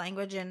pick up a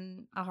language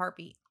in a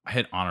heartbeat. I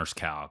had honors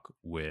calc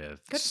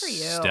with Good for you.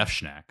 Steph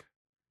Schneck.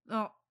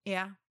 Oh,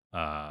 yeah.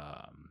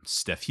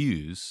 Steph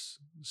Hughes,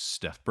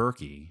 Steph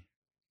Berkey,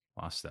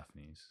 a lot of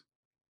Stephanies,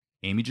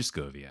 Amy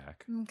Jaskoviak,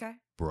 Okay.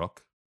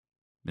 Brooke,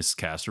 Mrs.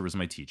 Castor was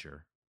my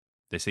teacher.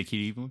 Did I say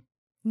Katie Evelyn?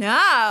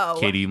 No.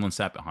 Katie Evelyn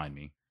sat behind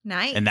me.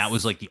 Nice. And that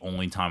was like the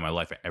only time in my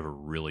life I ever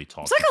really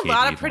talked It's like to a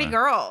lot Katie of pretty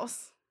Evelyn.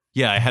 girls.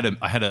 Yeah, I had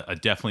a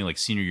definitely like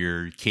senior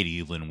year, Katie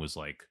Evelyn was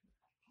like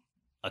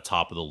a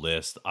top of the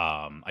list.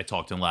 I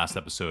talked in the last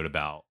episode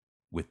about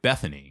with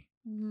Bethany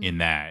in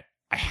that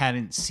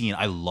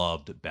I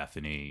loved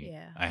Bethany.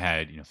 Yeah. I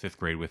had, 5th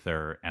grade with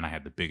her and I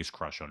had the biggest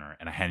crush on her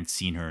and I hadn't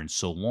seen her in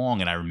so long.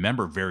 And I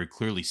remember very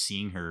clearly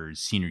seeing her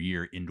senior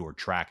year indoor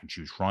track and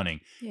she was running.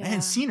 Yeah. I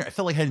hadn't seen her. I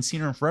felt like I hadn't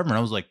seen her in forever. And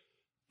I was like,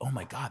 oh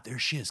my God, there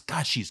she is.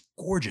 God, she's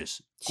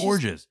gorgeous.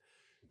 Gorgeous.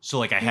 So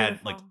like I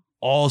had like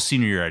all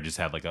senior year, I just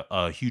had like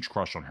a huge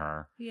crush on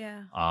her.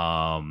 Yeah.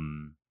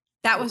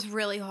 That was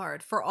really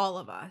hard for all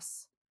of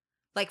us.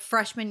 Like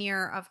freshman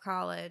year of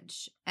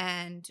college.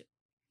 And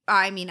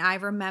I mean, I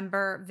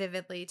remember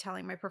vividly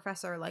telling my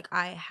professor, like,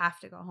 I have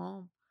to go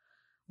home.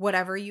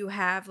 Whatever you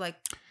have, like,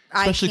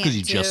 especially because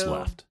you do. just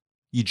left.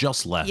 You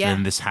just left, Yeah.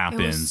 and this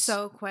happens. It was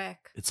so quick.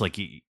 It's like,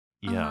 yeah.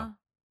 Uh-huh.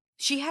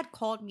 She had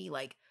called me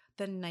like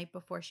the night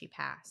before she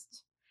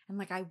passed, and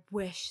like I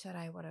wish that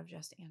I would have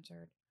just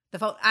answered the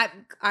phone.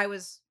 I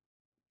was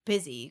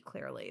busy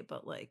clearly,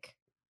 but like,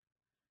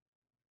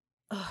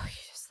 oh, you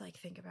just like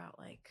think about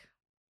like,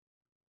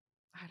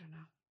 I don't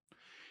know.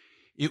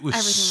 It was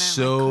Everything that,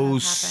 so could have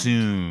happened.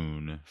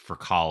 soon for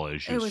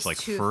college. It was like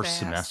too first fast.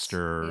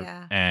 semester.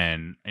 Yeah.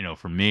 And,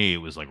 for me, it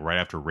was like right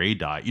after Ray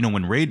died.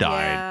 When Ray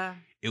died, Yeah.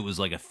 it was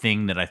like a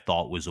thing that I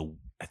thought was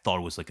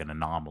like an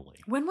anomaly.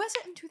 When was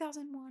it in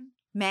 2001?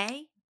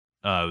 May?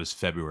 It was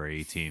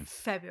February 18th.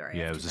 February.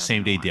 Yeah, of it was the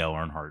same day 2001. Dale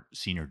Earnhardt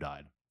Sr.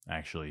 died.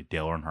 Actually,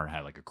 Dale Earnhardt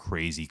had like a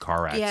crazy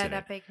car accident. Yeah,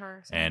 that big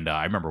car. And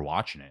I remember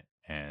watching it.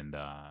 And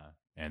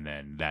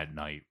then that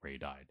night, Ray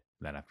died.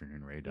 that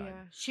afternoon Ray died.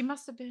 Yeah. She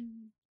must have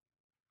been,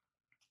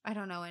 I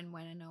don't know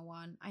when in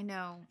 01. I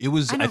know. It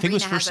was, I think it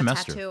was Rena first has a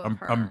semester. tattoo of I'm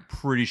her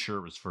pretty sure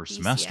it was first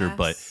semester,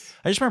 but BCS.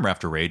 I just remember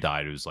after Ray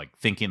died, it was like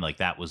thinking like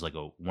that was like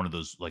one of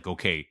those, like,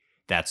 okay,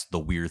 that's the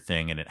weird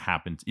thing. And it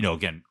happened,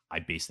 again, I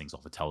base things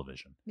off of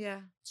television.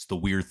 Yeah. It's the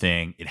weird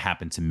thing. It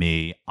happened to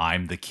me.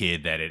 I'm the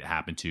kid that it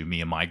happened to,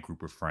 me and my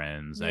group of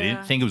friends. I didn't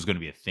Yeah. think it was going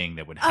to be a thing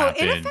that would Oh,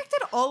 happen. it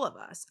affected all of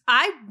us.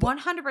 I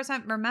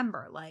 100%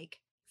 remember like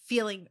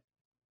feeling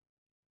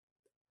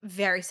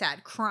very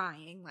sad,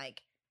 crying.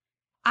 Like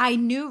I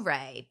knew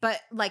Ray, but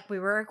like we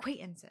were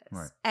acquaintances.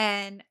 Right.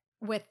 And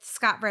with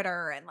Scott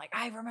Ritter, and like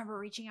I remember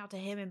reaching out to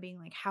him and being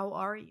like, "How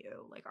are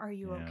you? Like, are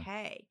you Yeah.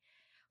 okay?"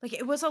 Like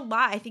it was a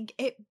lot. I think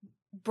it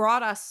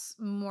brought us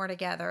more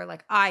together.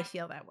 Like I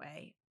feel that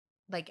way.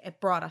 Like it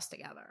brought us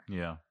together.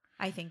 Yeah.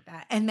 I think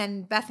that. And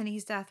then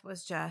Bethany's death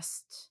was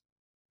just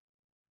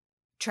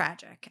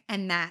tragic.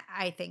 And that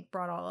I think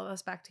brought all of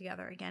us back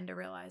together again to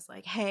realize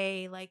like,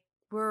 hey, like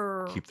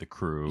we're Keep the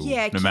crew.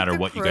 Yeah, No keep matter the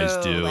what you guys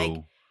crew, do.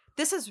 like,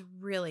 this is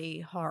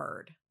really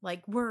hard.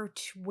 Like we're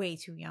way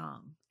too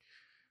young.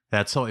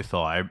 That's how I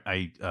felt.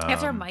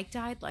 After Mike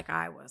died, like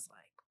I was like,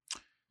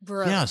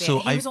 really Yeah, bad. so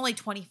he was only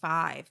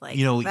 25. Like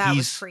that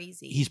was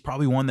crazy. He's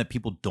probably one that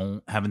people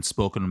haven't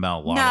spoken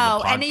about a lot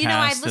no, on the podcast. and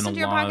I've listened and to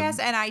your podcast,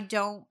 and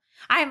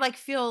I like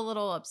feel a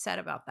little upset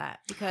about that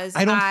because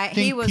I don't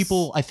think was,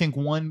 people. I think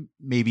one,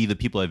 maybe the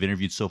people I've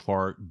interviewed so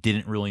far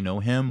didn't really know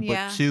him,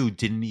 Yeah. but two,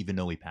 didn't even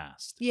know he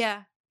passed.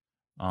 Yeah,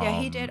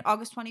 he did.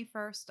 August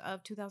 21st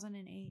of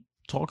 2008.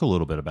 Talk a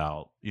little bit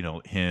about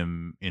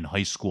him in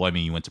high school. I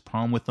mean, you went to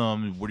prom with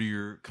him. What are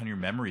your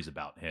memories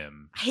about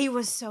him? He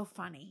was so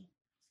funny.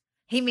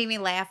 He made me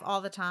laugh all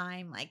the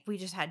time. Like we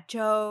just had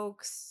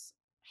jokes.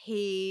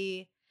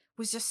 He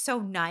was just so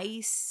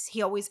nice.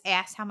 He always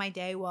asked how my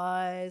day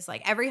was.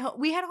 Like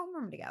we had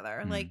homeroom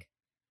together. Like,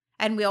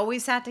 and we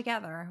always sat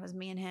together. It was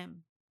me and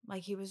him.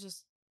 Like he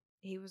was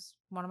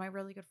one of my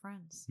really good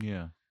friends.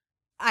 Yeah.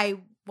 I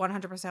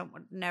 100%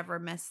 would never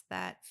miss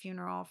that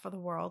funeral for the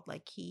world.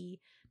 Like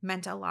he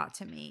meant a lot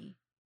to me.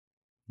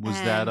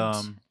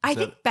 I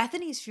think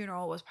Bethany's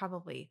funeral was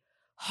probably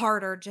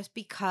harder just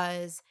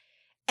because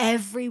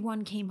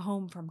everyone came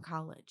home from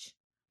college.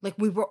 Like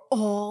we were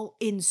all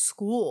in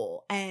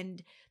school,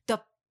 and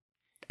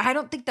I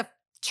don't think the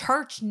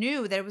church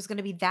knew that it was going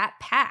to be that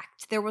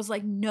packed. There was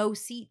like no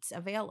seats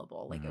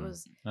available. Like it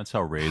was. That's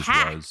how Ray's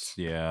packed. was.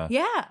 Yeah.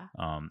 Yeah.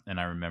 And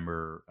I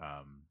remember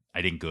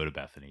I didn't go to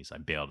Bethany's. I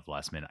bailed at the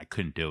last minute. I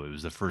couldn't do it. It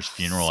was the first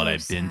funeral that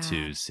I've been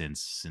to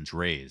since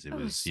Ray's. It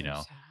was, so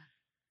sad.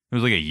 it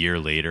was like a year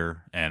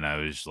later, and I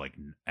was like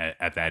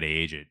at that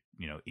age, at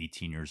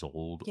 18 years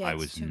old, Yeah, I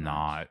was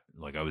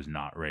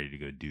not ready to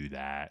go do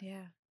that.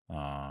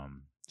 Yeah.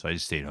 So I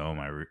just stayed home.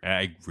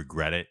 I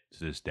regret it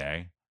to this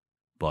day,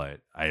 but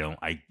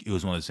it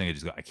was one of those things I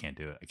just go, I can't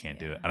do it. I can't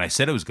do it. And I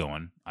said I was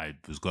going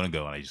to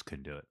go, and I just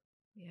couldn't do it.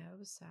 Yeah, it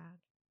was sad.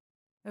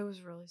 It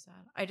was really sad.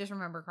 I just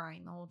remember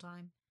crying the whole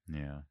time.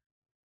 Yeah.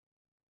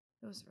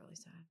 It was really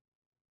sad.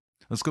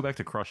 Let's go back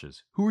to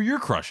crushes. Who are your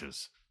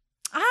crushes?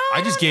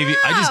 I just gave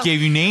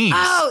you names.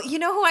 Oh, you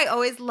know who I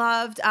always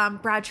loved?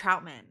 Brad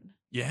Troutman.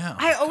 Yeah.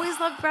 I always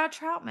loved Brad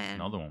Troutman.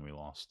 Another one we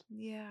lost.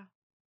 Yeah.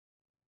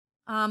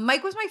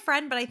 Mike was my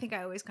friend, but I think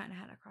I always kind of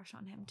had a crush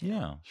on him too.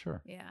 Yeah,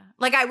 sure. Yeah.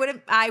 Like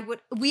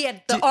we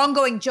had the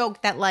ongoing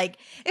joke that like,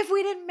 if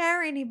we didn't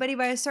marry anybody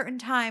by a certain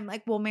time,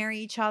 like we'll marry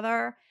each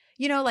other,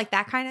 like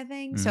that kind of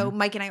thing. Mm-hmm. So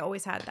Mike and I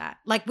always had that.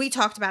 Like we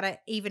talked about it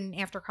even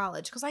after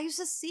college because I used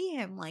to see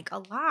him like a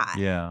lot.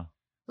 Yeah.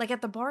 Like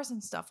at the bars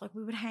and stuff, like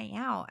we would hang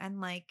out,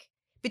 and like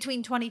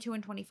between 22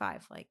 and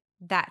 25, like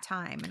that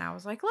time. And I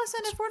was like,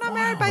 listen, if we're not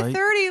married by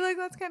 30, like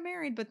let's get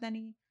married. But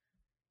then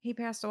he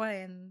passed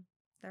away, and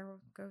there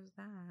goes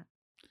that.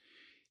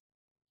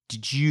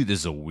 This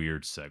is a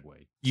weird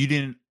segue. You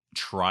didn't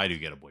try to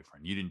get a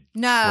boyfriend. You didn't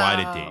try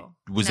to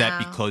date. Was that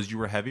because you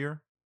were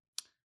heavier?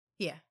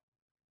 Yeah.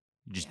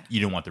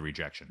 You didn't want the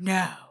rejection.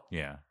 No.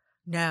 Yeah.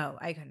 No,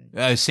 I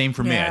couldn't. Same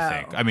for me, I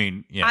think. I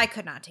mean, yeah. I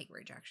could not take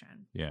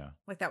rejection. Yeah.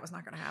 Like that was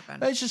not going to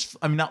happen. It's just,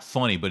 I mean, not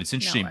funny, but it's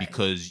interesting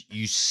because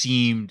you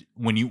seemed,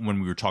 when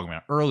we were talking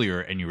about it earlier,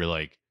 and you were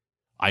like,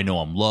 I know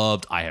I'm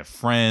loved. I have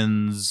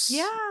friends.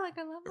 Yeah, like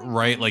I love my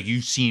right? friends. Like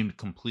you seemed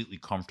completely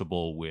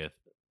comfortable with,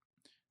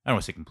 I don't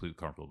want to say completely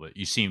comfortable, but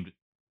you seemed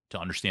to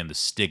understand the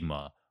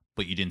stigma,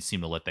 but you didn't seem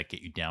to let that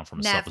get you down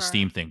from a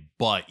self-esteem thing.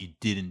 But you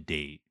didn't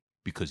date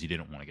because you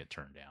didn't want to get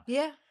turned down.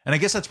 Yeah. And I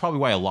guess that's probably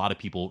why a lot of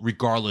people,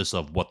 regardless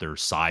of what their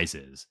size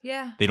is,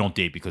 yeah, they don't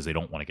date because they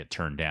don't want to get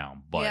turned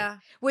down. But yeah,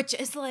 which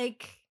is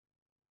like,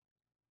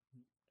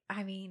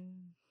 I mean,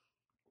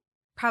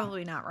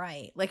 probably not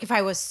right. Like if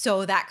I was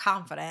so that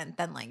confident,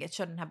 then like it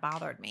shouldn't have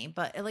bothered me.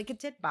 But like it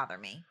did bother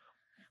me.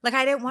 Like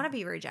I didn't want to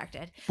be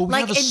rejected. But we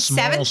like have a in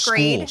small 7th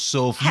grade, school,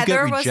 so if you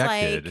Heather get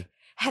rejected,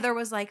 Heather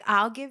was like,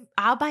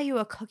 I'll buy you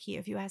a cookie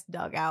if you ask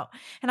Doug out.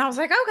 And I was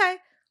like, okay,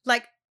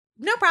 like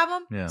no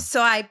problem. Yeah. So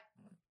I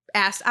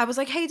was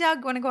like, hey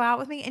Doug, want to go out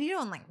with me? And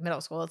in like middle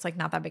school, it's like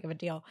not that big of a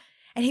deal.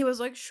 And he was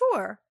like,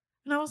 sure.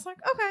 And I was like,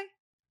 okay.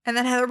 And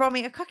then Heather brought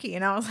me a cookie,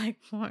 and I was like,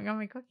 "Oh, I got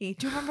my cookie."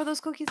 Do you remember those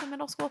cookies in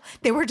middle school?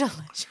 They were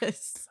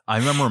delicious. I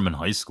remember them in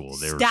high school.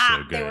 They were so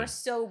good. They were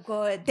so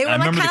good. They were I like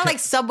remember kind of like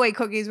Subway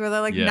cookies, where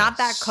they're like not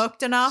that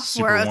cooked enough.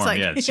 Super where it's warm,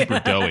 like super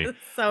doughy.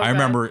 So I good.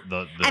 remember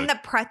the and the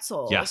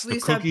pretzels. Yes, We the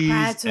used to have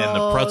cookies and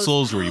the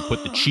pretzels where you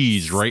put the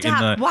cheese right in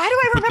the. Why do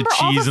I remember put the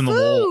cheese all the in the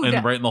food? hole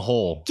and right in the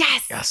hole?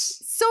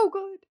 Yes. So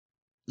good.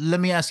 Let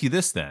me ask you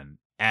this then: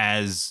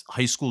 as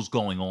high school's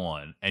going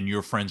on and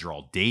your friends are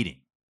all dating.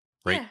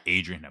 Right, Yeah.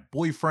 Adrian had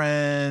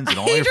boyfriends, and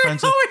all your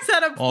friends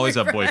always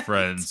have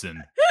boyfriends,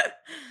 and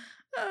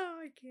oh,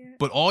 I can't.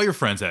 but all your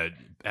friends had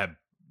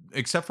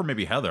except for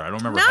maybe Heather. I don't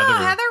remember No, Heather.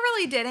 Heather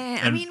really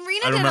didn't. I mean,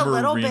 Rena I did a remember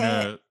little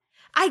Rena- bit.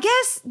 I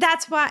guess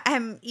that's why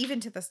I'm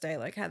even to this day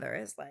like Heather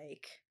is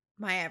like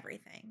my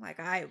everything. Like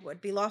I would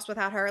be lost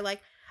without her.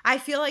 Like I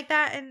feel like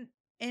that,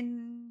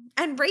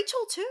 and Rachel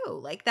too.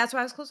 Like that's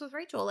why I was close with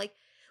Rachel. Like.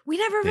 We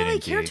never They really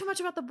didn't cared date. too much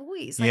about the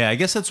boys. Like, Yeah, I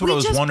guess that's what we I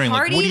was just wondering.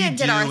 Like, what do partied you and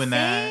did our do in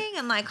that? thing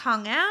and like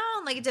hung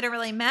out. Like it didn't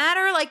really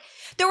matter. Like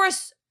there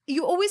was,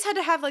 you always had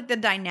to have like the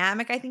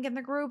dynamic. I think in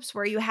the groups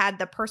where you had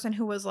the person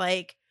who was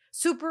like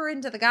super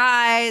into the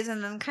guys,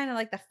 and then kind of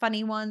like the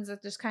funny ones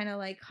that just kind of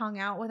like hung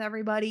out with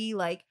everybody.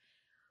 Like,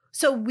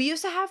 so we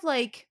used to have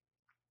like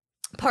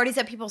parties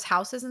at people's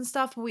houses and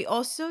stuff. But we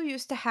also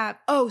used to have.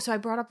 Oh, so I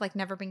brought up like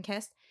Never Been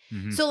Kissed.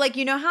 Mhm. So like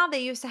you know how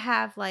they used to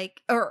have like,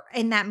 or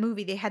in that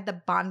movie they had the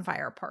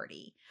bonfire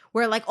party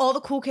where like all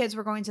the cool kids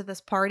were going to this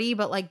party,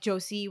 but like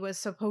Josie was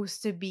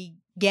supposed to be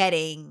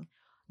getting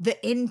the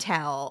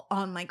intel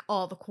on like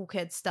all the cool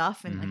kids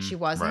stuff, and like she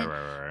wasn't.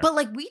 Right. But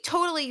like we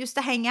totally used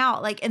to hang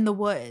out like in the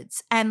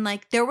woods, and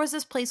like there was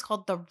this place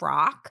called The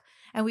Rock,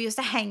 and we used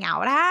to hang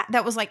out at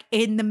that was like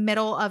in the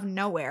middle of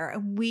nowhere,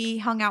 and we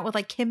hung out with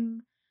like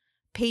Kim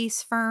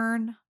Pace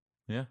Fern.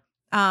 Yeah.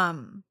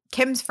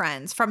 Kim's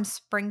friends from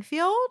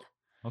Springfield.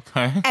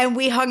 Okay. And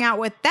we hung out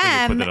with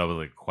I them. put that up as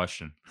like a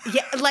question.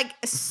 Yeah, like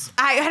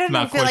I don't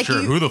Not feel quite like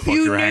sure you, who the fuck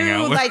you're hanging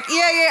out with. Like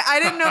yeah, I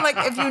didn't know like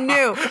if you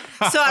knew.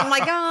 So I'm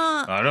like,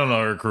 I don't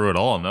know her crew at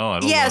all. No, I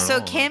don't. yeah. know So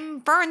at all.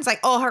 Kim Fern's like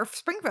all her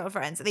Springfield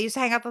friends. They used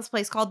to hang out at this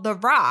place called The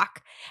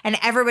Rock, and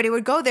everybody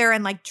would go there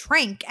and like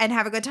drink and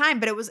have a good time.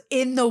 But it was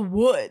in the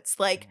woods,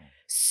 like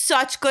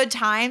such good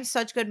times,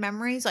 such good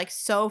memories, like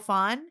so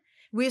fun.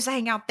 We used to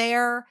hang out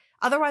there.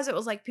 Otherwise, it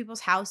was like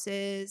people's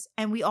houses,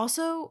 and we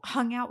also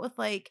hung out with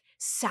like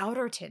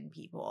Souderton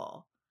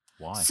people.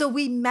 Why? So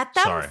we met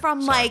them Sorry.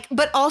 like,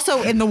 but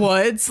also in the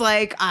woods.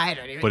 Like, I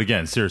don't even. But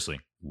again, seriously,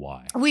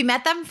 why? We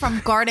met them from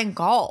Garden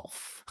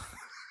Golf.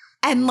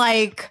 And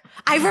like,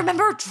 I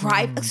remember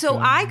driving. So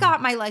I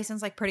got my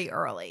license like pretty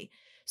early.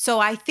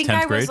 So I think 10th I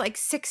was grade? like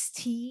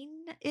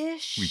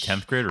 16-ish. Were you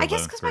 10th grade or 11th I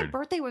guess because my grade?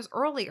 birthday was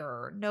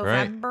earlier,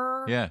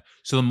 November. Yeah.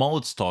 So the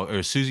mullets talk,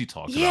 or Susie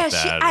talked Yeah, about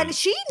that. and-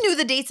 she knew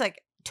the dates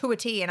like to a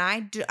T, and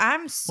I'm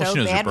so well, she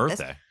knows bad your with this.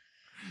 birthday.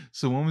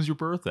 So when was your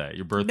birthday?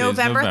 Your birthday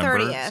November is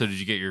November 30th. So did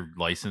you get your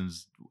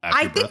license after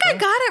I your think birthday? I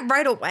got it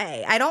right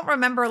away. I don't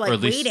remember Or like at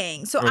least-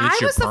 waiting. So or at I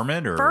least your was the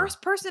permit, or-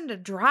 first person to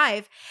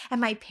drive, and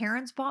my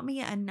parents bought me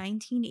a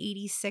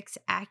 1986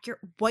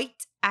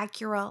 white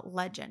Acura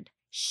Legend.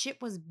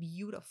 Shit was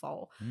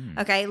beautiful.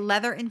 Okay,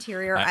 leather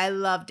interior. I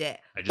loved it.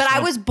 But I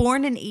was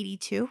born in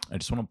 82. I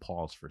just want to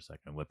pause for a second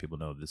and let people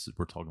know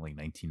we're talking like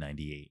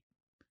 1998.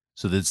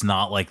 So it's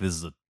not like this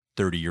is a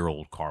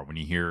 30-year-old car. When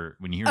you hear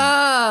Oh, when you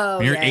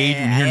hear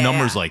yeah,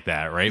 numbers yeah. like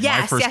that, right?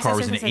 Yes, My first yes, car yes,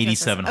 was yes, an yes,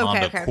 yes, yes. 87 Okay,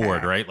 Honda okay, Accord,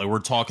 okay. right? Like we're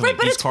talking Right, like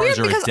but these it's cars weird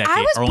are a because decade,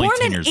 I was are only born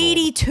 10 in years old.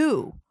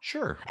 82.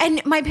 Sure.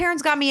 And my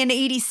parents got me an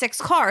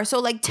 86 car. So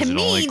like to 'Cause it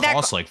me only that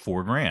costs like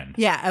 $4,000.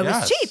 yeah, it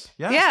was cheap.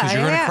 Yes, Yeah, because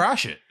you're yeah, gonna yeah.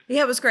 crash it.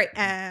 Yeah, it was great.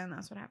 And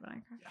that's what happened.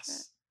 I crashed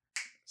it.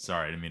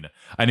 Sorry, I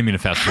didn't mean to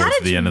fast How forward to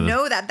did the you end of the.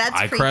 know that? That's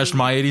I creepy. crashed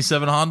my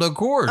 87 Honda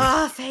Accord.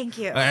 Oh, thank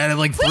you. I had it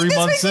like Wait, 3 this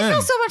months makes me in.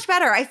 feel so much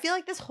better. I feel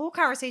like this whole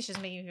conversation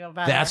is making me feel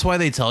better. That's why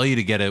they tell you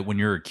to get it when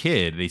you're a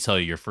kid. They tell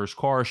you your first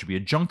car should be a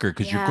junker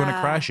because you're going to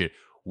Yeah. crash it.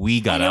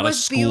 We got And it out of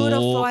was beautiful.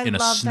 school I in a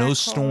love that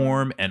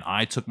snowstorm, and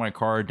I took my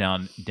car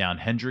down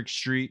Hendrick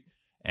Street,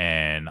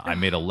 and I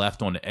made a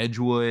left on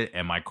Edgewood,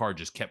 and my car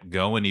just kept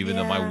going even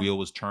though my Yeah. wheel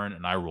was turned,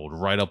 and I rolled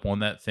right up on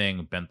that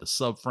thing, bent the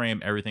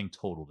subframe, everything,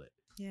 totaled it.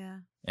 Yeah.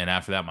 And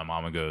after that, my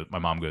mom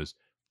goes,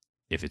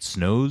 if it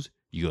snows,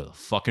 you go to the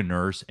fucking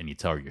nurse and you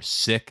tell her you're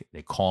sick.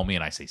 They call me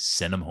and I say,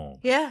 send them home.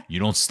 Yeah. You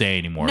don't stay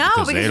anymore. No,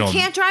 because because they you don't.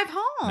 can't drive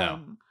home. No.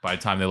 By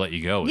the time they let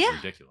you go, it's Yeah.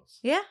 ridiculous.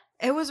 Yeah.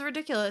 It was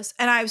ridiculous.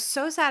 And I was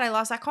so sad I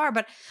lost that car,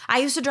 but I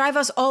used to drive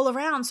us all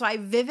around. So I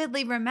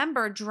vividly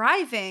remember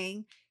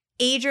driving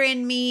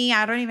Adrian, me,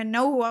 I don't even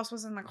know who else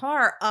was in the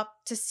car, up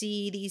to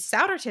see these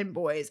Souderton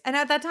boys. And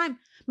at that time,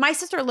 my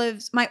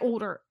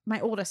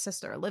oldest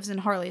sister lives in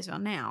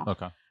Harleysville now.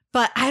 Okay.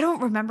 But I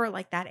don't remember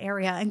like that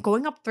area. And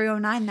going up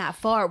 309 that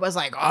far was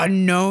like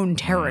unknown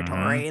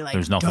territory. Mhm. Like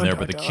There's nothing there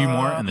but the Q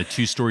Mart and the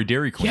 2-story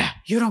Dairy Queen. yeah,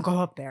 you don't go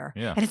up there.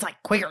 Yeah. And it's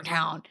like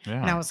Quakertown. Yeah.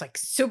 And I was like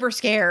super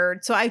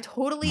scared. So I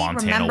totally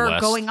Montana remember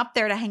West. going up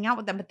there to hang out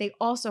with them. But they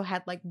also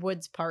had like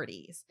woods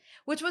parties,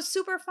 which was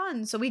super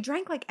fun. So we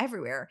drank like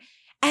everywhere.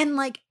 And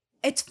like,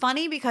 it's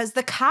funny because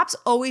the cops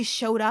always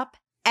showed up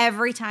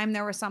every time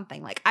there was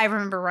something. Like, I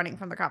remember running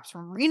from the cops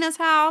from Rena's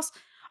house.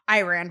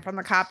 I ran from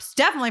the cops,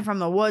 definitely from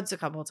the woods a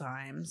couple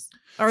times.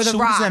 Or the so rock.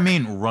 what does that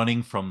mean,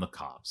 running from the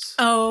cops?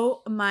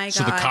 Oh my God.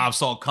 So the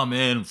cops all come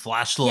in,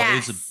 flash the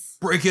lights, and Yes.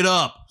 break it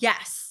up.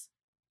 Yes.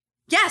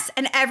 Yes.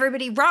 And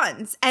everybody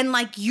runs. And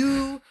like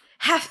you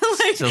have to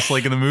like. Just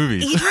like in the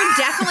movies. Adrian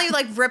definitely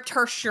like ripped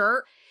her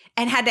shirt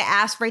and had to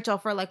ask Rachel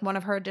for like one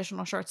of her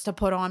additional shirts to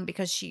put on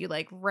because she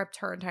like ripped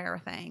her entire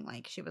thing.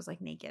 Like she was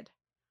like naked.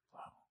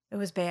 Wow. It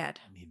was bad.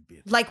 I need to be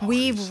at the Like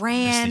we parties. I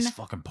ran. miss these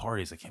fucking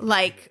parties. I can't believe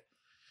Like, it.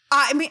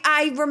 I mean,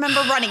 I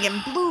remember running in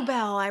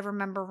Bluebell. I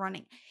remember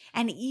running.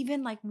 And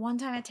even like one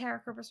time at Tara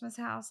Christmas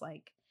house,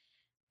 like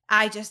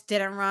I just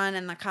didn't run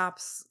and the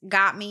cops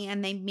got me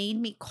and they made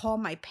me call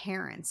my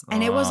parents.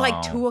 And it was like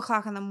Oh.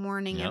 2:00 in the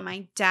morning. Yep. And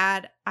my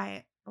dad,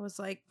 I was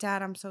like,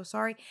 Dad, I'm so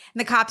sorry. And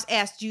the cops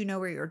asked, do you know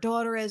where your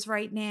daughter is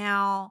right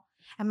now?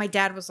 And my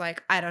dad was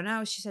like, I don't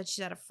know. She said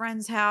she's at a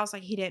friend's house.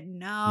 Like he didn't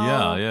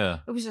know. Yeah.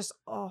 It was just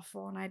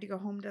awful. And I had to go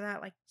home to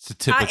that. Like It's a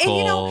typical. and,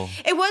 you know,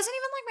 it wasn't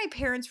even like my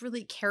parents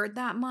really cared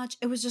that much.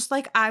 It was just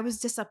like I was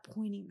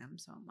disappointing them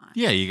so much.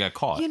 yeah, you got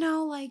caught. You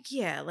know, like,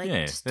 yeah,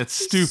 that's don't be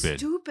stupid.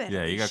 Stupid.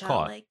 Yeah, you got Alicia.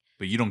 caught. Like,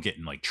 But you don't get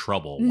in like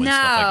trouble when stuff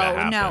like that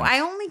happens. no. I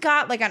only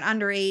got like an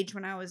underage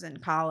when I was in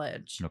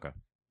college. Okay.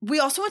 We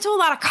also went to a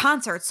lot of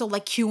concerts. So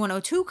like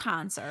Q102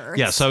 concerts.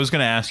 Yeah, so I was going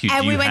to ask you,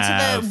 and do we you went to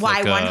have the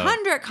like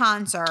Y100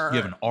 concert.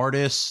 you have an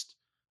artist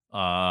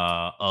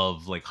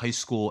of like high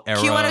school era?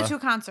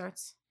 Q102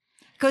 concerts.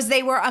 Because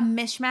they were a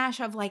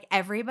mishmash of like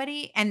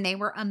everybody and they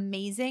were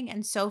amazing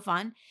and so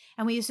fun.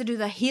 And we used to do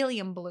the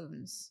helium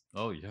balloons.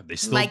 Oh yeah, they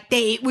still Like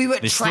we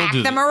would they still track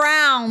do them the-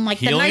 around like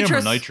helium the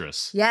nitrous. or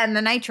nitrous. Yeah, and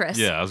the nitrous.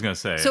 Yeah, I was going to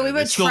say. So we they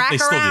would still- track they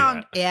still do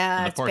around. that Yeah,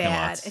 in the it's parking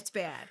bad. lots. It's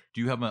bad.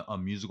 Do you have a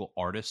musical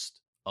artist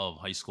of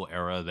high school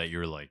era that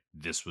you're like,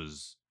 this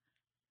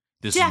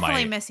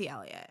Definitely is my Missy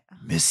Elliott.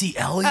 Missy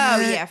Elliott? Oh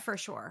yeah, for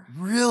sure.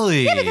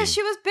 Really? Yeah, because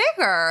she was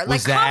bigger.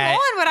 Like, come that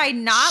on, would I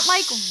not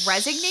like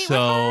resonate with her?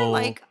 so-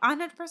 Like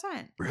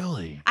 100%.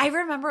 Really? I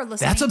remember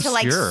listening That's to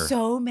like obscure.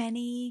 so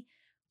many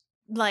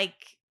like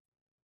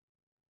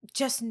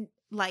just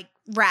like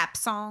rap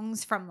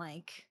songs from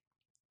like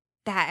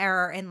that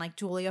era in like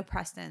Julia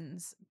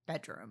Preston's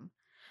bedroom.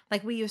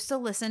 Like we used to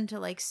listen to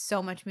like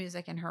so much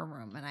music in her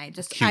room and I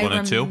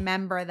Q102?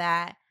 remember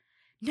that.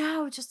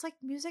 No, just like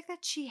music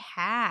that she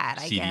had,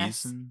 I CDs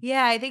guess. and-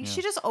 Yeah, I think yeah.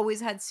 she just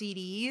always had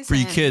CDs. For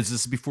you and- kids,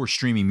 this is before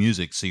streaming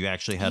music, so you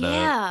actually had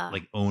Yeah. to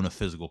like own a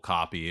physical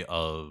copy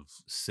of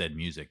said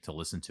music to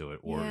listen to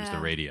it, or it was the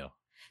Yeah. radio.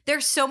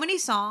 There's so many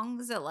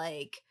songs that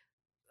like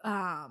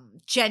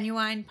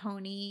Genuine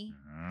Pony.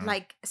 Mhm.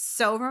 Like,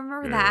 so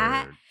remember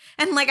that?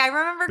 And like I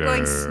remember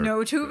going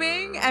snow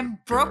tubing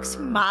and Brooke's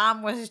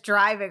mom was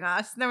driving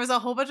us. And there was a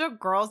whole bunch of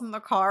girls in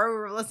the car who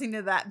were listening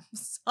to that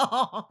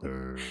song.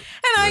 And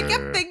I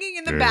kept thinking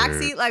in the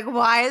backseat, like,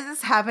 why is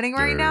this happening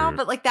right now?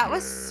 But like that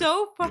was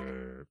so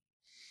fun.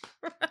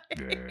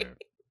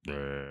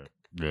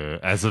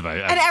 As if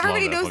And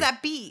everybody knows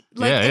that beat.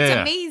 Like Yeah, it's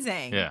yeah.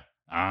 amazing. Yeah.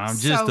 I'm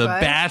So just a good.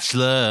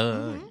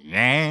 bachelor. Mhm.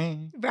 Yeah.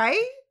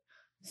 Right?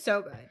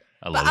 So good.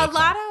 I love But a that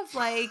lot song. of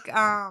like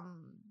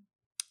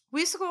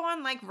we used to go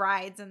on like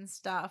rides and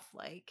stuff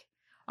like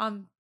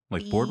on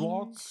Like Bean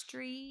Boardwalk?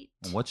 Street.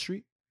 On what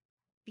street?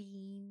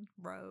 Bean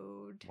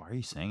Road. Why are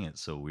you saying it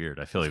so weird?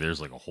 I feel like there's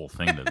like a whole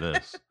thing to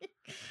this.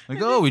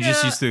 Like, oh, we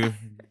just used to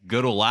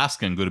go to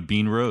Alaska and go to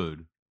Bean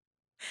Road.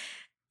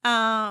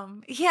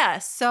 Yeah,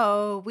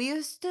 so we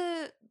used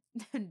to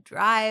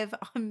drive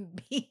on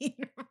Bean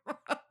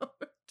Road.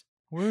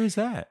 Where is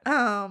that? It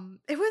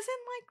was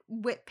in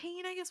like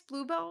Whitpain, I guess,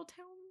 Bluebell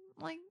Town.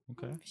 Like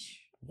Okay.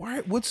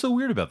 Why? What's so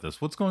weird about this?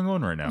 What's going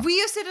on right now? we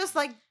used to just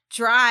like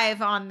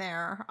drive on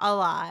there a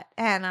lot.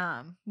 And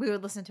we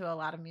would listen to a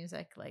lot of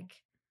music, like,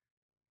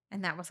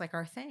 and that was like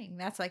our thing.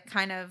 That's like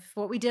kind of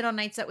what we did on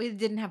nights that we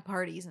didn't have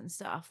parties and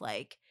stuff,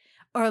 like,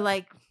 or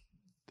like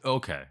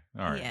Okay.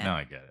 All right. Yeah. Now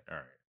I get it. All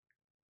right.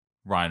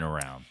 Riding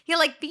around. yeah,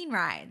 like bean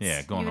rides.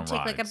 Yeah, going you would on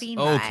take like a rides. bean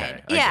Okay, ride. I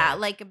get Yeah, it.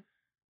 like a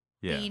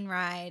Yeah. bean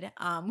ride.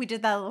 We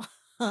did that a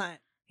lot.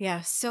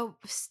 Yeah, so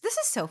this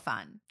is so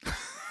fun.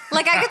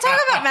 Like I could talk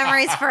about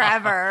memories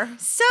forever.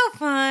 So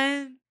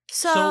fun.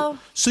 So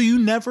you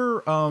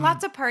never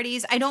Lots of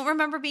parties. I don't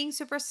remember being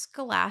super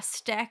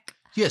scholastic.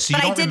 yeah, so you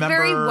but I don't did remember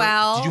very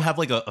well. Did you have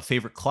like a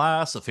favorite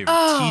class, a favorite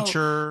Oh.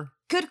 teacher?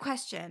 Good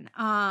question.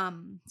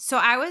 So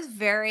I was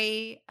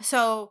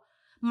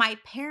my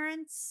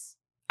parents,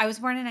 I was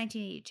born in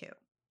 1982.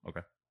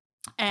 Okay.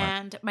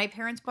 And my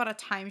parents bought a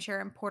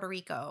timeshare in Puerto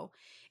Rico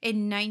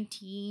in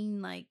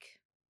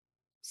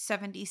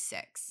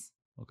 1976.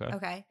 Okay.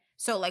 Okay.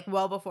 So like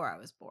well before I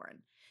was born.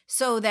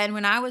 So then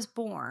when I was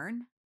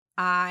born,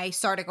 I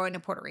started going to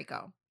Puerto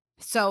Rico.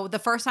 So the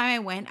first time I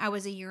went, I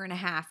was a year and a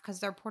half because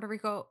their Puerto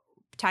Rico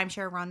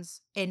timeshare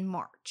runs in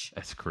March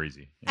That's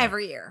crazy. Yeah.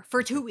 every year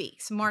for 2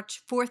 weeks,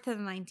 March 4th to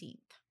the 19th.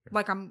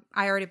 Like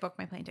I already booked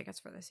my plane tickets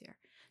for this year.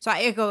 So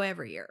I go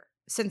every year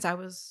since I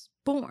was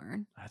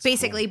born, That's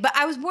basically. cool. But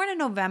I was born in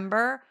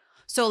November.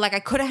 So like I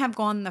couldn't have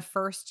gone the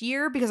first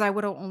year because I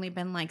would have only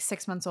been like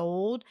 6 months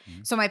old.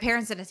 Mhm. So my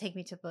parents didn't take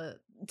me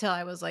till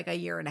I was like a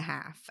year and a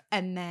half.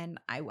 And then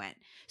I went.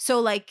 So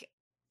like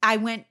I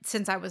went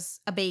since I was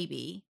a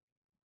baby.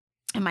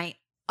 And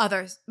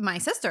my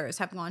sisters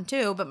have gone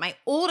too, but my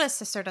oldest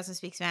sister doesn't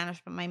speak Spanish,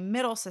 but my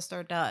middle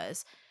sister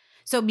does.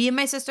 So me and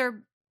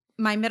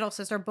my middle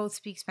sister both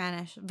speak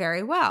Spanish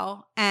very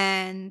well.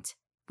 And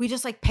we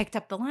just like picked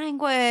up the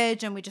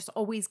language and we just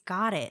always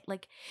got it.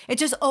 Like it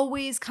just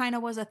always kind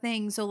of was a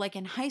thing. So like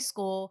in high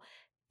school,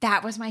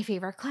 that was my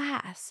favorite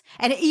class.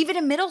 And even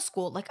in middle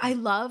school, like I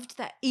loved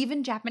that,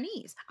 even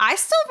Japanese. I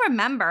still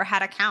remember how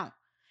to count.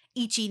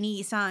 Ichi,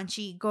 ni, san,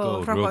 chi,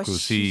 go, roku,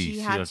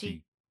 shishi,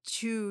 hachi,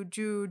 chu,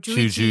 ju,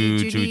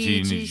 juichi,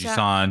 judi,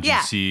 jishan.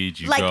 Yeah.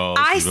 Like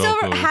I still,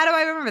 how do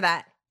I remember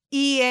that?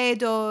 Ie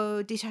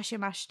do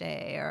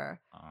dishashimashite or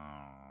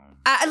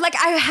like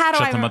how do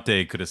I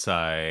Shatamate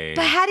kudasai.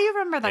 But how do you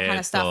remember that kind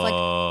of stuff? Like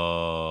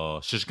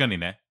shishikani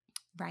ne.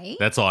 Right?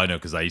 That's all I know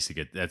because I used to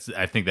get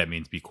I think that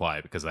means be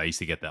quiet because I used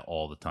to get that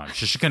all the time.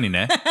 Shishikani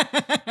ne.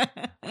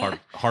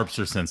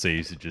 Harpster Sensei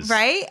used to just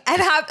right.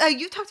 And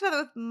you talked about it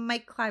with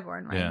Mike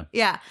Clybourne, right?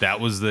 Yeah. That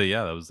was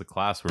the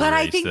class where. But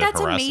I think that's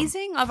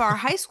amazing of our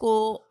high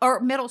school or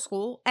middle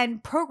school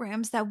and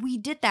programs that we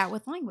did that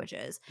with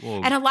languages,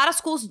 and a lot of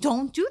schools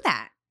don't do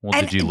that. Well,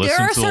 did you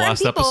listen to the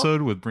last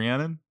episode with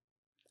Brianna?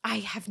 I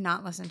have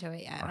not listened to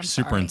it yet. Our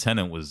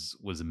superintendent was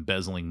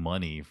embezzling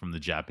money from the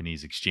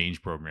Japanese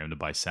exchange program to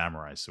buy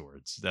samurai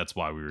swords. That's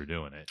why we were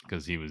doing it,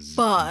 because he was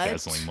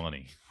embezzling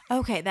money.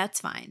 Okay, that's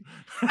fine.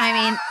 I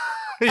mean,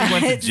 he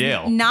went to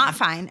jail. Not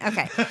fine.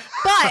 Okay, but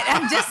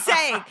I'm just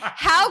saying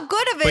how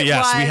good of it was. But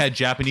yes, we had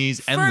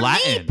Japanese and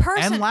Latin.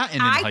 And Latin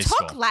in high school.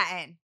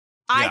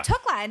 I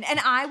took Latin, and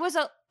I was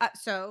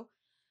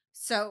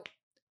so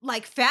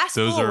like fast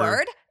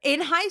forward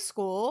in high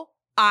school.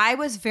 I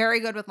was very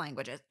good with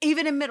languages.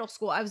 Even in middle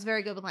school, I was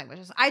very good with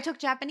languages. I took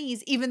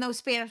Japanese, even though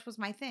Spanish was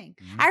my thing.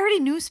 I already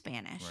knew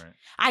Spanish. Right.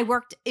 I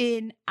worked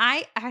in,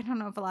 I don't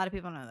know if a lot of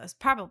people know this.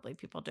 Probably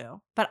people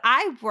do. But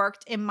I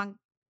worked in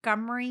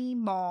Montgomery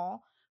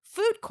Mall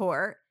food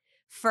court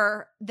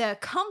for the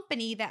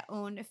company that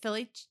owned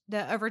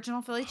the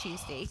original Philly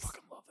cheesesteaks. I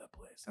fucking love that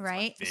place. That's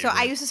right? So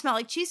I used to smell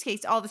like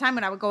cheesecakes all the time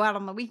when I would go out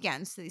on the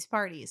weekends to these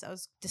parties. That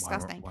was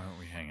disgusting. Why weren't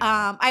we hanging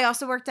out? I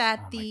also worked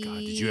at my God.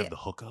 Did you have the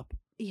hookup?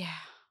 Yeah,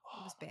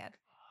 it was bad.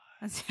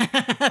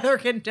 Heather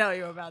can tell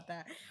you about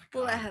that.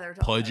 We'll let Heather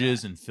talk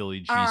Pudges and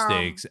Philly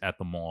cheesesteaks at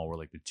the mall were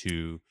like the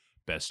two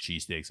best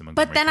cheesesteaks in Montgomery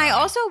But then County. I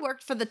also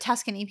worked for the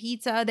Tuscany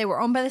Pizza. They were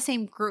owned by the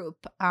same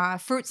group.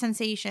 Fruit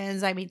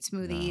Sensations. I made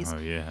smoothies. Oh,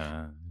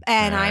 yeah.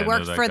 And I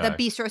worked for the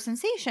Bistro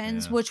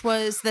Sensations, which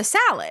was the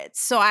salads.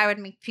 So I would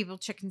make people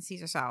chicken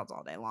Caesar salads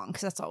all day long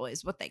because that's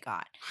always what they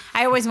got.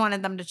 I always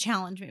wanted them to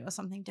challenge me with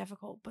something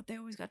difficult, but they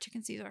always got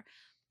chicken Caesar.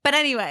 But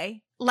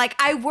anyway, like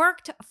I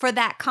worked for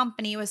that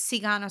company. It was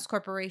Siganos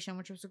Corporation,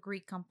 which was a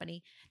Greek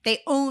company. They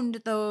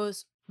owned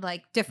those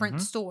like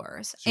different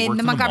stores in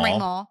the Montgomery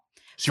Mall.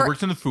 She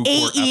worked in the food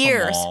court 8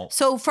 years. At the mall.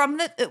 So from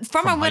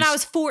when I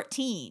was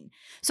 14.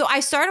 So I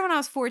started when I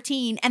was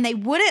 14, and they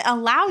wouldn't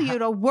allow you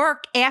to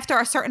work after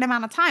a certain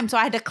amount of time. So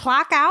I had to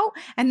clock out,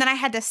 and then I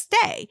had to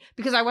stay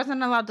because I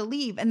wasn't allowed to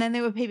leave. And then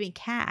they would pay me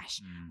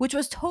cash, which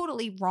was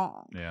totally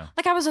wrong. Yeah.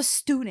 Like I was a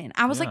student.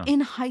 I was like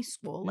in high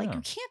school. Like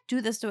you can't do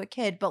this to a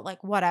kid, but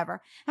like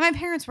whatever. And my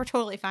parents were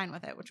totally fine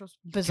with it, which was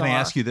bizarre. Can I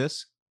ask you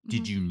this?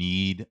 Did you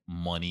need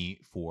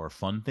money for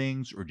fun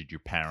things, or did your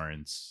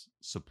parents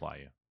supply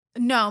you?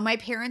 No, my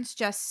parents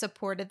just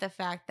supported the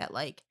fact that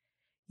like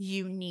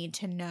you need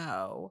to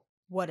know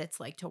what it's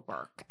like to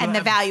work and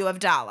the value of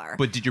dollar.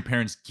 But did your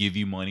parents give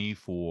you money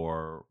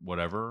for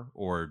whatever,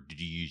 or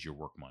did you use your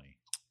work money?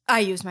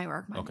 I used my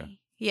work money. Okay.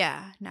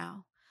 Yeah,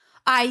 no.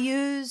 I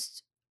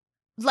used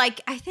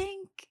like I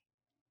think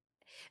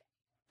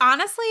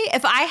honestly,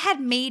 if I had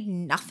made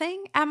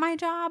nothing at my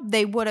job,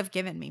 they would have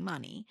given me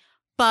money.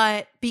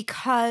 But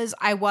because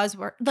I was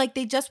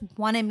they just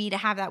wanted me to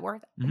have that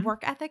work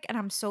ethic, and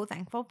I'm so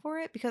thankful for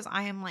it because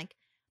I am like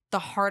the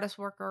hardest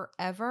worker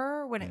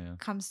ever when it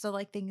comes to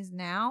like things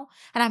now,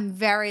 and I'm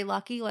very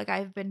lucky. Like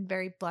I've been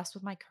very blessed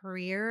with my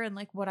career and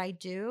like what I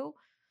do,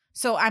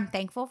 so I'm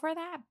thankful for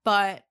that.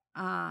 But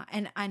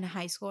and in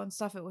high school and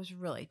stuff, it was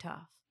really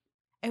tough.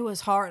 It was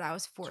hard. I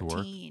was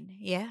 14.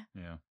 Yeah.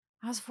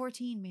 I was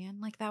 14, man.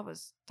 Like that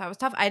was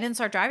tough. I didn't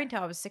start driving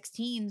till I was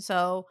 16,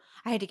 so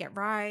I had to get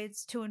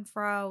rides to and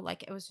fro.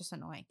 Like it was just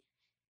annoying.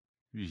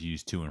 You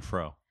use to and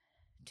fro.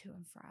 To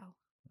and fro.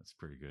 That's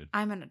pretty good.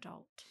 I'm an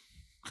adult.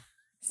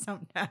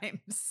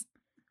 Sometimes.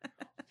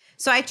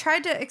 So I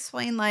tried to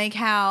explain like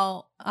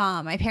how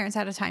my parents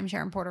had a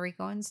timeshare in Puerto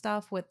Rico and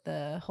stuff with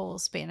the whole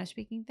Spanish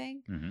speaking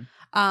thing.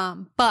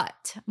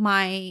 But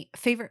my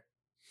favorite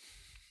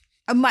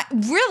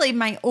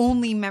my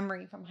only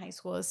memory from high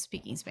school is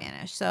speaking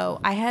Spanish.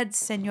 So I had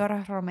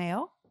Senora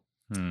Romeo,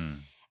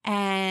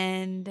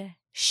 and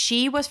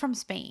she was from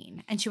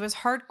Spain, and she was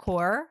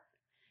hardcore,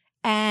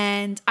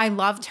 and I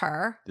loved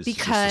her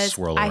because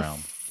I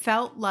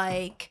felt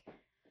like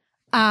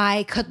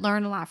I could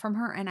learn a lot from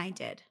her, and I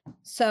did.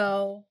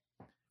 So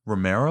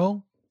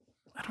Romero?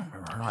 I don't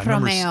remember her. I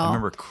Romeo.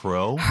 remember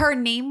Crow. Her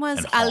name was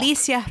And Hawk.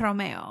 Alicia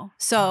Romeo.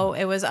 So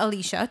it was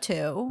Alicia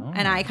too.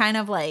 And I kind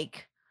of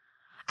like,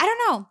 I don't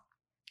know.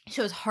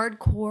 She was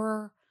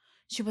hardcore.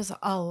 She was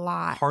a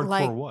lot. Hardcore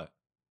like, what?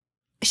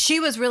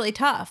 She was really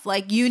tough.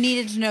 Like, you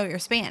needed to know your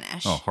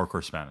Spanish. Oh,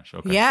 hardcore Spanish.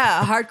 Okay.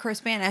 Yeah, hardcore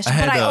Spanish.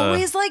 I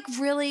always like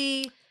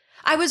really...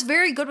 I was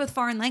very good with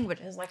foreign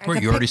languages. Like, I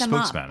could you already pick them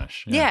spoke up.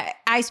 Spanish. Yeah,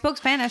 I spoke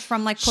Spanish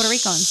from like Puerto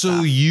Rico and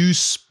stuff.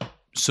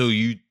 So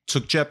you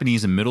took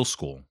Japanese in middle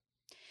school.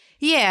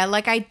 Yeah,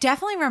 like I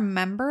definitely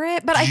remember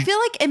it, but I feel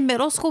like in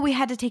middle school we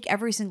had to take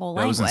every single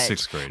language. That was in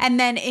 6th grade. And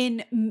then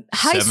in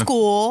high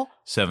school,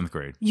 7th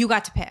grade. You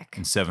got to pick.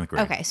 In 7th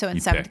grade. Okay, so in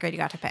 7th grade you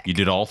got to pick. You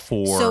did all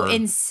 4. So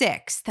in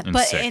 6th,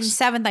 in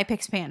 7th I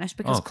picked Spanish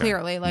because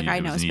clearly like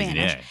I know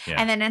Spanish. Yeah.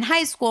 And then in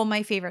high school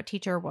my favorite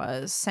teacher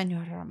was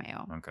Senor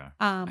Romeo. Okay.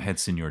 I had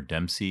Senor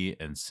Dempsey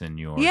and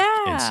Senor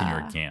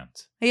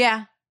Gant.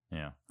 Yeah.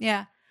 Yeah.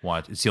 Yeah.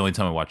 It's the only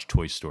time I watched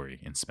Toy Story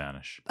in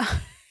Spanish.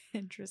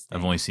 Interesting.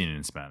 I've only seen it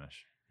in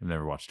Spanish. I've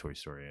never watched Toy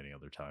Story any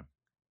other time.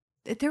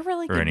 They're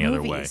really good any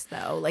movies,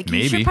 other way. though. Like,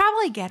 Maybe. you should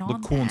probably get on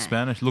Look cool in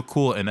Spanish. Look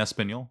cool in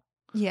Espanol.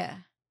 Yeah.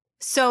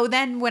 So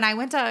then when I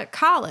went to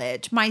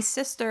college, my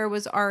sister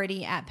was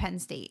already at Penn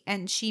State,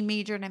 and she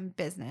majored in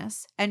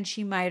business, and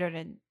she minored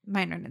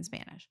in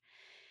Spanish.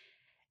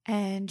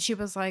 And she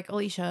was like,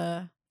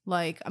 Alicia,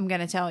 like, I'm going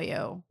to tell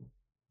you,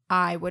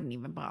 I wouldn't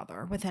even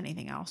bother with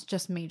anything else.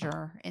 Just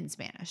major in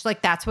Spanish.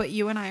 Like, that's what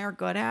you and I are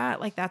good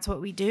at. Like, that's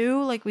what we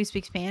do. Like, we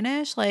speak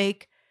Spanish.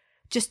 Like,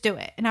 just do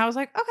it. And I was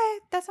like, okay,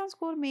 that sounds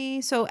cool to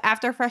me. So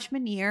after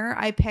freshman year,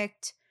 I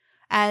picked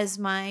as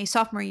my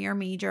sophomore year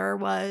major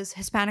was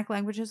Hispanic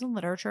languages and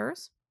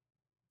literatures.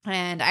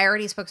 And I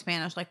already spoke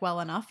Spanish like well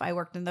enough. I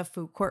worked in the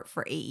food court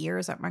for 8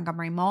 years at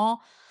Montgomery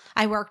Mall.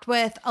 I worked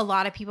with a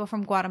lot of people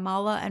from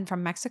Guatemala and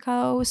from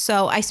Mexico.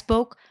 So I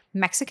spoke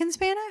Mexican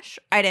Spanish.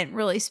 I didn't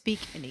really speak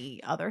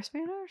any other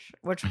Spanish,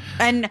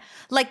 and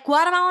like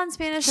Guatemalan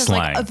Spanish is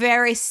like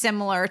very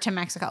similar to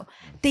Mexico.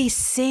 They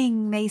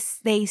sing,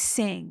 they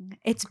sing.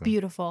 It's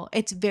beautiful.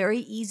 It's very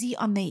easy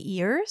on the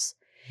ears.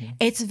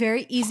 It's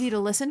very easy to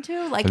listen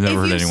to. Like, I've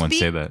never heard anyone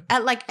say that.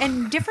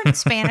 And different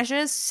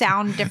Spanishes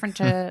sound different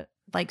to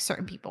like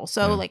certain people.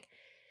 So like,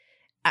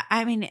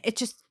 I mean,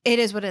 it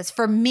is what it is.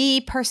 For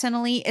me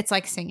personally, it's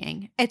like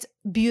singing. It's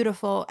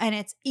beautiful and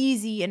it's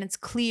easy and it's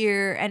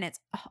clear and it's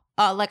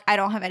like, I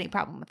don't have any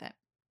problem with it.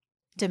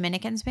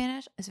 Dominican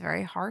Spanish is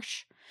very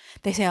harsh.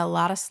 They say a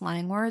lot of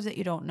slang words that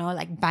you don't know,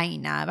 like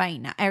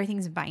vaina.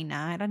 Everything's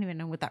vaina. I don't even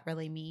know what that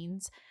really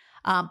means.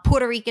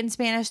 Puerto Rican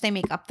Spanish, they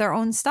make up their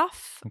own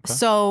stuff. Okay.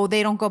 So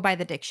they don't go by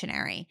the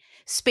dictionary.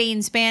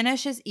 Spain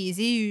Spanish is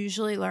easy. You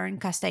usually learn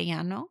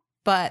Castellano,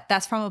 but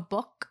that's from a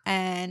book,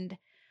 and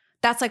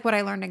that's like what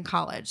I learned in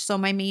college. So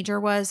my major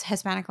was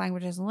Hispanic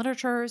languages and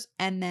literatures,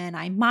 and then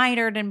I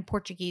minored in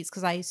Portuguese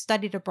because I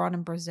studied abroad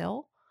in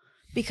Brazil,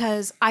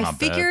 because I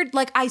figured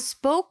like I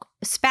spoke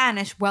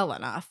Spanish well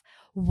enough.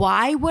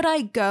 Why would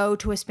I go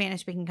to a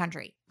Spanish-speaking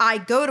country? I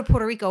go to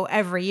Puerto Rico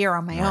every year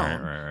on my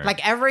own. Right.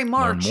 Like every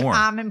March,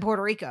 I'm in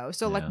Puerto Rico.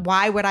 So like,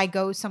 why would I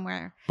go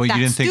somewhere? But you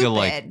didn't think of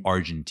like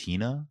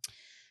Argentina?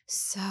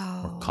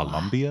 Or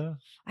Colombia?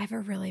 I have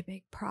a really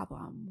big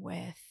problem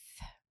with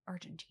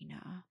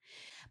Argentina.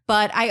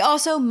 But I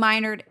also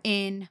minored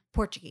in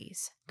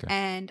Portuguese. Okay.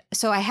 And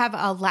so I have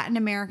a Latin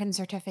American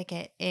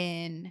certificate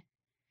in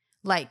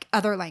like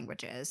other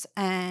languages.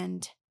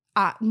 And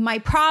my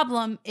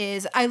problem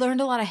is I learned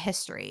a lot of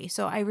history.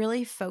 So I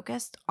really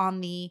focused on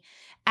the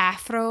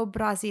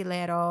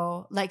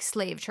Afro-Brasilero like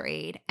slave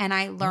trade. And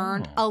I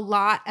learned a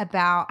lot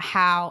about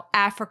how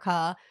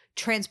Africa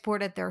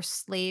transported their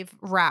slave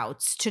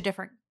routes to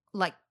different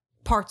like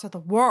parts of the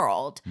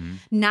world,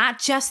 not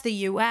just the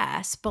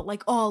US, but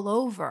like all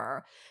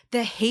over.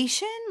 The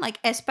Haitian,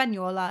 like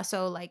Española,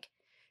 so like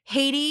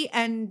Haiti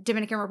and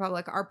Dominican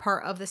Republic are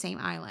part of the same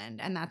island,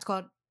 and that's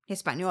called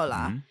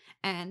Hispaniola.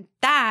 And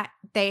that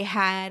they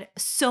had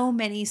so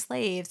many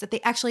slaves that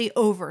they actually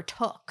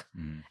overtook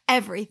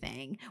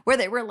everything, where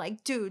they were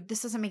like, dude,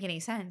 this doesn't make any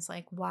sense.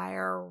 Like, why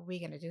are we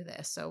going to do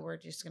this? So we're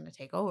just going to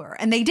take over.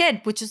 And they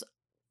did, which is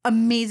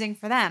amazing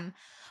for them.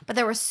 But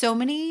there were so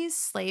many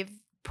slave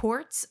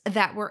ports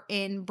that were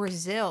in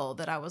Brazil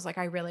that I was like,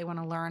 I really want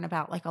to learn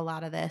about like a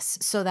lot of this.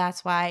 So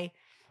that's why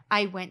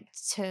I went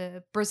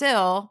to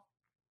Brazil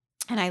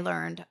and I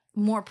learned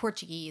more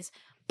Portuguese.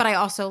 But I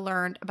also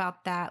learned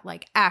about that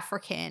like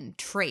African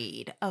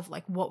trade of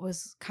like what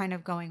was kind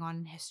of going on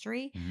in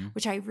history,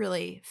 which I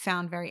really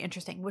found very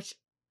interesting, which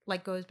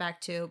like goes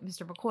back to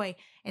Mr. McCoy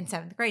in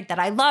 7th grade, that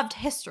I loved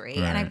history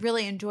and I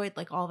really enjoyed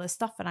like all this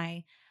stuff and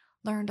I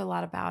learned a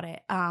lot about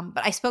it.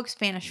 But I spoke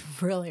Spanish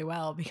really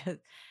well because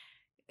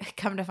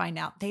come to find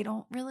out they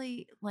don't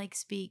really like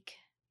speak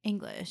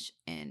English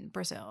in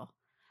Brazil.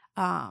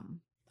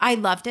 I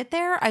loved it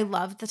there. I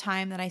loved the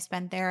time that I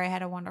spent there. I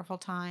had a wonderful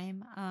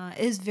time.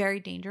 It is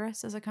very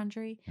dangerous as a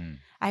country.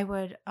 I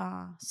would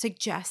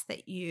suggest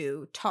that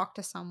you talk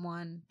to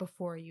someone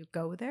before you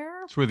go there.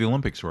 That's where the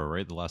Olympics were,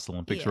 right? The last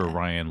Olympics where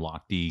Ryan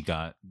Lochte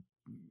got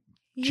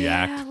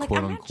jacked, like, quote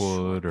I'm not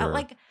unquote, sure. or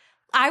Like,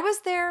 I was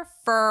there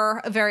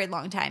for a very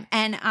long time,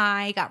 and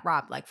I got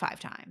robbed like 5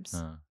 times.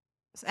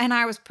 And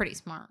I was pretty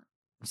smart.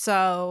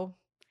 So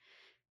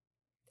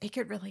it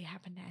could really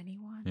happen to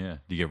anyone. yeah.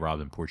 Do you get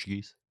robbed in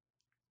Portuguese?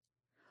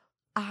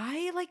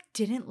 I like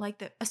didn't like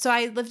the so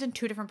I lived in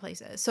 2 different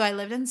places. So I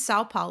lived in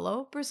Sao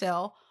Paulo,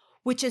 Brazil,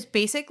 which is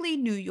basically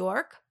New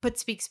York, but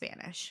speaks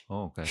Spanish.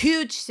 Oh, okay.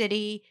 Huge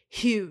city,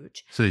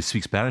 huge. So they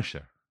speak Spanish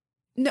there?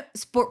 No,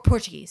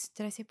 Portuguese.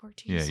 Did I say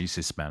Portuguese? Yeah, you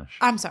say Spanish.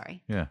 I'm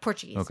sorry. Yeah.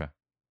 Portuguese. Okay.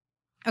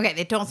 Okay,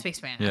 they don't speak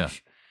Spanish. Yeah.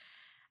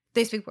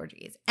 They speak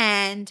Portuguese.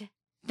 And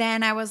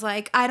then I was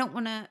like, I don't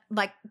want to,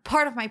 like,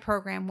 part of my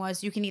program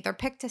was you can either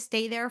pick to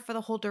stay there for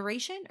the whole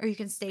duration or you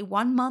can stay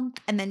 1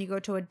 month and then you go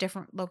to a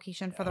different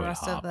location for the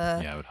rest of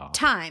the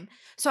time.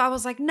 So I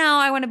was like, no,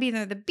 I want to be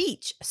near the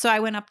beach. So I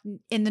went up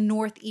in the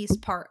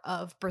northeast part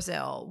of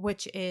Brazil,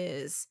 which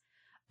is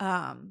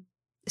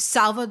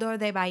Salvador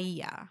de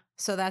Bahia.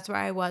 So that's where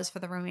I was for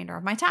the remainder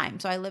of my time.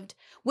 So I lived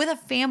with a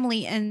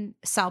family in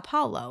Sao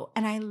Paulo,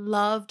 and I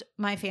loved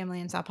my family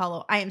in Sao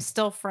Paulo. I am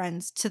still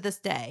friends to this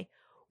day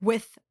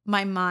with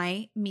my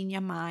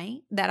minha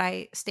mãe that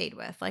I stayed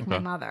with, like my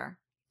mother.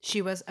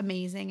 She was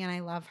amazing, and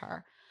I love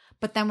her.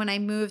 But then when I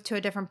moved to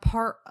a different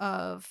part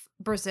of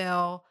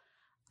Brazil,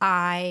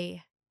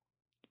 I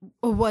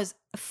was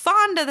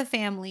fond of the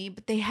family,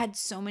 but they had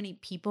so many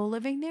people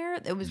living there.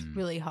 It was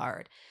really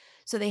hard.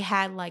 So they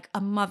had like a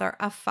mother,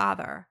 a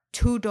father,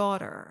 2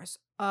 daughters,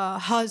 a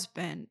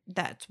husband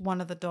that's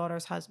one of the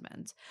daughter's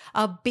husbands,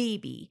 a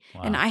baby.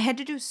 Wow. And I had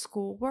to do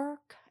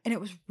schoolwork, and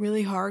it was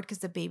really hard because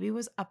the baby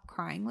was up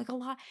crying like a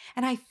lot.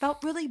 And I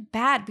felt really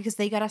bad because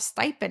they got a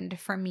stipend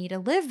for me to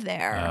live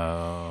there.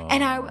 Oh.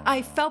 And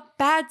I felt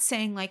bad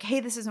saying like,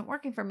 hey, this isn't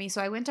working for me.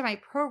 So I went to my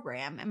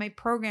program, and my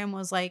program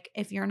was like,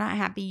 if you're not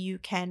happy, you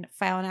can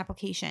file an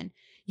application.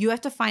 You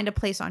have to find a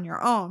place on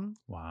your own.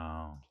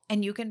 Wow.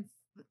 And you can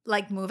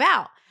like move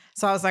out.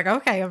 So I was like,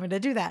 okay, I'm going to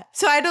do that.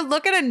 So I had to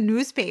look at a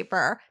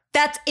newspaper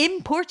that's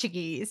in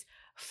Portuguese,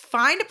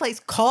 find a place,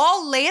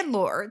 call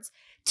landlords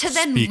to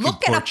then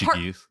look at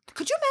apartments.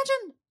 Could you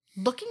imagine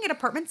looking at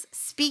apartments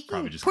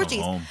speaking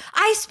Portuguese?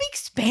 I speak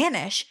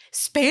Spanish.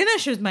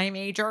 Spanish is my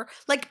major.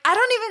 Like,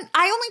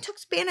 I only took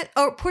Spanish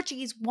or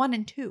Portuguese 1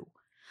 and 2.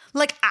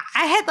 Like,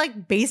 I had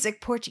like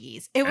basic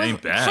Portuguese. It was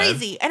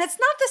crazy. And it's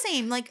not the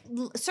same. Like,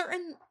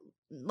 certain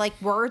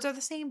like words are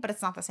the same, but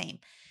it's not the same.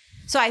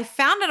 So I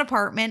found an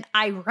apartment.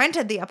 I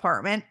rented the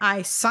apartment.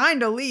 I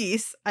signed a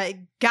lease.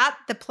 I got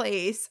the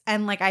place,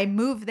 and like I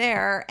moved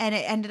there, and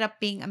it ended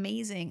up being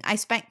amazing. I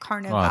spent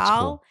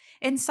Carnival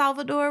in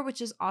Salvador, which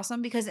is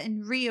awesome because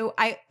in Rio,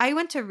 I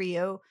went to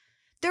Rio.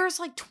 There's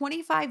like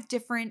 25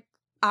 different,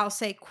 I'll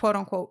say, quote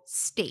unquote,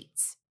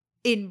 states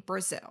in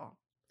Brazil.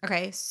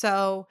 Okay.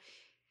 So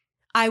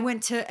I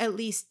went to at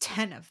least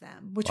 10 of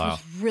them, which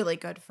was really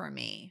good for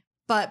me.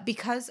 But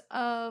because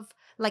of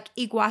like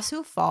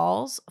Iguazu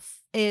Falls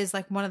is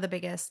like one of the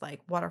biggest like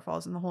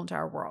waterfalls in the whole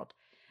entire world.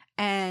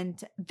 And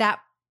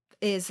that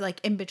is like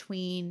in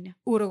between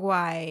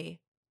Uruguay,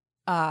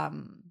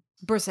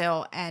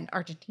 Brazil, and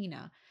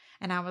Argentina.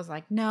 And I was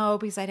like, no,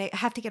 because I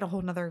have to get a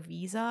whole nother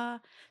visa.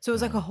 So it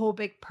was like a whole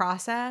big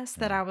process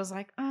that I was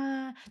like,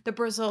 the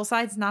Brazil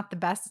side's not the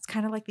best. It's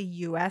kind of like the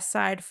US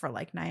side for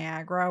like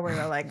Niagara where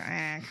you're like,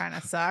 kind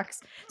of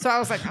sucks. So I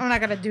was like, I'm not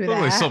going to do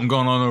that. There's something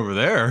going on over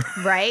there.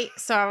 Right.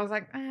 So I was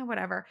like,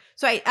 whatever.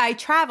 So I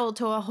traveled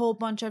to a whole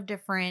bunch of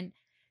different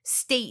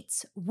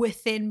states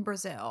within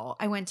Brazil.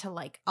 I went to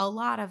like a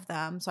lot of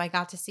them. So I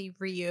got to see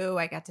Rio.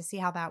 I got to see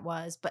how that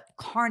was. But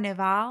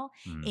Carnival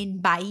in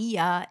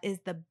Bahia is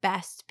the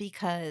best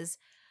because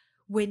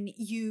when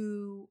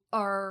you're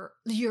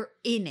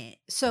in it.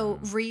 So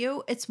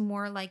Rio, it's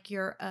more like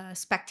you're a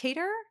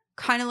spectator,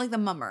 kind of like the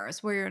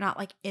Mummers, where you're not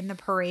like in the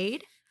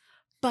parade.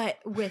 But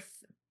with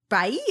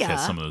Bahia, get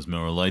some of those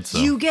Miller Lights, though.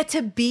 You get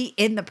to be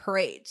in the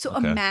parade. So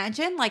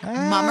imagine like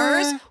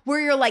Mummers where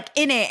you're like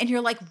in it and you're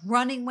like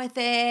running with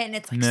it and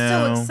it's like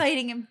so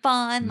exciting and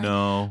fun.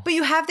 Like, but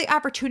you have the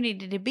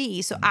opportunity to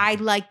be. So I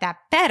like that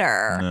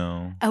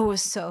better. It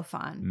was so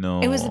fun.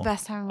 It was the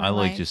best time of my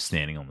life. I like just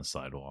standing on the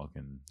sidewalk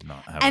and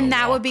not having And to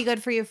that walk. would be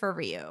good for you for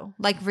Rio.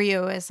 Like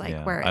Rio is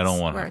like where it's I don't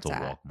want to have to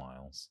walk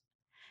miles.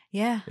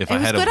 Yeah. It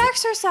was good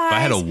exercise. If I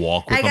had to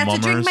walk with the Mummers. I got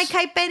to drink my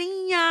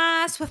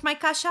caipirinhas with my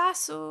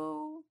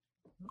cachaço.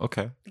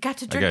 Okay. Got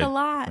to drink a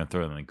lot. I'm going to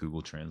throw it in the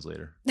Google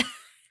Translator.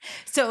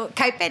 So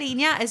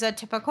caipirinha is a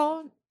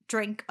typical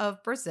drink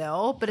of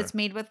Brazil, but it's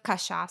made with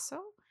cachaço,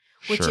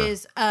 which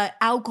is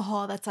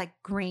alcohol that's like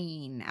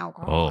grain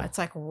alcohol. It's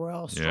like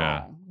real strong.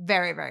 Yeah.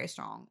 Very, very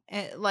strong.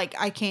 Like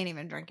I can't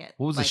even drink it.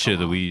 What was the shit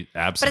that we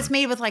absinthe? But it's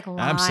made with like lime.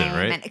 Absinthe,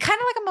 right? And kind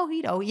of like a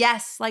mojito.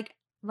 Yes. Like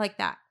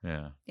that.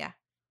 Yeah. Yeah.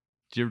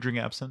 Did you ever drink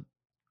absinthe?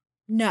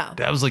 No.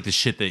 That was like the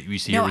shit that we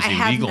see was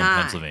illegal in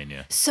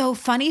Pennsylvania. So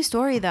funny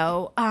story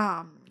though.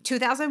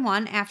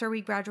 2001, after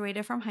we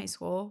graduated from high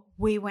school,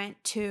 we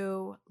went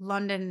to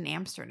London and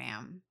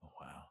Amsterdam. Oh,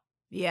 wow.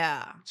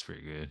 Yeah. That's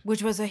pretty good.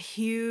 Which was a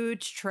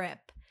huge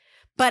trip.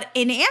 But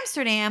in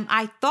Amsterdam,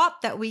 I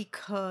thought that we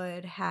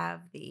could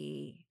have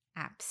the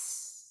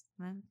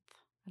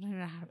I don't even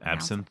know how to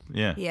pronounce Absinthe? it.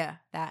 Yeah. Yeah,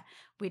 that.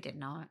 We did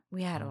not.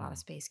 We had a lot of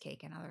space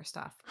cake and other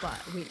stuff, but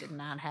we did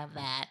not have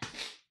that.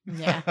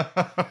 Yeah.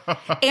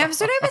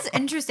 Amsterdam is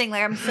interesting.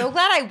 Like, I'm so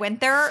glad I went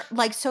there,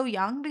 like, so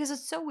young, because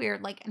it's so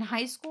weird. Like, in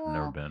high school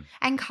Never been.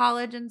 and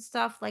college and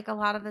stuff, like, a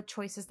lot of the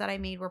choices that I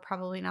made were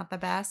probably not the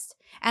best.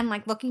 And,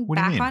 like, looking What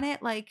do you back mean? on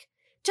it, like,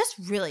 just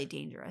really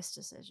dangerous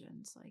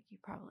decisions. Like, you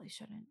probably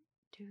shouldn't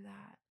do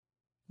that.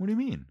 What do you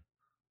mean?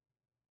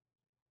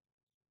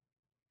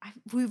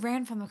 We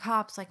ran from the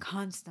cops, like,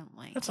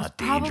 constantly. That's It was not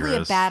dangerous. probably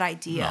a bad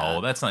idea.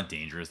 No, that's not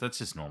dangerous. That's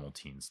just normal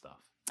teen stuff.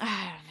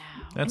 I don't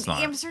know. That's in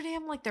not-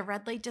 Amsterdam, like, the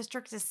red light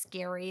district is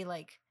scary.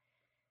 Like,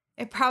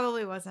 it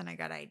probably wasn't a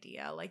good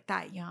idea, like,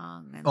 that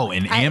young. And, Oh, like,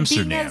 in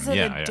Amsterdam. being as an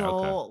Yeah, okay.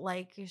 adult,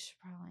 like, you should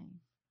probably.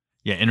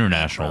 Yeah,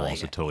 international Really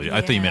also good. totally.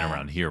 I thought you meant Yeah.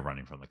 around here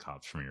running from the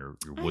cops from your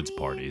woods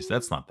parties. mean-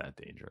 That's not that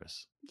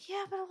dangerous.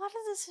 Yeah, but a lot of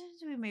the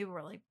decisions we made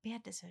were, like,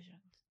 bad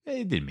decisions.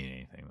 It didn't mean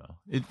anything though.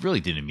 It really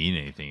didn't mean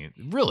anything.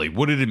 Really,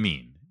 what did it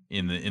mean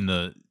in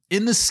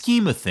the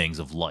scheme of things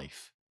of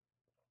life?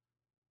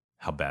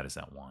 How bad is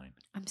that wine?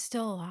 I'm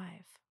still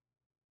alive.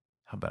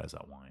 How bad is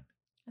that wine?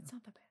 It's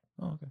not that bad.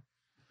 Oh, okay.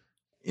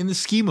 In the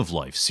scheme of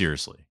life,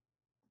 seriously,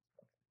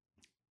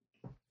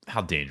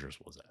 how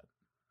dangerous was that?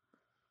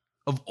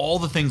 Of all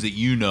the things that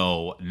you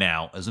know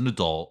now as an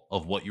adult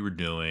of what you were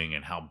doing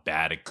and how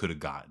bad it could have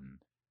gotten,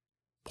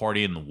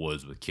 party in the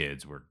woods with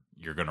kids where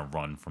you're going to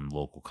run from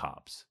local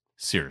cops.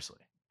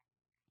 Seriously.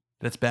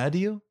 That's bad to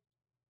you?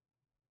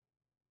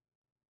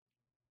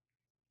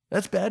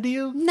 That's bad to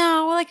you?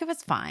 No, like, it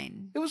was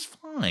fine. It was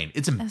fine.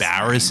 It's fine.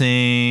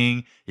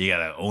 embarrassing. You got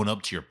to own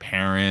up to your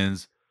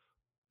parents.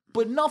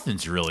 But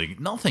nothing's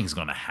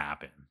going to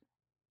happen.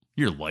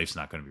 Your life's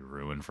not going to be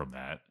ruined from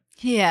that.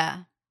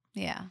 Yeah.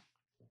 Yeah.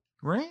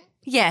 Right?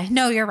 Yeah.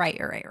 No, you're right.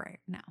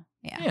 No.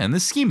 Yeah. Yeah, in the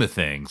scheme of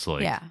things,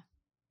 like, Yeah.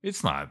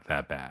 it's not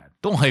that bad.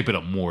 Don't hype it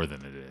up more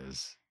than it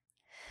is.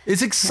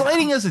 It's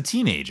exciting as a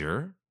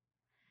teenager.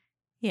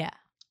 Yeah.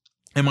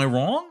 Am I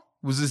wrong?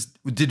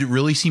 Did it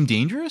really seem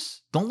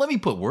dangerous? Don't let me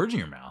put words in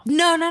your mouth.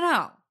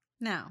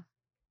 No.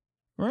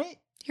 Right?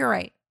 You're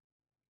right.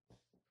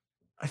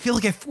 I feel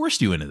like I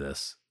forced you into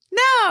this.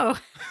 No.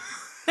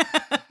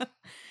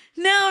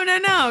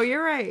 No.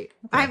 You're right.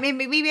 Okay. I mean,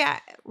 maybe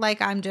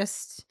I'm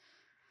just,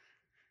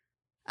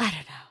 I don't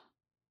know.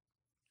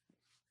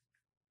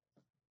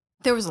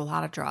 There was a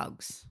lot of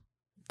drugs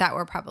that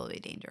were probably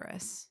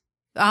dangerous.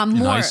 In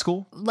More high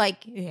school?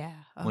 like, yeah.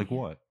 Oh, Like yeah.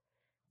 what?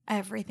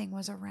 Everything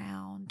was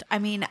around. I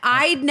mean,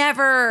 I'd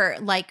never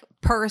like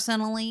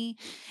personally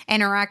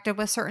interacted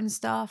with certain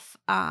stuff,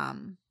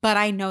 but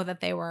I know that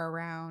they were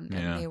around Yeah.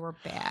 and they were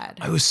bad.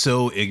 I was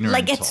so ignorant.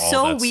 Like, to it's all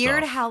so that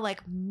weird stuff. how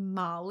like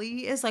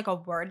Molly is like a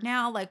word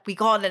now. Like, we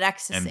called it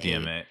ecstasy.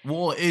 MDMA.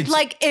 Well, it's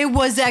Like, it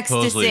was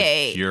supposedly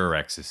ecstasy. pure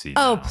ecstasy.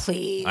 Oh, now.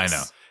 please. I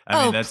know.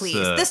 I mean, that's please.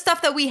 the. The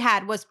stuff that we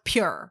had was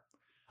pure.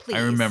 Please.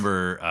 I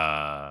remember.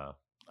 I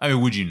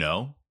mean, would you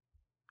know?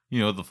 You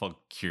know what the fuck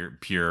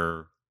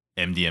pure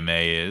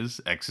MDMA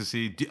is?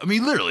 Ecstasy. I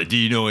mean, literally, do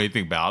you know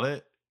anything about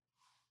it?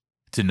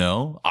 To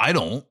know, I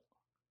don't.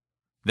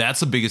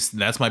 That's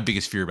my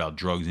biggest fear about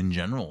drugs in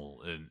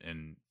general,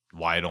 and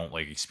why I don't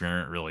like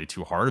experiment really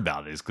too hard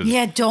about it is because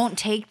Yeah, don't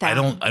take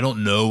them. I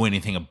don't know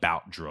anything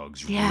about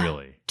drugs Yeah.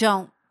 really.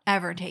 Don't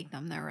ever take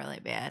them. They're really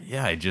bad.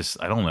 Yeah, I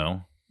don't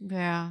know.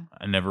 Yeah.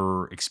 I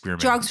never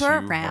experimented. Drugs were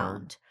too around.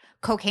 hard.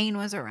 Cocaine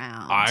was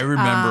around. I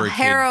remember a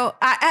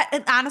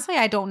kid- honestly,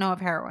 I don't know if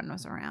heroin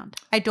was around.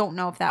 I don't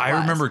know if that I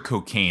was. remember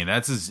cocaine.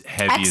 That's as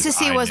heavy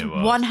Ecstasy as I was knew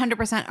of.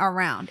 100%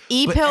 around.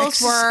 E-pills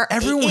ecstasy- were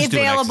everyone was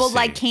doing available ecstasy.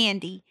 like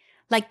candy.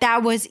 Like,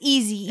 that was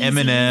easy.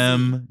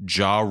 Eminem,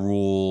 Ja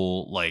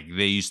Rule, like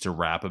they used to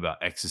rap about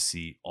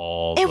ecstasy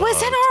all. It was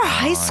the in our time.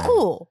 high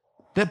school.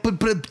 That,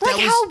 but Like, that was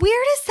how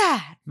weird is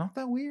that? not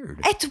that weird.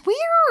 It's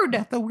weird.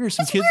 Not that weird.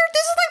 Some It's kids, weird.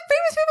 This is like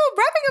famous people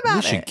rapping about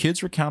listen, it.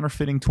 kids were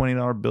counterfeiting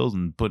 $20 bills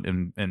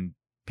and and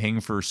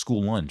paying for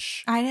school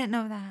lunch. I didn't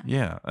know that.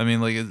 Yeah, I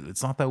mean, like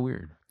it's not that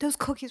weird. Those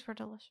cookies were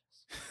delicious.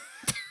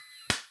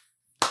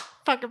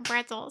 Fucking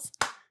pretzels.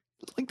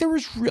 Like there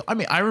was real. I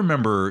mean, I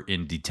remember I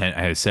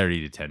had a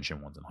Saturday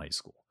detention once in high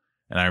school,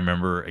 and I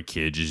remember a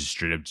kid just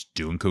straight up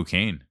doing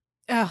cocaine,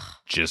 Ugh.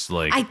 just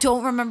like I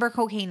don't remember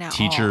cocaine at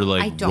teacher all. I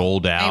like don't.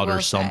 rolled I out will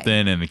or say.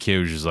 something, and the kid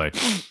was just like,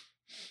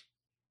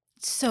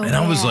 So and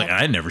I was like,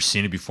 bad. I'd never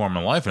seen it before in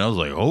my life, and I was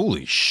like,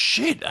 holy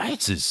shit, I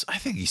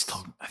think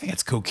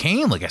it's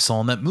cocaine, like I saw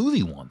in that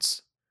movie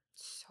once,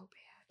 So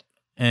bad.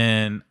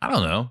 and I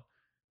don't know,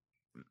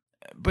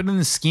 but in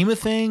the scheme of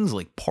things,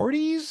 like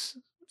parties,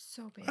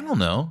 So bad. I don't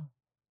know,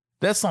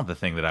 that's not the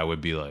thing that I would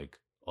be like,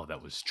 oh,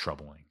 that was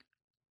troubling.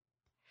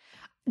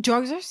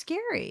 Drugs are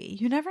scary.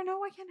 You never know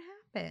what can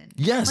happen.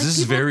 Yes, Like, this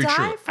is people very die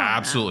true. from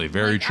Absolutely, them.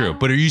 very Like, I true. don't-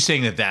 But are you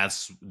saying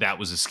that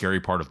was a scary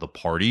part of the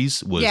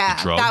parties? Was yeah,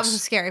 the drugs? that was a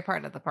scary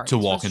part of the party. to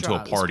walk into a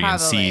party and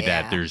see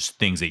that there's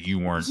things that you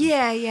weren't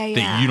yeah.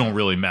 that you don't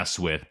really mess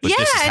with, but yeah,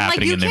 this is and like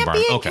happening you in the can't be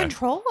environment. in Okay.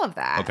 control of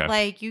that. Okay.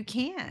 Like, you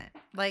can't.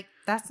 Like,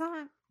 that's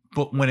not.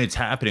 But when it's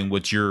happening,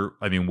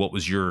 what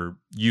was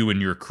you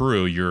and your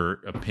crew, your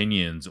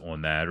opinions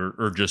on that,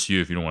 or just you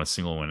if you don't want to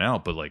single one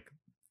out, but like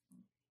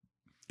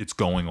it's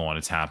going on,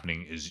 it's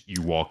happening, is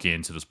you walk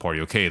into this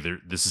party, okay,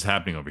 this is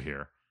happening over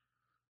here.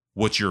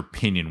 What's your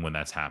opinion when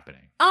that's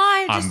happening?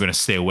 I'm going to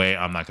stay away.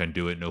 I'm not going to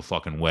do it. No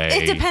fucking way.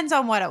 It depends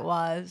on what it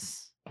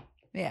was.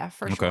 Yeah,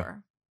 for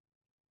sure.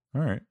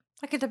 All right.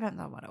 Like, it depends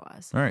on what it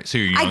was. All right. So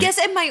I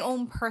guess in my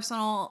own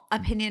personal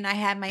opinion, I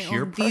had my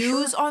own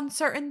views on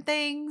certain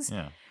things.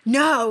 Yeah.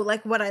 No,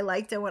 like what I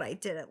liked and what I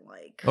didn't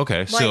like. Okay.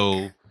 Like,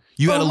 so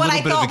you had a little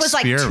bit of experience. What I thought was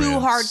like too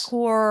hardcore,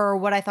 or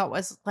what I thought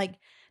was like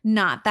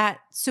not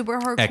that super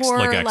hardcore.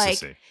 Like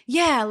ecstasy. Like,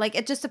 yeah, like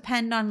it just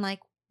depended on like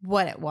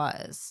what it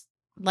was.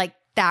 Like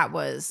that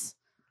was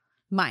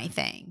my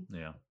thing.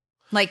 Yeah.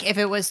 Like if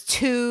it was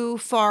too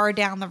far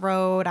down the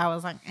road, I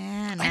was like, no,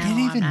 I didn't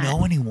even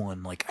know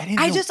anyone. Like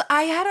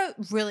I had a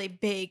really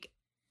big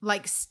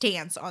like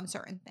stance on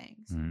certain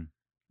things. Mm-hmm.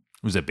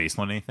 Was it based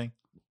on anything?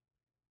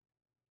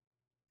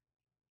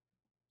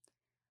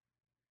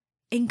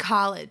 In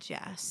college,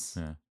 yes.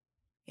 Yeah.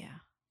 Yeah.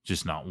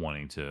 Just not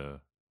wanting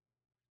to.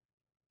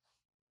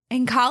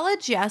 In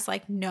college, yes,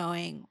 like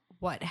knowing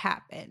what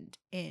happened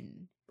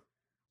in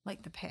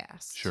like the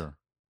past. Sure.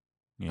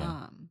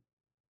 Yeah.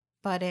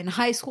 But in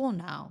high school,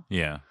 no.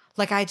 Yeah.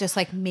 Like I just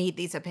like made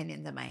these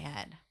opinions in my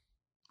head.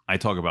 I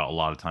talk about a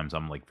lot of times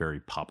I'm like very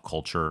pop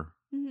culture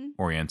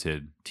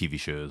oriented, TV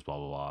shows, blah,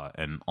 blah, blah.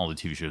 And all the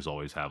TV shows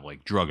always have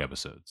like drug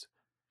episodes.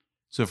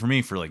 So for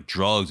me, for like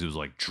drugs, it was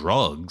like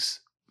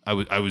drugs. I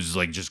was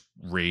like just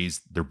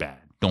raised, they're bad.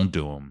 Don't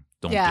do them.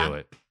 Don't do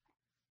it.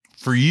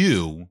 For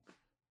you,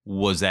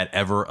 was that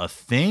ever a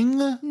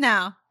thing?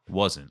 No.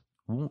 Wasn't.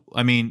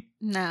 I mean,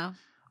 no.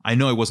 I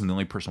know I wasn't the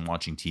only person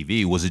watching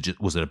TV. Was it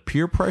a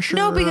peer pressure?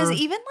 No, because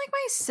even like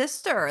my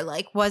sister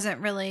like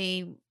wasn't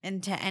really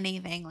into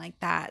anything like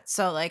that.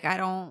 So like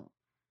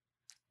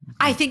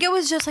I think it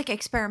was just like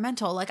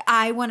experimental. Like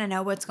I want to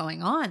know what's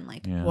going on.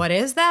 Like what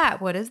is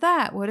that? What is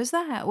that? What is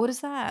that? What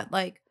is that?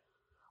 Like,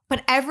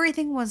 but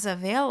everything was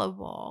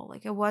available.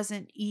 Like it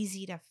wasn't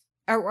easy to,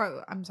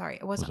 or I'm sorry,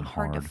 it wasn't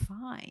hard to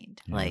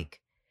find. Yeah. Like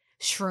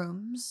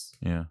shrooms.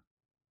 Yeah.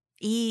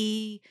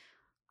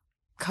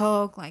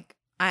 Coke, like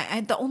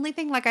I the only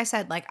thing, like I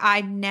said, like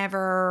I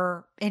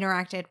never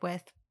interacted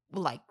with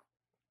like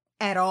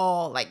at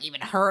all, like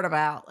even heard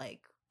about like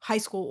high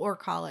school or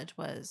college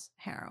was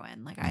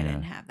heroin. Like I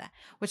didn't have that,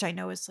 which I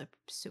know is like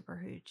super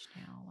huge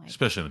now. Like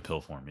especially in the pill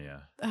form,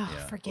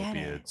 forget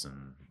opiates it.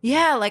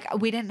 And like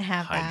we didn't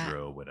have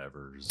hydro,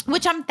 whatevers.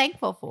 Which I'm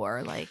thankful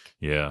for. Like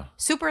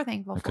super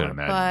thankful for. I could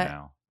imagine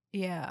now.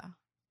 Yeah.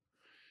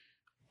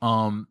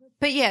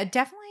 But yeah,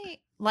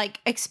 definitely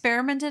like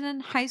experimented in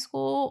high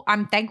school.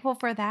 I'm thankful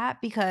for that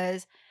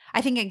because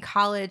I think in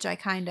college I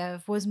kind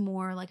of was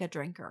more like a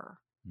drinker.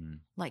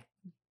 Like,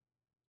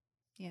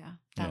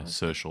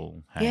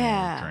 social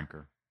hangover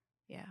drinker.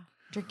 Yeah.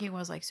 Drinking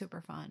was like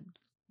super fun.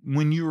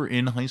 When you were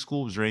in high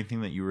school, was there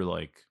anything that you were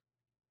like,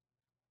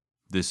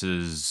 I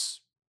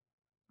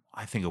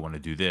think I want to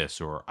do this,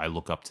 or I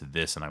look up to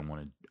this and I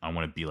want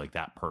to be like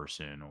that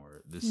person,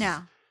 or this is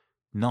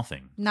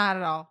nothing. Not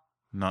at all.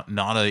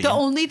 The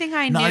only thing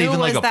I knew not even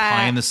was like a that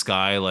pie in the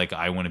sky. Like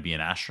I want to be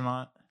an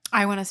astronaut.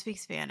 I want to speak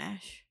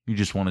Spanish. You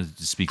just wanted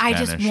to speak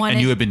Spanish,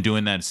 and you had been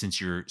doing that since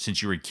you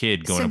were a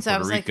kid, going to Puerto Rico. Since I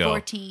was like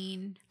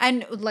 14,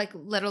 and like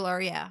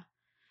littler,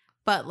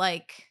 But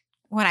like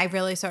when I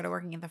really started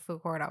working at the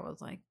food court, I was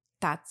like,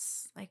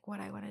 that's like what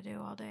I want to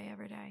do all day,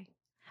 every day.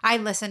 I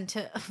listened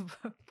to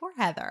poor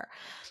Heather.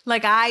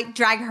 Like I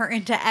drag her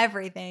into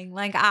everything.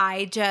 Like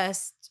I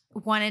just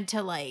wanted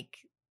to like.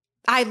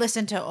 I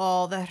listened to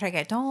all the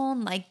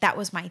reggaeton, like that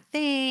was my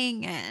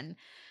thing, and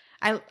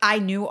I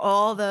knew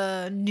all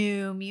the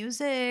new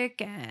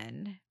music,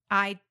 and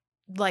I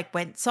like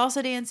went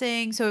salsa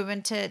dancing. So we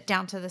went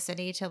down to the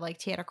city to like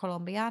Tierra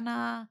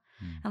Colombiana,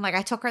 and like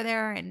I took her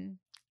there, and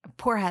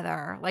poor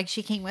Heather, like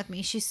she came with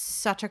me. She's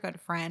such a good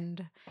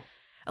friend.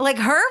 Like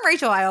her and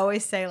Rachel, I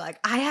always say like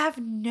I have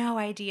no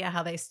idea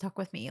how they stuck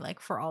with me like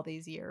for all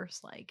these years,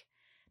 like.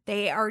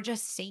 They are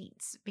just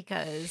saints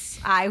because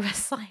I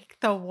was like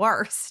the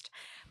worst.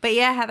 But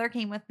yeah, Heather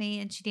came with me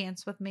and she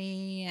danced with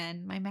me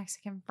and my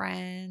Mexican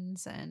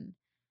friends. And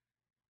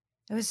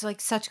it was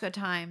like such good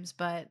times.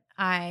 But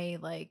I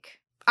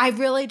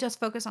really just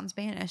focused on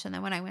Spanish. And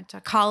then when I went to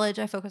college,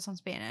 I focused on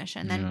Spanish.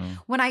 And then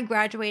when I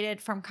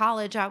graduated from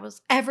college,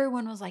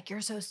 everyone was like,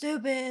 you're so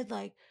stupid.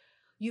 Like,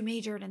 you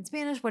majored in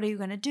Spanish. What are you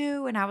going to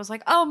do? And I was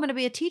like, oh, I'm going to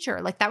be a teacher.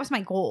 Like that was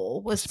my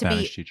goal, was to be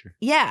Spanish teacher.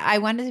 Yeah. I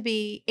wanted to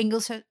be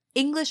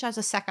English as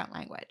a second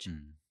language.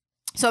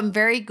 So I'm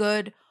very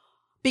good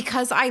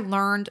because I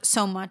learned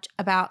so much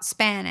about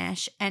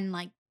Spanish and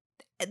like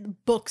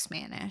book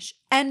Spanish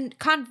and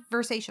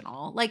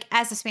conversational, like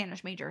as a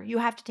Spanish major, you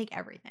have to take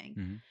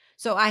everything.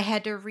 So I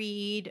had to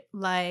read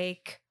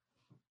like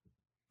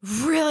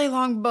really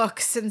long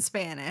books in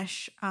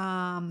Spanish.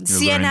 Cien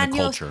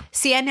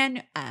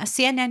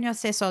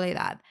Años de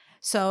Soledad.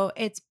 So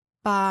it's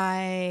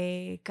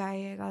by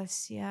Gaia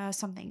Garcia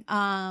something.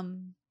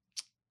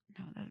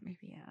 No, that may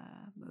be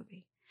a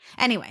movie.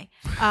 Anyway,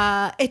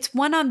 it's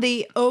one on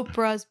the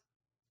Oprah's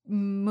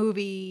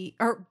movie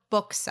or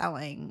book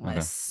selling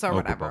lists or Oprah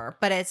whatever, book.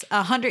 but it's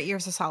 100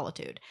 Years of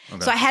Solitude.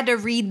 Okay. So I had to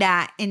read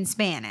that in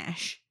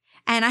Spanish,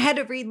 and I had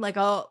to read like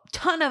a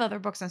ton of other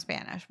books in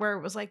Spanish where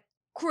it was like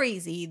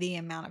crazy the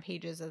amount of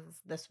pages as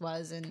this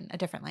was in a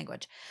different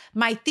language.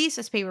 My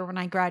thesis paper when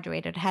I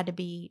graduated had to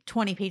be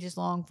 20 pages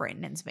long,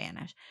 written in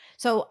Spanish.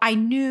 So I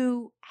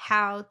knew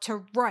how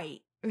to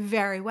write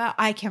very well.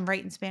 I can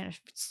write in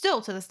Spanish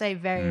still to this day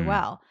very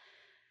well.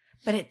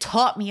 But it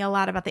taught me a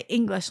lot about the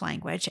English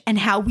language and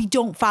how we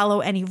don't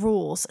follow any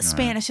rules.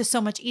 Spanish is so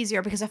much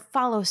easier because it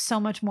follows so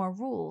much more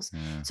rules.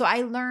 So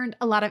I learned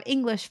a lot of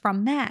English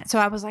from that. So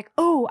I was like,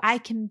 oh, I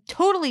can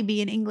totally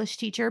be an English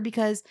teacher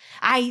because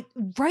I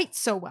write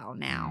so well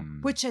now,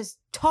 which has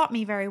taught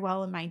me very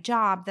well in my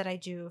job that I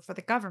do for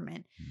the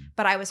government.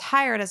 But I was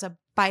hired as a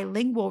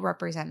bilingual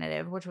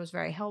representative, which was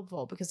very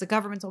helpful because the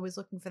government's always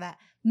looking for that.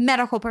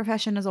 Medical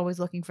profession is always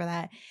looking for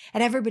that.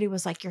 And everybody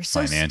was like, you're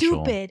so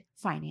stupid.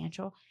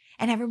 Financial.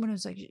 And everyone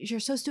was like, you're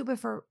so stupid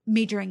for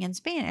majoring in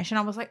Spanish. And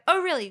I was like,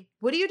 oh, really?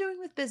 What are you doing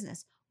with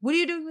business? What are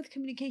you doing with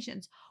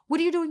communications? What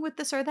are you doing with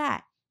this or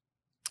that?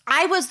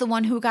 I was the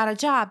one who got a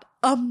job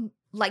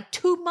like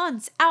 2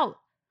 months out.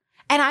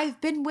 And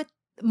I've been with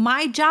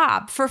my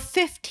job for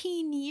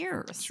 15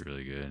 years. That's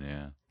really good,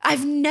 yeah.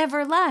 I've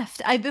never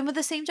left. I've been with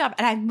the same job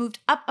and I've moved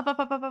up.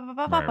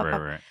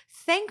 Right.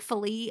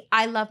 Thankfully,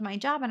 I love my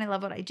job and I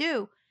love what I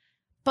do.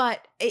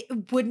 But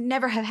it would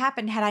never have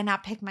happened had I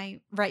not picked my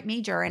right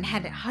major and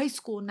had high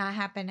school not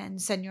happen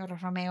and Senora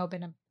Romeo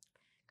been kind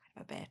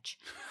of a bitch.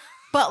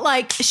 But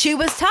like she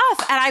was tough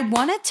and I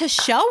wanted to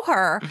show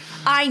her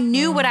I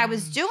knew what I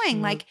was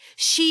doing. Like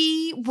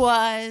she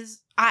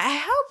was,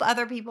 I hope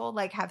other people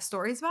like have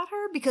stories about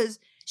her because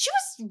she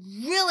was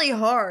really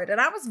hard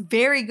and I was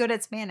very good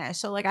at Spanish.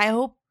 So like I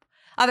hope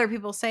other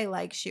people say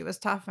like she was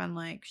tough and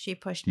like she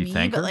pushed me.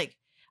 But her? Like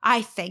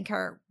I thank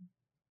her.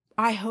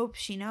 I hope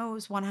she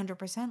knows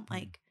 100%.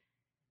 Like,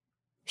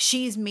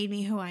 she's made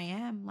me who I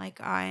am.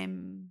 Like,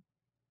 I'm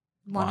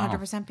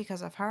 100%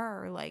 because of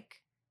her.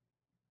 Like,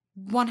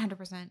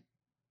 100%.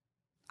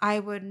 I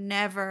would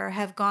never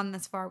have gone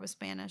this far with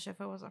Spanish if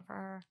it wasn't for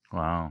her.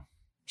 Wow.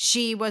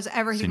 She was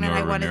everything Senora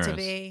that I wanted Ramirez. to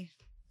be.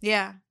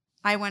 Yeah,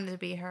 I wanted to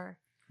be her.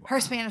 Wow. Her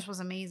Spanish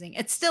was amazing.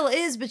 It still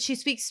is, but she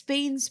speaks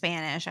Spain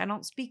Spanish. I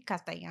don't speak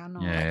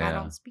Castellano. I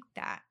don't speak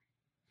that.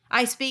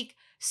 I speak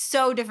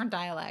so different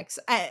dialects.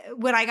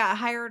 When I got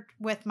hired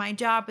with my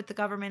job with the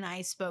government,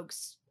 I spoke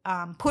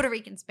Puerto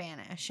Rican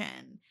Spanish,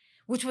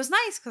 which was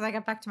nice because I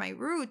got back to my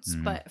roots.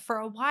 But for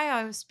a while,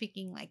 I was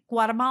speaking like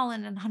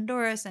Guatemalan and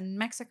Honduras and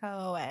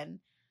Mexico and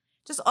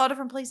just all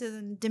different places.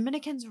 And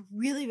Dominican's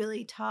really,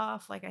 really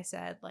tough. Like I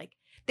said, like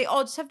they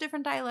all just have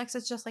different dialects.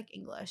 It's just like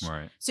English.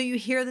 Right. So you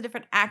hear the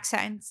different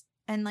accents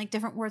and like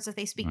different words that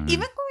they speak. Even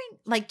going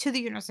like to the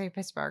University of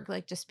Pittsburgh,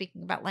 like just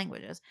speaking about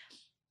languages,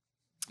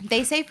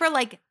 they say for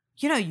like,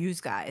 use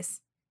guys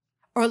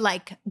or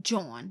like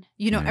John,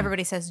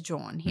 everybody says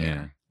John here.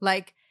 Yeah.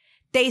 Like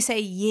they say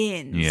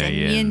yins and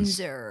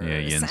yinzers.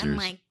 Yeah, yinzers. And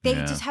like they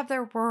just have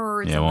their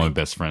words. Yeah, and, one like, of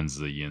my best friends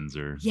is a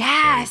yinzer.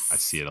 Yes. So I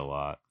see it a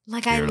lot.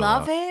 Like I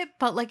love it,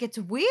 but like it's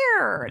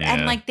weird. Yeah.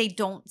 And like they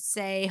don't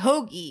say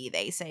hoagie,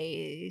 they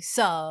say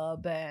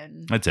sub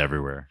and it's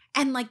everywhere.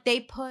 And like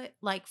they put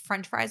like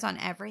French fries on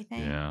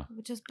everything. Yeah.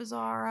 Which is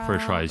bizarre.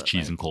 French fries,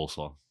 cheese, and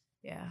coleslaw.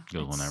 Yeah.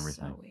 Goes on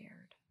everything. So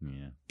weird.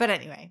 Yeah. But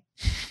anyway.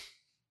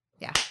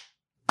 Yeah.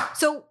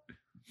 So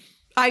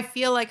I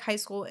feel like high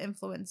school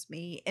influenced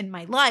me in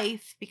my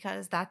life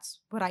because that's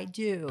what I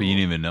do. But you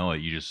didn't even know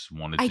it. You just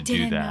wanted to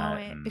do that. I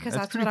didn't know it because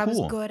that's what I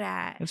was good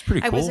at. That's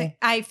pretty cool.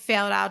 I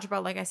failed algebra,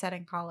 like I said,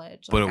 in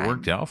college. But it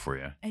worked out for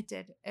you. It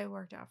did. It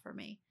worked out for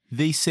me.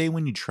 They say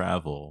when you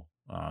travel,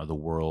 the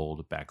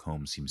world back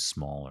home seems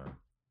smaller.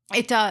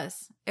 It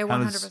does. It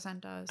 100%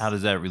 does. How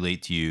does that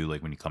relate to you?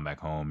 Like when you come back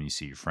home and you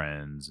see your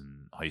friends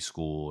in high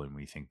school and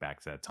when you think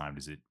back to that time,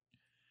 does it...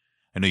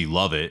 I know you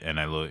love it, and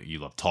you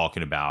love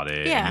talking about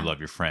it, and you love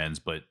your friends.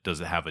 But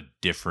does it have a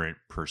different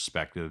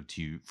perspective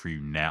for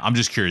you now? I'm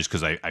just curious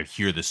because I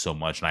hear this so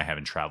much, and I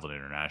haven't traveled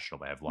international,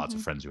 but I have lots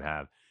of friends who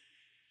have.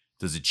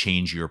 Does it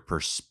change your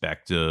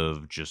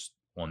perspective just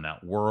on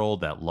that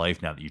world, that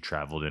life, now that you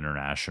traveled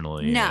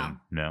internationally?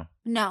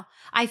 No.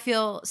 I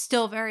feel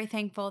still very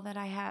thankful that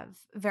I have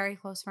very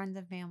close friends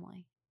and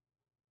family.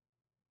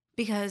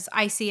 Because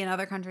I see in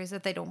other countries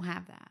that they don't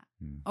have that,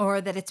 or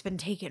that it's been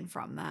taken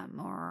from them,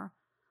 or...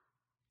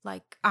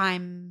 Like,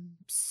 I'm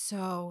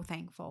so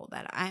thankful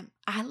that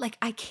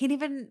I can't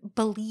even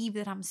believe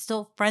that I'm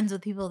still friends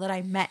with people that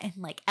I met in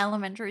like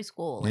elementary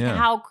school. Like,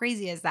 how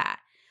crazy is that?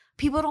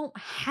 People don't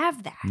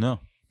have that. No.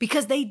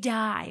 Because they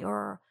die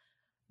or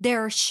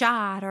they're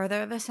shot or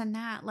they're this and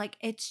that. Like,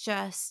 it's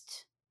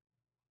just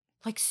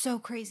like so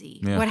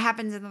crazy what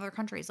happens in other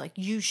countries. Like,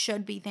 you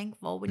should be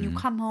thankful when you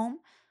come home.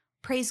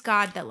 Praise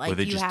God that like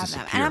you have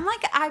them. And I'm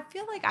like, I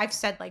feel like I've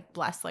said like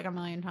blessed like a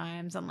million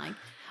times. And like,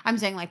 I'm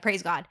saying like,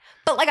 praise God.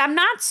 But like, I'm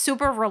not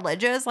super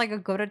religious. Like I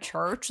go to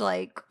church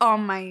like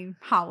on my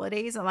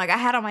holidays and like I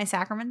had all my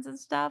sacraments and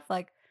stuff.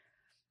 Like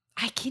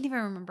I can't even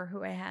remember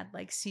who I had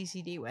like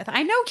CCD with.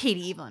 I know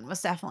Katie Evelyn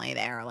was definitely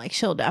there. Like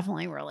she'll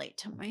definitely relate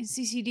to my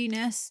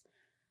CCD-ness.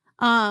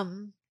 I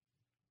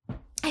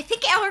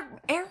think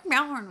Eric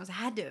Malhorn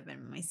had to have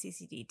been my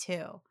CCD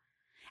too.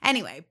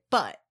 Anyway,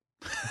 but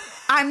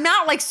I'm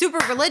not like super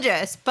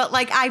religious, but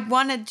like I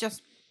want to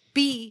just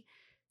be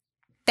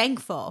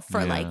thankful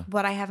for like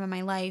what I have in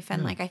my life.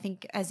 And like I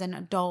think as an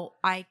adult,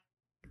 I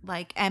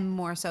like am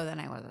more so than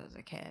I was as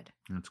a kid.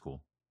 That's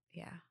cool.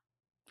 Yeah.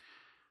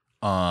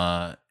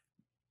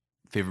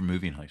 Favorite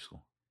movie in high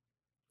school?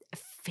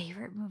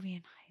 Favorite movie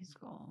in high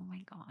school? Oh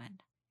my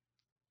God.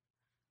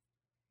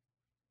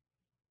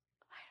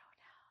 I don't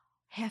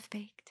know.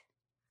 Half-Baked.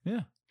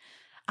 Yeah.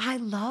 I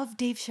love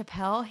Dave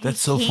Chappelle. That's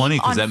so funny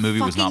because that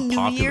movie was not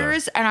popular. New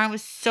Year's, and I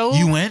was so...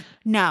 You went?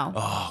 No.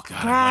 Oh,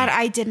 God. Brad,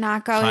 I did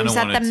not go. It was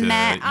at the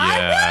Met. Yeah.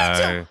 I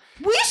wanted to.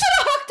 We should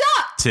have hooked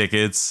up.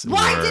 Tickets.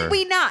 Why did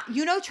we not?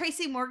 You know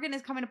Tracy Morgan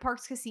is coming to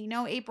Parks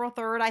Casino April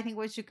 3rd. I think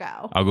we should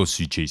go. I'll go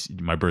see Chase.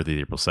 My birthday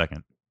is April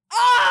 2nd.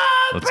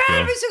 Oh, Let's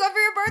Brad, go. we should go for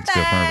your birthday. Let's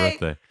go for my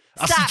birthday.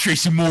 I'll see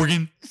Tracy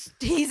Morgan.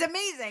 He's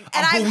amazing.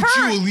 And I'll go with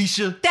heard you,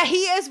 Alicia. that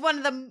he is one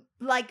of the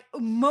like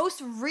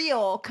most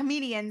real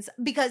comedians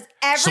because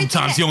everything.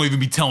 Sometimes he don't even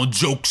be telling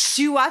jokes.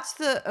 Do you watch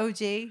the OG?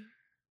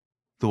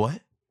 The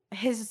what?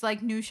 His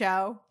like new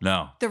show.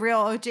 No. The real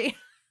OG.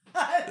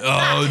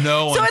 Oh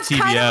no! So on it's TBS.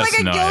 kind of like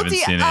a no, guilty. I haven't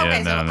seen it Okay,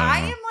 yet. so No. I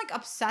am like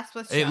obsessed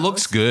with shows. It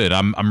looks good.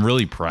 I'm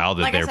really proud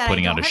that Like I they're said, I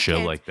putting out don't a have show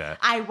kids. like that.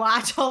 I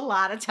watch a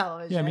lot of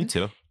television. Yeah, me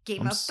too.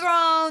 Game of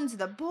Thrones,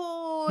 The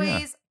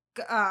Boys.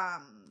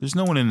 There's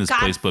no one in this God-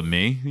 place but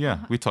me. Yeah,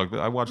 we talked.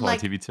 I watch a lot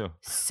of TV too.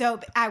 So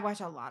I watch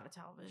a lot of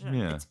television.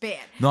 Yeah. It's bad.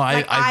 No,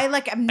 I'm I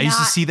used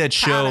to see that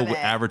show proud of it.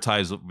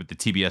 advertised with the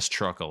TBS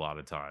truck a lot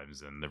of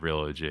times, and the real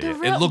OG. The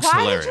real- It looks why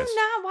hilarious. Did you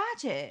not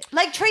watch it?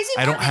 Like Tracy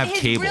I Morgan don't have is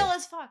cable. real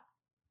as fuck.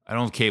 I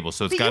don't have cable,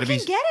 so it's But got to you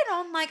be. can get it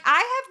on like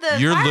I have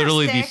the. You're Fire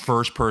literally Stick. the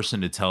first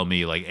person to tell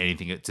me like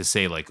anything to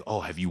say like,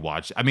 oh, have you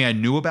watched? I mean, I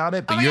knew about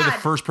it, but Oh my you're the God.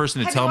 first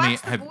person to Have tell you me.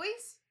 watched The Boys?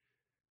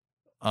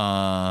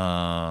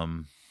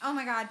 Oh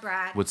my God,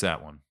 Brad. What's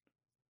that one?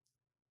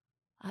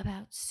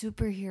 About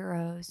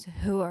superheroes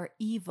who are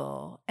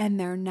evil and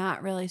they're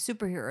not really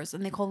superheroes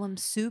and they call them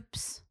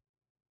soups.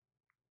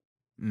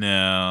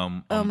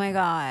 No. Oh my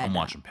God. I'm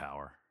watching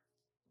Power.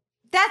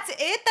 That's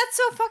it? That's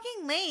so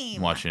fucking lame.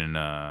 I'm watching.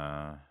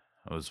 I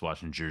was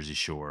watching Jersey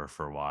Shore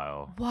for a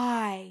while.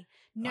 Why?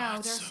 No,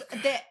 it's there's so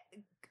good. that.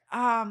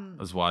 I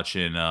was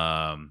watching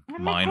my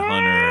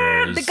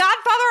Mindhunters. The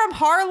Godfather of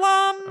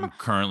Harlem. I'm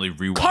currently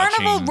rewatching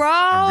Carnival Row.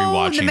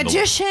 I'm rewatching The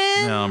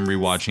Magician. No, I'm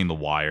rewatching The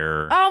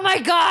Wire. Oh my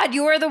God,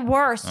 you are the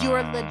worst. You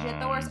are legit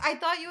the worst. I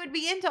thought you would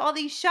be into all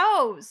these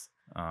shows.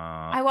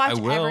 I watch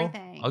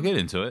everything. I'll get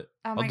into it.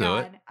 Oh my I'll do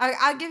God. it.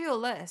 I'll give you a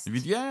list.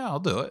 Yeah, I'll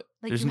do it.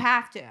 Like you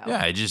have to.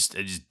 Yeah, I just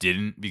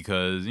didn't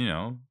because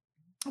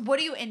What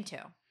are you into?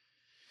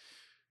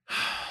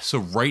 So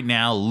right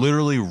now,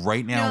 literally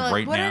right now,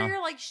 what are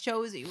your like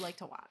shows that you like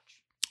to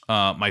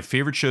watch? My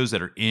favorite shows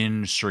that are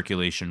in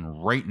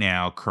circulation right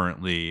now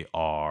currently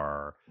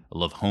are I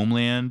love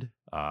Homeland.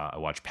 I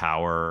watch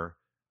Power.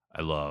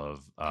 I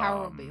love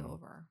Power will be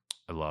over.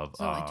 I love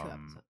There's only 2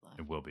 episodes left.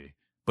 It will be.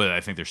 But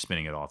I think they're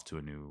spinning it off to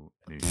a new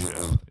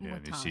show, new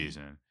Tommy.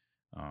 season.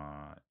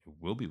 It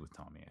will be with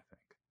Tommy, I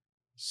think.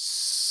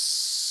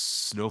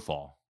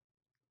 Snowfall.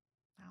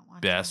 I don't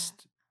watch Best.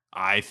 that.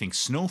 I think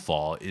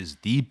Snowfall is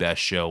the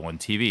best show on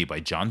TV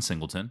by John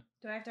Singleton.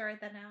 Do I have to write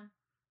that down?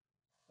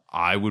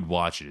 I would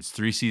watch it. It's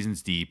 3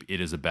 seasons deep. It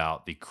is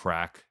about the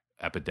crack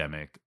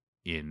epidemic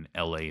in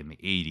LA in the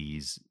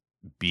 80s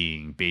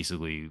being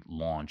basically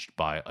launched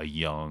by a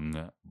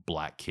young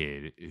black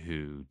kid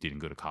who didn't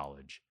go to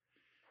college.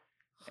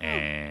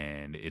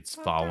 And it's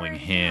following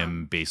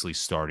him basically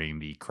starting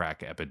the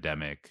crack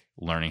epidemic,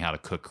 learning how to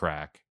cook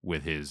crack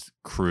with his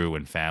crew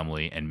and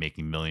family and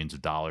making millions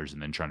of dollars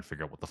and then trying to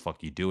figure out what the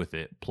fuck you do with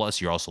it. Plus,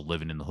 you're also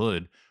living in the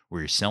hood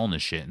where you're selling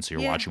this shit. And so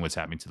you're watching what's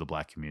happening to the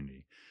black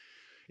community.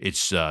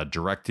 It's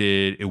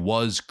directed, it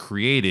was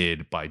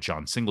created by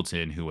John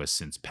Singleton, who has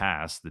since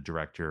passed, the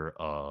director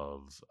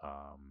of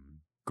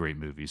great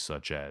movies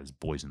such as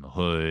Boys in the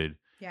Hood,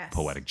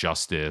 Poetic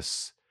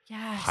Justice,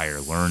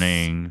 Higher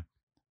Learning,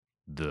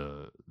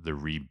 the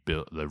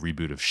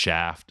reboot of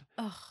Shaft.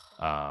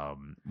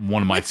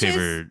 One of my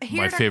favorite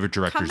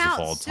directors of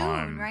all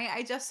time. Right?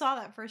 I just saw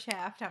that for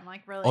Shaft. I'm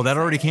like really. Oh, that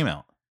already excited. came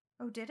out.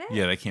 Oh, did it?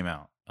 Yeah, that came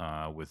out.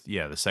 With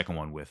the second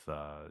one with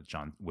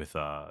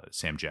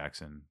Sam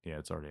Jackson. Yeah,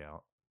 it's already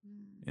out.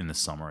 In the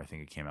summer, I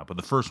think it came out. But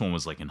the first one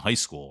was like in high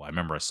school. I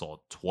remember I saw it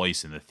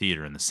twice in the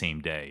theater in the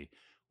same day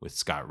with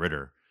Scott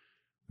Ritter.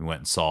 We went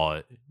and saw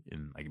it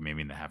in like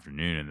maybe in the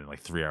afternoon, and then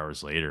like 3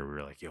 hours later, we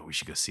were like, "Yo, we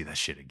should go see that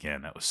shit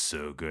again." That was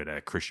so good. I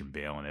had Christian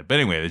Bale in it. But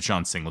anyway, it's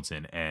John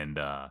Singleton, and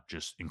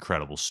just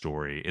incredible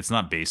story. It's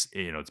not based,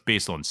 it's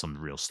based on some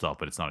real stuff,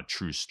 but it's not a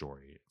true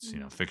story. It's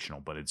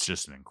fictional, but it's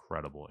just an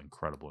incredible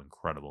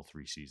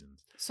 3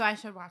 seasons. So I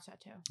should watch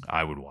that too.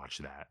 I would watch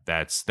that.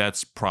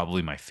 That's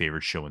probably my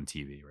favorite show on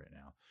TV right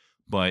now.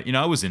 But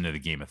I was into the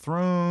Game of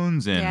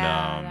Thrones, and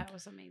that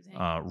was amazing.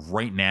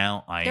 right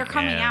now They're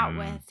coming out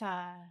with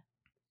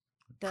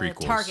the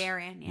prequels.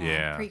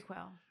 Targaryen,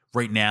 prequel.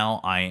 Right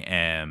now, I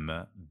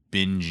am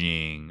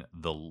binging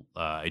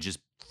I just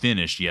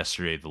finished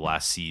yesterday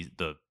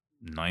the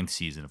 9th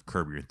season of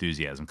Curb Your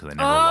Enthusiasm because I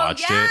never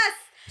watched it.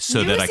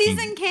 So New that I can,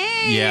 season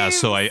came. yeah.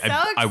 So I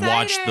excited.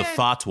 watched the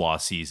Fatwa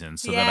season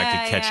so that I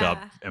could catch up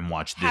and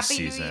watch this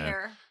Happy season. New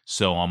Year.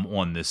 So I'm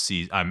on this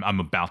season. I'm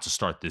about to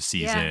start this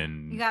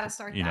season. You gotta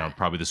start.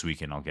 Probably this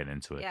weekend I'll get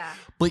into it. Yeah.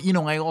 But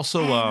I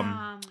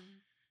also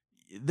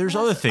there's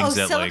other things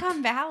that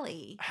Silicon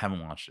Valley. I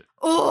haven't watched it.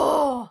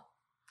 Oh,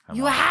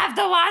 you have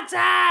to watch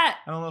that.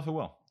 I don't know if I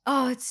will.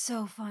 Oh, it's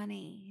so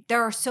funny.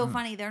 They're so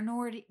funny. They're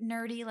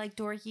nerdy, like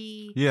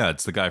dorky. Yeah,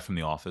 it's the guy from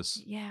The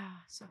Office. Yeah,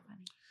 so funny.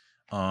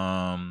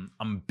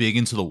 I'm big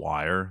into The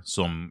Wire,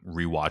 so I'm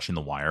rewatching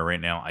The Wire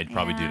right now. I'd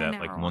probably do that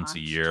like once a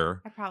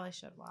year. I probably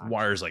should watch.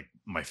 Wire's like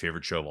my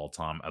favorite show of all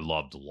time. I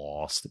loved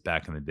Lost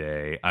back in the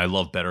day. I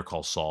love Better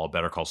Call Saul.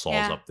 Better Call Saul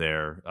is up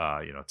there.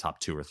 Top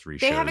 2 or 3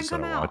 shows. They haven't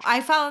come out. Watch.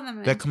 I follow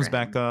them. That comes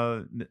back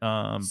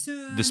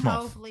soon, this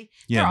month. Hopefully.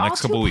 Yeah, They're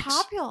next all couple too weeks.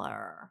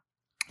 Popular.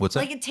 What's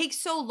that? Like it takes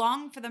so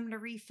long for them to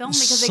refilm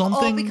because they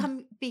all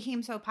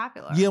became so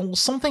popular. Yeah, well,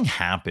 something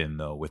happened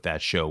though with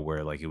that show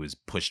where like it was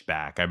pushed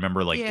back. I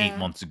remember like 8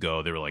 months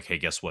ago they were like, "Hey,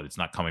 guess what? It's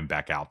not coming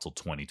back out till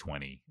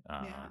 2020.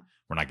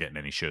 We're not getting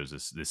any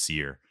shows this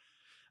year."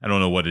 I don't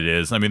know what it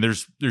is. I mean,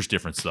 there's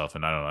different stuff,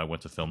 and I don't know. I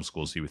went to film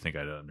school, so you would think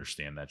I'd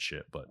understand that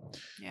shit, but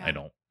I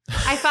don't.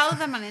 I follow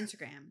them on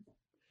Instagram.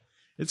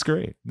 It's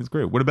great. It's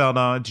great. What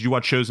about? Did you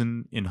watch shows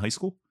in high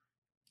school?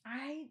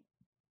 I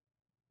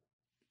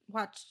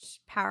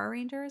watched Power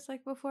Rangers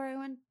like before I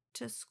went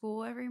to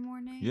school every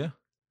morning. Yeah.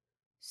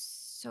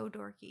 So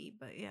dorky,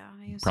 but yeah.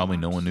 Probably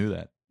no one knew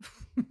that.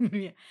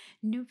 Yeah.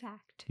 New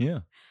fact. Yeah.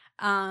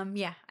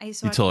 Yeah. I used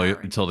to watch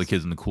you tell the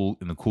kids in the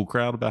cool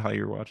crowd about how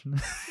you're watching.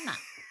 No.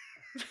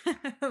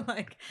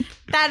 Like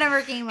that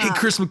never came up. Hey,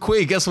 Chris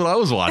McQuaid, guess what I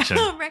was watching?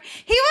 Right.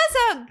 He was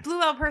a Blue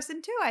Bell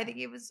person too. I think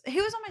he was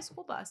on my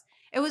school bus.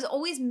 It was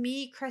always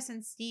me, Chris,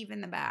 and Steve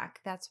in the back.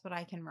 That's what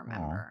I can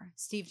remember. Aww.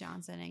 Steve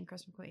Johnson and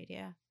Chris McQuaid.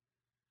 Yeah.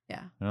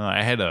 Yeah.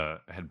 I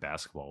had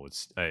basketball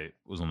I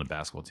was on the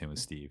basketball team with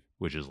Steve,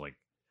 which is like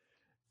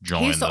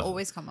he used to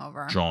always come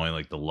over. Drawing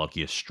like the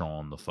luckiest straw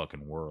in the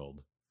fucking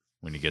world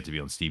when you get to be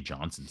on Steve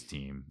Johnson's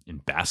team in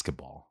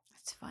basketball.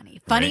 That's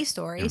funny. Funny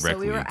story. So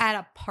we were at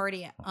a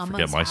party at Umma's house.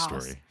 Forget my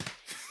story.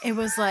 It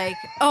was like,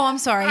 oh, I'm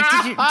sorry.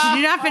 Did you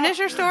not finish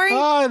your story?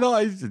 Oh, no,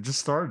 I just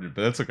started it,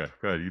 but that's okay.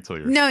 Go ahead. You tell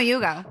yours. No, you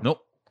go.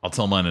 Nope. I'll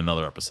tell mine in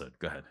another episode.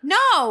 Go ahead. No.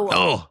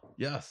 Oh,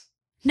 yes.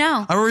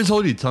 No. I already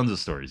told you tons of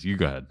stories. You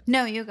go ahead.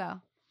 No, you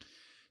go.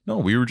 No,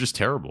 we were just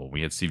terrible.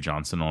 We had Steve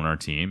Johnson on our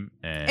team.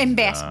 And, in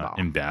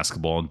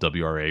basketball. In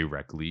WRA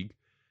Rec League.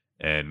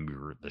 And we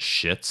were the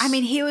shits. I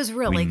mean, he was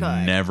really good.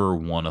 We never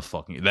won a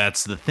fucking...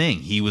 That's the thing.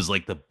 He was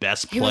like the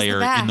best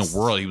player in the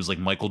world. He was like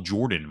Michael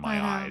Jordan in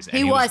my eyes. And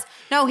he was.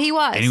 No, he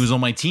was. And he was on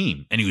my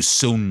team. And he was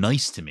so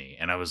nice to me.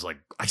 And I was like,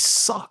 I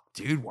suck,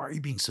 dude. Why are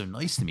you being so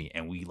nice to me?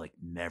 And we like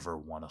never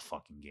won a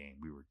fucking game.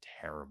 We were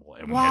terrible.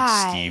 And we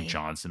had Steve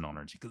Johnson on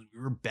our team because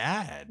we were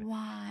bad.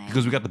 Why?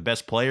 Because we got the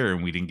best player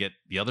and we didn't get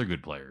the other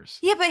good players.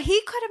 Yeah, but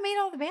he could have made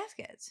all the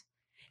baskets.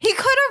 He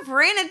could have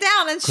ran it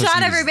down and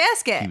shot every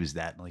basket. He was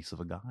that nice of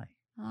a guy.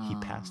 Oh. He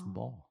passed the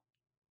ball.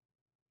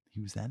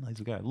 He was that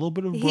nice of a guy. A little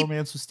bit of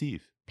romance with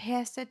Steve.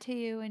 Passed it to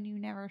you and you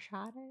never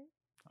shot it?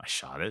 I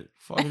shot it.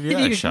 Fuck yeah,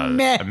 I shot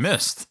it. I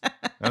missed.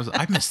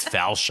 I missed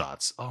foul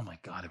shots. Oh my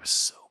God, it was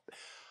so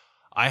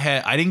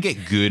bad. I didn't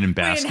get good in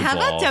basketball.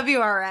 Wait, how about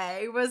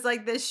WRA? It was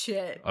like this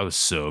shit. I was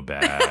so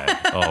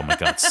bad. Oh my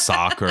God,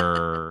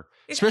 soccer.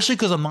 Especially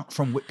because I'm not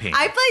from Whitpain.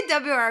 I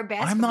played WRA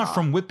basketball. I'm not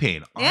from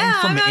Whitpain.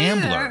 I'm from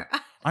Ambler.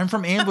 I'm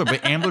from Ambler,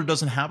 but Ambler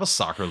doesn't have a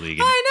soccer league.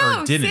 I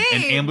know, or didn't.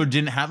 same. And Ambler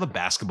didn't have a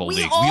basketball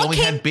league. We only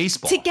had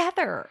baseball.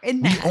 Together.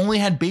 We only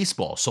had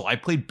baseball. So I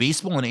played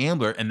baseball in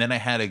Ambler, and then I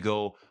had to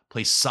go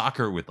play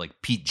soccer with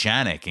like Pete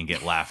Janik and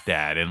get laughed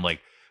at, and like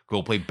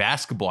go play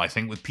basketball, I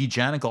think, with Pete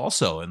Janik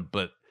also.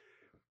 But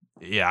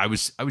yeah, I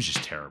was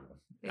just terrible.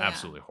 Yeah.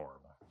 Absolutely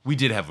horrible. We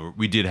did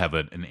have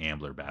an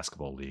Ambler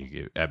basketball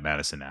league at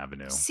Madison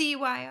Avenue.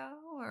 CYO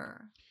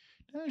or?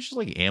 It's just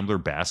like Ambler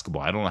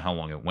basketball. I don't know how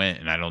long it went,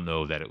 and I don't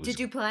know that it was. Did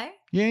you play?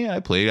 Yeah, I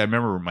played. I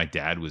remember my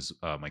dad was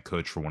my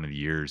coach for one of the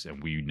years,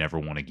 and we never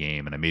won a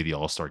game. And I made the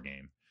All-Star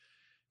game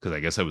because I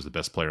guess I was the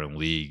best player in the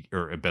league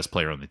or best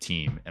player on the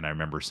team. And I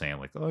remember saying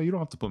like, "Oh, you don't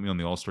have to put me on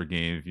the All-Star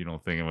game if you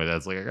don't think." And my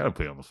dad's like, "I got to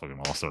play on the fucking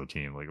All-Star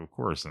team." Like, of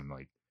course. And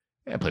like,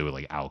 I played with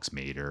like Alex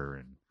Mater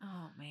and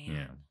man,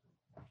 yeah,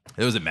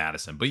 it was at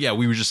Madison. But yeah,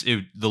 we were just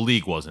the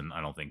league wasn't,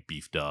 I don't think,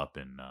 beefed up,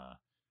 and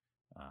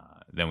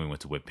then we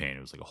went to Whitpain. It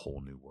was like a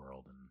whole new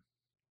world, and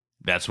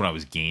that's when I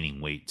was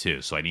gaining weight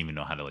too. So I didn't even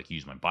know how to like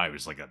use my body. It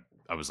was like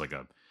I was like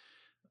a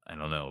I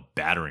don't know,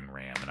 battering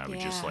ram, and I would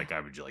just Yeah.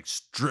 like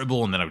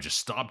dribble, and then I would just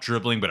stop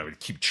dribbling, but I would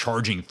keep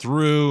charging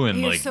through, and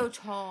You're like so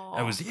tall.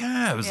 I was like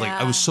I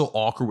Yeah. was so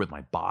awkward with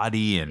my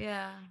body, and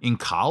Yeah. in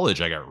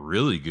college I got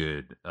really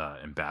good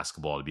in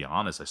basketball. To be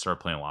honest, I started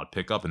playing a lot of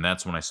pickup, and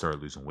that's when I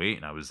started losing weight,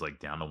 and I was like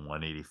down to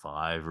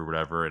 185 or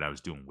whatever, and I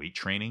was doing weight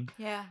training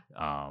Yeah.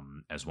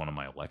 as one of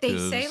my They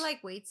electives. say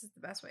like weights is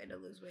the best way to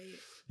lose weight.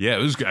 Yeah,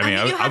 it was good. I mean,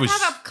 you I have was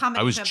to have a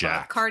combination I was of both,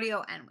 jacked.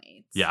 cardio and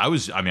weights. Yeah, I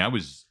was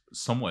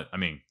somewhat, I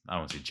mean, I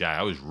don't want to say jacked.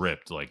 I was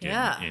ripped like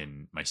Yeah.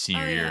 in my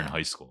senior Oh, year in yeah.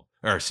 high school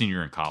or senior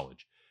year in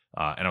college.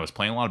 And I was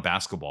playing a lot of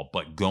basketball,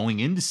 but going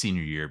into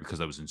senior year,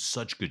 because I was in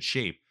such good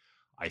shape,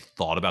 I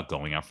thought about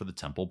going out for the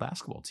Temple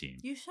basketball team.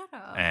 You shut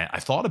up. And I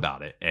thought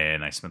about it,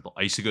 and I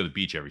used to go to the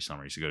beach every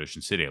summer. I used to go to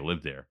Ocean City. I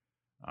lived there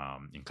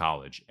in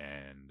college,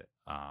 and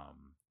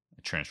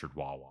I transferred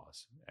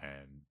Wawas,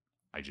 and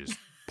I just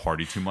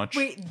partied too much.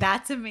 Wait,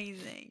 that's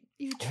amazing.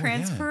 You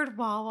transferred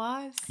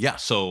Wawas? Yeah,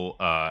 so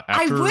I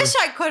after wish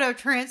I could have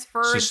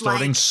transferred. so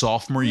starting like,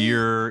 sophomore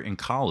year in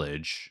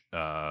college,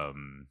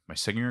 my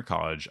second year of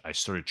college, I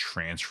started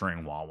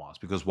transferring Wawas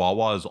because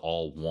Wawa is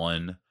all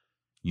one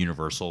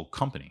universal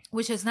company.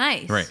 which is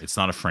nice. Right. It's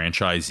not a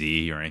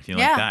franchisee or anything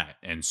Yeah. like that.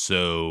 And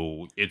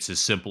so it's as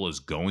simple as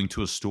going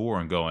to a store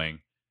and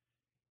going,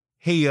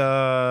 hey,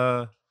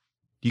 do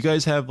you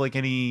guys have like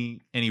any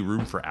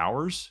room for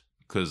hours?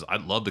 Because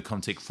I'd love to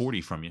come take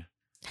 40 from you.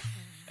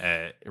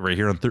 Right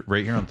here on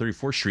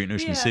 34th Street in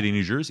Ocean Yeah. City,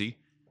 New Jersey.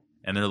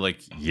 And they're like,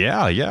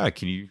 yeah.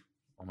 Can you?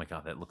 Oh my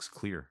God, that looks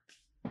clear.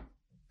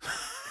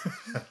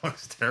 That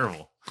looks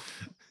terrible.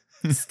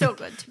 Still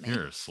good to me.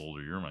 You're a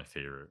soldier. You're my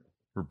favorite.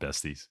 We're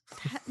besties.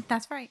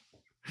 That's right.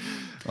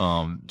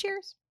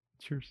 Cheers.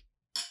 Cheers.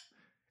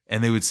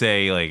 And they would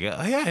say like,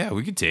 oh, yeah,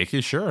 we could take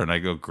it, sure. And I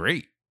go,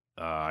 great.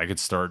 I could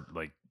start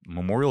like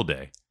Memorial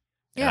Day.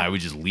 And Yeah. I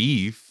would just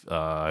leave.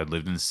 I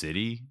lived in the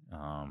city.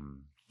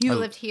 You I-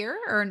 lived here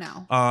or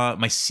no?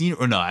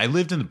 I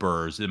lived in the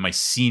Burrs. In my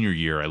senior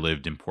year, I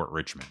lived in Port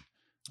Richmond.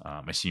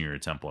 My senior year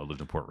at Temple, I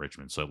lived in Port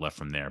Richmond, so I left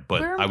from there.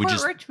 But We're in I would Port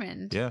just,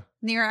 Richmond. yeah,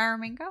 Near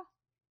Aramingo?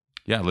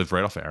 I lived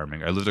right off of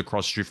Aramingo. I lived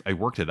across the street. I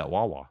worked at that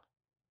Wawa.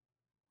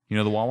 You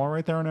know the Wawa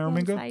right there in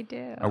Aramingo? Yes, I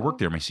do. I worked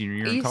there my senior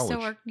year I in used college. to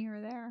work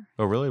near there.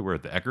 Oh, really? We're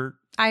at the Eckert?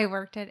 I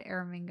worked at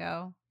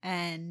Aramingo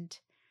and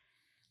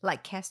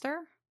like Kester.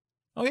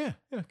 Oh, yeah,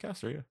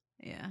 Castor,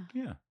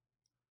 Yeah.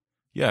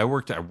 Yeah, I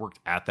worked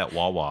at that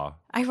Wawa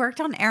I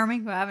worked on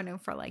Aramingo Avenue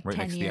for like right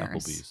 10 next years. to the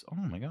Applebee's. Oh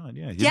my God,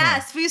 yeah.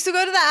 Yes, we used to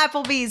go to the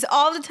Applebee's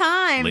all the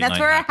time. Late That's night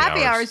where our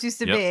happy hours used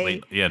to Yep,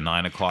 be. late-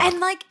 9 o'clock. And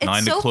like it's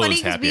 9 to so close funny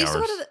because happy we used to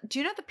go hours. to do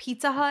you know the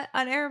Pizza Hut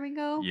on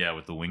Aramingo? Yeah,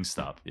 with the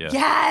Wingstop. Yeah.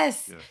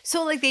 Yes. Yeah.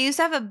 So like they used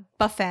to have a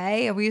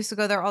buffet and we used to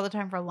go there all the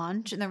time for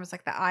lunch. And there was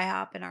like the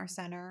IHOP in our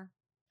center.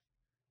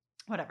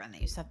 Whatever. And they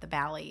used to have the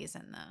Bally's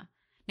and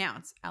now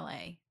it's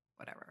LA,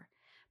 whatever.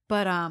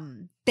 But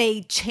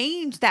they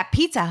changed that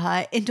Pizza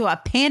Hut into a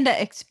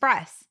Panda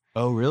Express.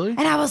 Oh, really?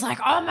 And I was like,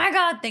 oh my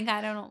God, thank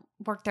God I don't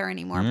work there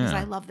anymore because Yeah.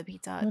 I love the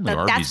Pizza Hut. Well,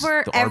 But that's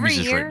where the every Arby's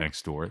is year right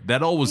next door.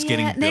 That all was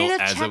getting Yeah, they built had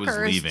a as I was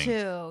Checkers, leaving.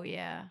 too,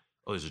 yeah.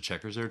 Oh, there's a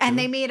Checkers there too? And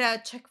they made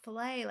a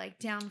Chick-fil-A like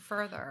down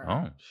further.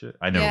 Oh, shit.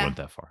 I never Yeah. went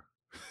that far.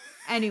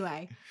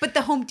 Anyway, but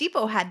the Home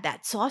Depot had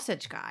that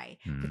sausage guy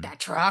Hmm. with that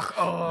truck.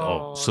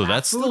 Oh, so that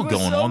that's food still was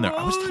going so on there.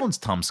 I was good. telling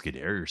Tom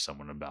Scuderi or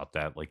someone about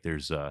that. Like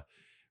there's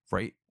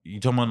right, you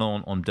talking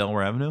about on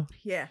Delaware Avenue?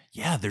 Yeah.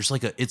 Yeah, there's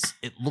like it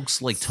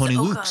looks like Tony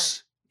So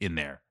Luke's in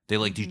there. They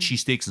like do Mhm.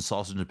 cheesesteaks and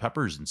sausage and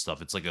peppers and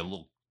stuff. It's like a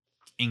little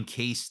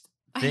encased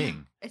I know.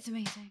 thing. It's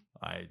amazing.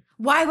 I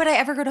Why would I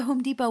ever go to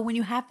Home Depot when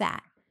you have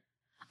that?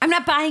 I'm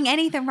not buying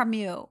anything from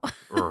you.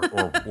 or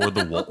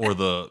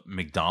the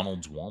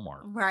McDonald's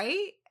Walmart.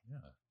 Right? Yeah.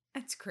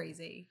 That's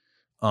crazy.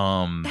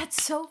 Um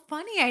That's so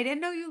funny. I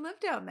didn't know you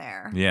lived down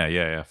there.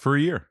 Yeah. For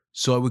a year.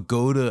 So I would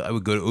go to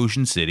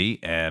Ocean City,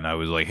 and I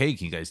was like, "Hey,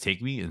 can you guys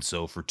take me?" And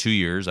so for 2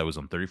 years, I was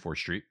on 34th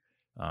Street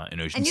in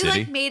Ocean And you City.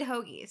 like made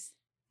hoagies.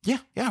 Yeah.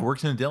 I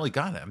worked in a deli.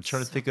 God, I'm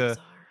trying to So think bizarre.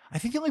 I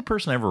think the only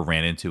person I ever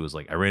ran into was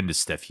like I ran into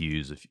Steph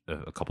Hughes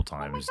a couple Oh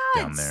my times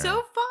God, down there.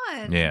 so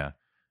fun. Yeah.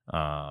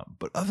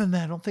 But other than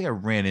that, I don't think I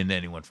ran into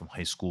anyone from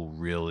high school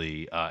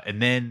really.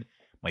 And then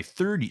my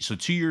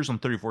 2 years on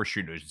 34th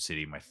Street in Ocean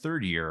City. My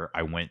third year,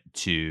 I went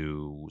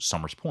to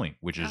Summers Point,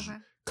 which is Okay.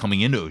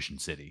 coming into Ocean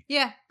City.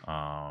 Yeah.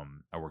 I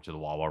worked at the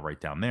Wawa right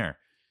down there.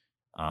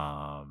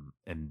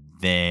 And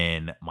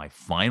then my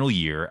final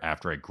year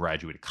after I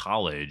graduated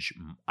college,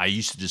 I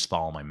used to just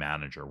follow my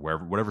manager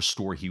whatever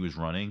store he was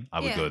running, I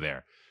would Yeah. go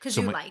there. Because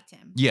So you my- liked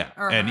him. Yeah,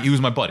 Or and her, he was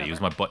my buddy.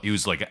 whatever. He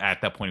was like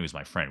at that point he was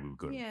my friend. We would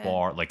go to Yeah. the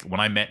bar. Like when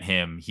I met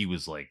him, he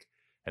was like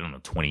I don't know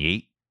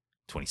 28,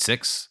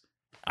 26.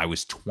 I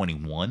was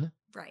 21.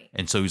 Right.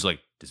 And so he's like,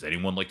 "Does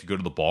anyone like to go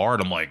to the bar?"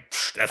 And I'm like,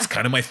 "That's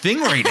kind of my thing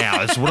right now.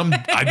 That's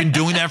what I've been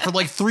doing that for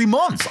like 3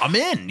 months. I'm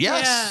in."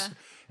 Yes. Yeah.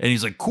 And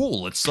he's like,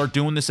 "Cool, let's start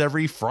doing this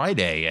every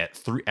Friday at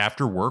 3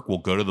 after work. We'll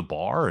go to the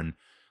bar and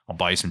I'll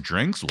buy you some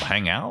drinks. We'll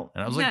hang out."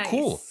 And I was like,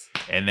 "Cool."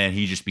 Nice. And then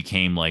he just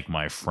became like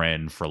my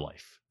friend for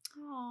life.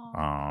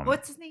 Aw. Um,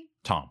 What's his name?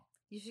 Tom.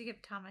 You should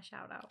give Tom a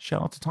shout out.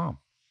 Shout out to Tom.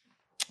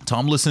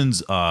 Tom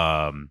listens.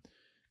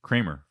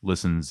 Kramer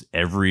listens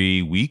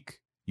every week.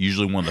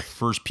 Usually one of the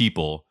first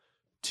people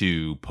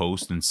to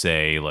post and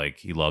say like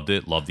he loved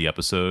it, loved the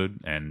episode,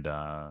 and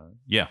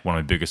yeah, one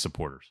of my biggest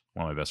supporters,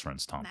 one of my best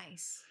friends, Tom.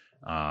 Nice.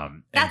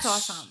 And That's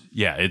awesome.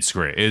 Yeah, it's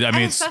great. I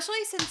mean,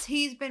 especially since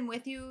he's been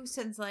with you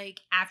since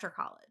like after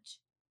college.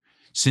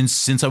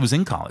 Since I was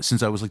in college,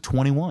 since I was like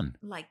 21.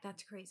 Like,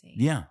 that's crazy.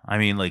 Yeah, I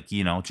mean, like,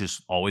 you know,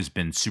 just always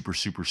been super,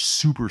 super,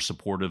 super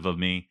supportive of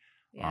me.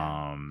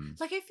 Yeah.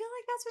 Like, I feel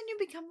like that's when you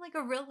become like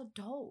a real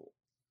adult.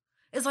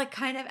 It's like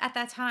kind of at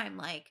that time,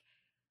 like,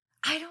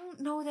 I don't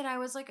know that I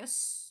was like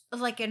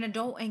an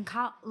adult in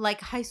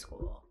like high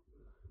school.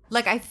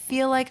 Like, I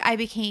feel like I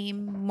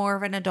became more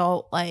of an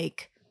adult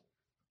like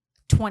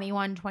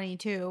 21,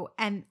 22,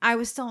 and I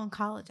was still in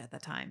college at the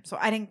time. So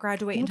I didn't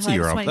graduate until I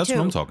was 22. That's what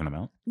I'm talking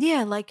about.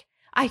 Yeah, like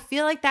I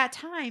feel like that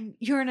time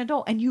you're an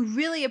adult and you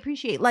really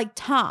appreciate like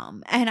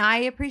Tom, and I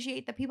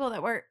appreciate the people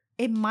that were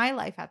in my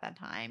life at that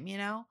time, you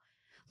know?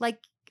 Like,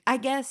 I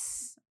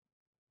guess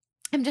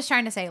I'm just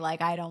trying to say,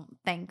 like, I don't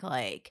think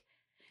like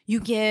you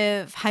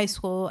give high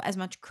school as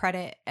much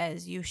credit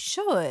as you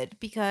should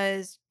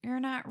because you're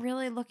not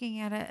really looking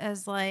at it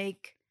as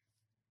like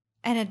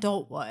an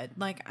adult would.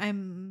 Like, I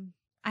don't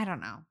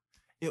know.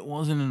 It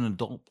wasn't an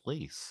adult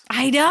place.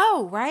 I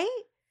know, right?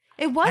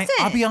 It wasn't.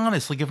 I'll be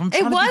honest. Like, if I'm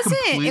trying to be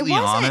completely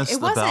honest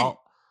about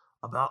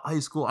high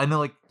school, I know,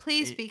 like,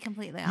 please be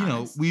completely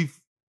honest. You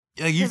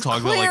know, you've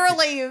talked about like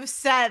clearly you've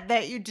said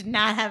that you did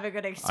not have a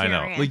good experience.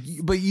 I know, like,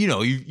 but you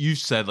know, you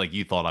said like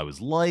you thought I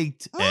was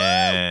liked,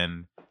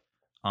 and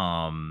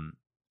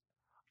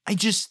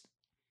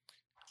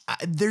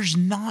there's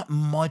not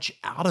much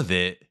out of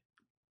it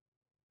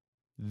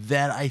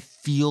that I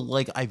feel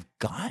like I've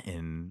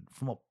gotten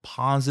from a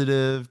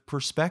positive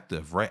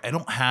perspective, right? I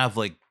don't have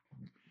like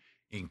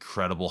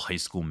incredible high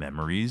school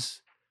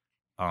memories.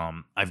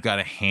 I've got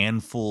a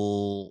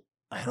handful.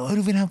 I don't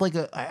even have like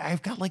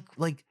I've got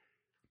like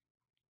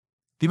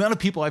the amount of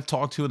people I've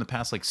talked to in the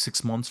past like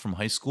 6 months from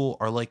high school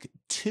are like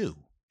 2.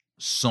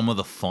 Some of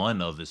the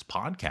fun of this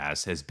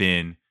podcast has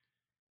been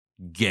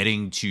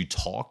getting to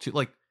talk to,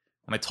 like,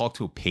 when I talk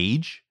to a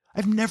Paige,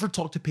 I've never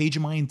talked to Paige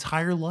in my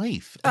entire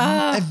life.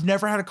 I've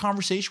never had a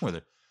conversation with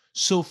her.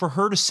 So for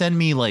her to send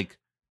me like,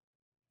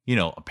 you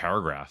know, a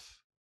paragraph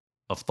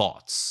of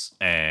thoughts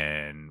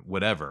and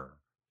whatever,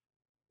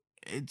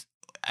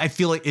 I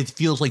feel like it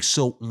feels like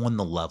so on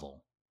the level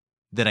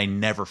that I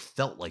never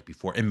felt like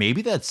before. And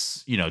maybe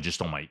that's, you know,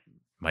 just on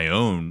my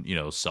own, you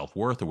know,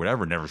 self-worth or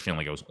whatever, never feeling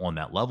like I was on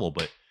that level,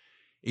 but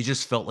it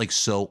just felt like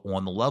so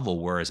on the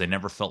level, whereas I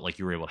never felt like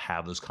you were able to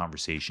have those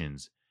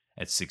conversations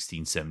at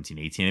 16, 17,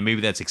 18. And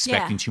maybe that's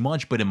expecting too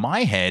much, but in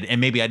my head,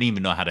 and maybe I didn't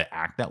even know how to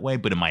act that way,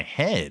 but in my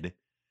head,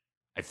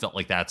 I felt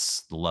like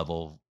that's the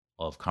level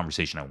of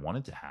conversation I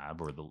wanted to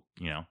have, or the,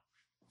 you know.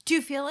 Do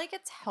you feel like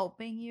it's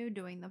helping you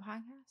doing the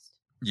podcast?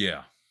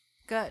 Yeah.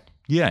 Good.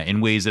 Yeah, in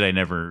ways that I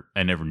never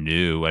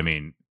knew. I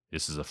mean,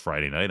 this is a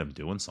Friday night. I'm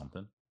doing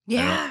something.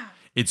 Yeah.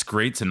 It's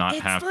great to not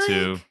have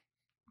to.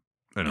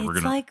 I know,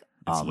 it's like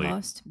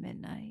almost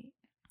midnight.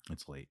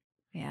 It's late.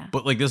 Yeah.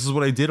 But like, this is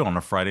what I did on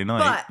a Friday night.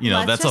 But you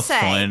know, that's a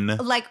fun.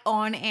 Like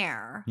on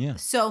air. Yeah.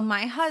 So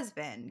my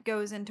husband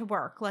goes into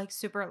work like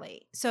super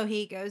late. So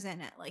he goes in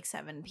at like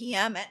 7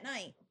 p.m. at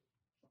night.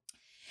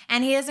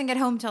 And he doesn't get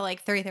home till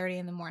like 3:30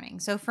 in the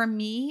morning. So for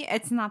me,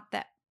 it's not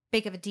that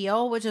big of a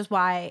deal, which is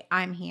why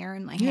I'm here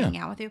and like hanging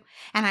out with you.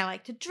 And I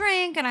like to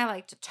drink and I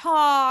like to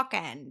talk.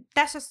 And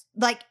that's just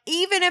like,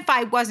 even if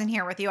I wasn't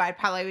here with you, I'd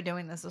probably be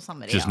doing this with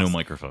somebody else. Just no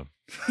microphone.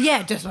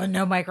 Yeah, just with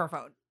no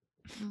microphone.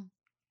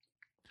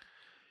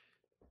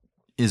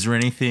 Is there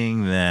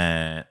anything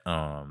that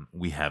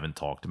we haven't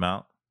talked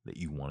about that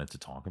you wanted to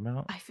talk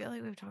about? I feel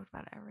like we've talked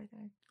about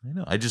everything. I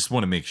know. I just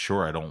want to make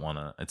sure. I don't want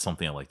to. It's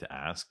something I like to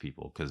ask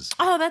people because.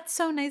 Oh, that's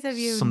so nice of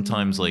you.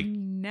 Sometimes, like,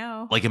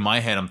 like in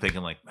my head, I'm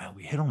thinking like, man,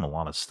 we hit on a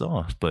lot of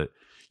stuff, but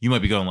you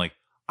might be going like,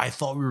 I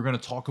thought we were going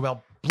to talk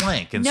about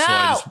blank, and so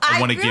I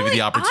want to give you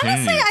the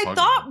opportunity. Honestly, I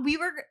thought we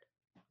were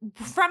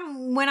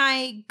from when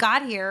I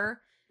got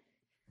here.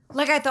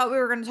 Like, I thought we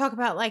were going to talk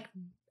about like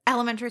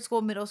elementary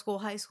school, middle school,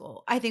 high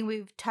school. I think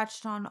we've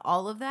touched on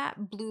all of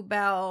that.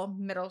 Bluebell,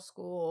 middle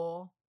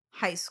school,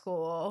 high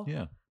school.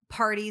 Yeah.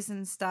 Parties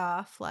and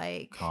stuff,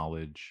 like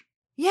college.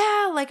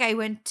 Yeah, like I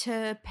went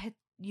to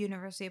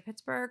University of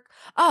Pittsburgh.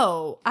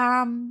 Oh,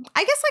 I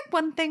guess like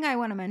one thing I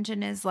want to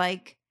mention is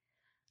like,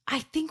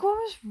 I think what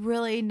was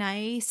really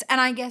nice, and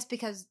I guess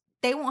because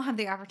they won't have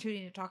the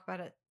opportunity to talk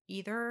about it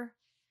either,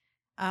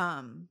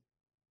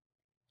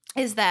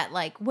 is that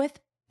like with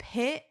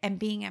Pitt and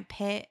being at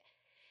Pitt,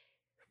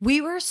 we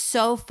were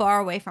so far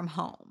away from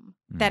home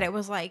that it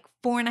was like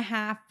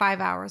 4.5, 5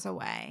 hours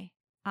away.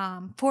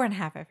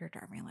 4.5 if you're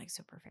driving like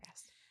super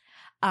fast.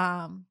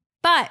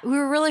 But we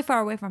were really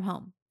far away from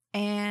home.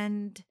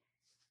 And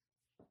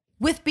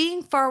with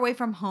being far away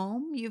from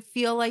home, you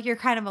feel like you're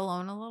kind of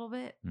alone a little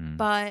bit.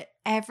 But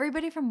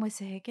everybody from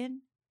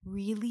Wissahickon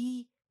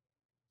really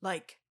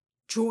like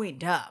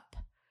joined up.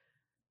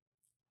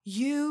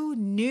 You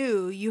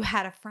knew you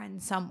had a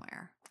friend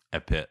somewhere.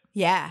 At Pitt.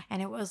 Yeah.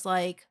 And it was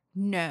like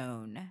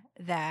known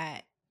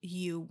that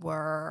you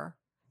were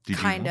Did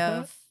you kind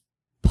want of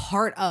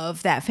part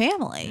of that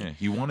family. Yeah,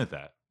 you wanted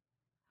that.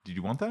 Did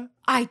you want that?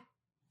 I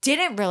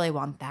didn't really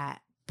want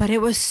that, but it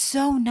was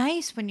so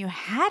nice when you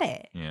had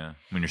it. Yeah,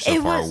 when you're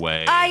so far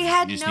away. I and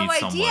had you just no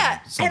need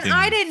idea. someone, And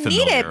I didn't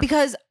need familiar. it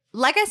because,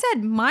 like I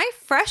said, my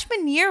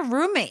freshman year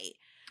roommate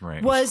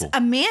Right, was cool.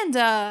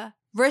 Amanda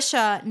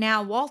Risha,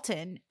 now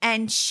Walton.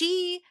 And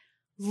she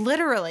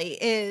literally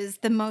is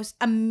the most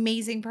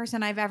amazing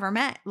person I've ever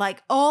met.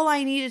 Like, all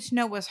I needed to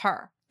know was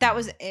her. That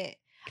was it.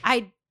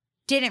 I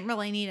didn't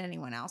really need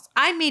anyone else.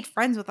 I made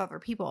friends with other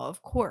people,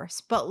 of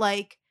course, but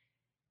like,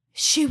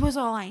 she was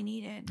all I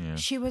needed. Yeah.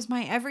 She was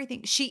my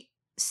everything. She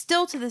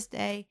still to this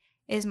day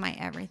is my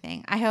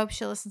everything. I hope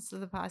she listens to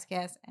the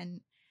podcast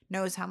and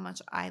knows how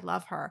much I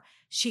love her.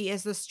 She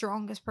is the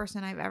strongest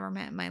person I've ever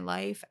met in my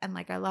life. And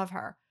like, I love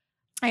her.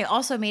 I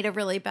also made a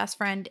really best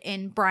friend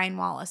in Brian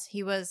Wallace.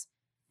 He was,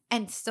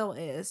 and still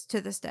is to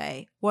this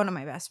day, one of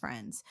my best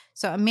friends.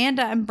 So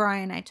Amanda and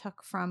Brian I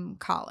took from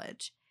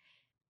college.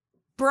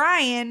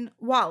 Brian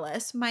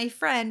Wallace, my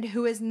friend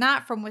who is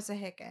not from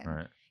Wissahickon.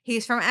 Right.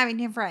 He's from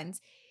Abington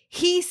Friends.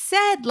 He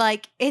said,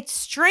 like, it's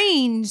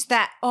strange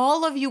that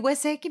all of you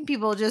Wissahickon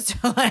people just,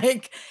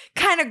 like,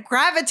 kind of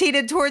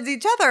gravitated towards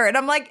each other. And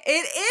I'm like, it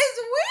is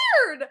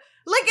weird.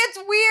 Like, it's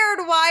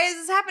weird. Why is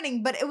this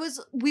happening? But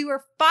we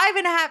were 5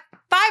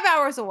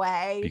 hours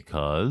away.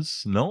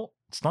 Because, no,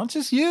 it's not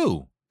just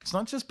you. It's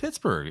not just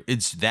Pittsburgh.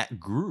 It's that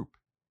group.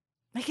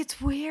 Like, it's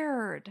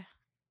weird.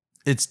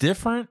 It's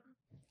different.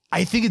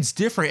 I think it's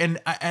different. And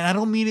I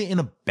don't mean it in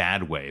a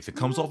bad way. If it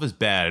comes off as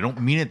bad, I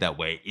don't mean it that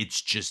way.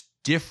 It's just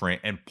different.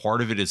 And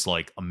part of it is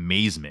like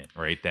amazement,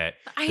 right? That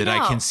I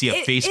can see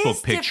a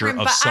Facebook picture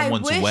of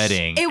someone's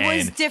wedding. It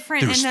was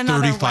different there's in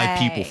another 35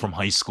 way. people from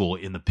high school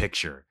in the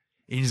picture.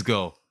 And you just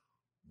go,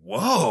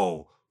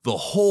 whoa, the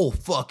whole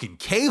fucking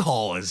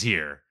K-Hall is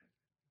here.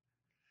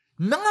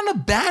 Not in a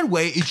bad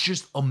way. It's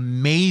just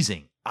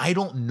amazing. I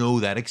don't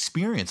know that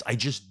experience. I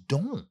just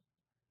don't.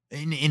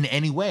 In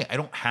any way. I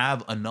don't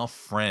have enough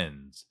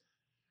friends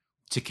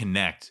to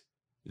connect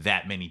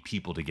that many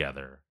people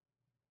together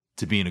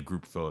to be in a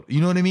group photo. You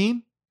know what I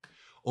mean?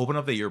 Open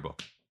up the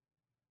yearbook.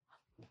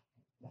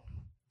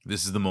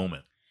 This is the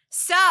moment.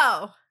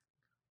 So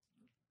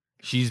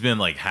she's been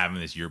like having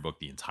this yearbook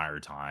the entire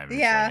time. And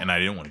yeah. Like, and I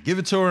didn't want to give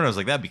it to her. And I was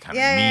like, that'd be kind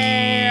of mean.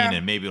 Yeah.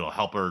 And maybe it'll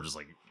help her just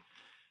like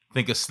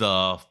think of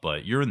stuff.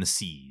 But you're in the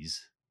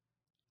C's.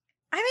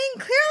 I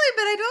mean, clearly,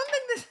 but I don't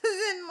think this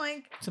is in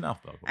like. It's an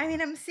alphabetical. I mean,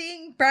 I'm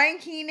seeing Brian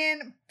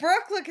Keenan.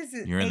 Brooke, look, is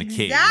You're in the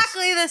K's.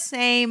 Exactly the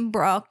same.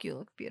 Brooke, you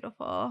look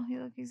beautiful.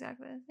 You look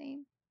exactly the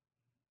same.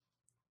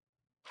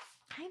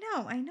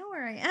 I know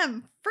where I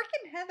am.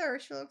 Freaking Heather,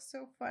 she looks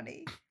so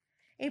funny.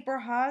 April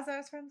Haas, I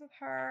was friends with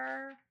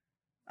her.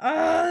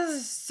 Oh,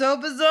 this is so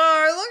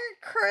bizarre. Look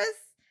at Chris.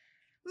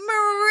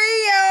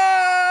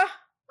 Maria.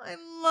 I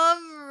love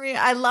Maria.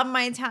 I love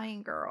my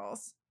Italian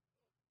girls.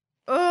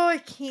 Oh, I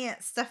can't.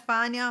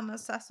 Stefania, I'm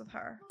obsessed with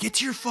her. Get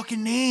to your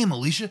fucking name,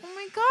 Alicia. Oh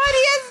my God,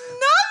 he has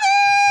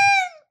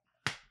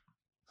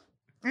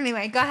nothing.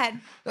 Anyway, go ahead.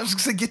 I was going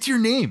to say, get to your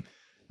name.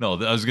 No,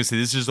 I was going to say,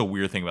 this is just a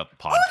weird thing about the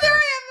podcast. Oh, there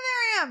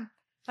I am.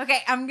 Okay,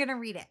 I'm going to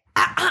read it.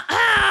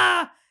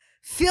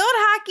 Field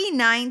hockey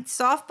 9th,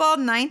 softball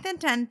 9th and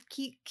 10th,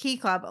 key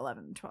club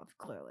 11 and 12,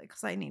 clearly,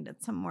 because I needed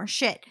some more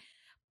shit.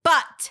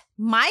 But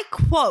my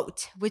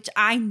quote, which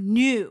I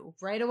knew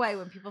right away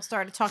when people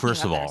started talking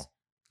First about of all, theirs.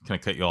 Can I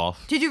cut you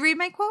off? Did you read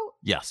my quote?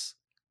 Yes.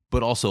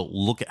 But also,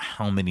 look at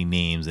how many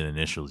names and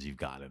initials you've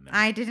got in there.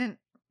 I didn't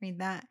read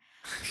that.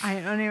 I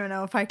don't even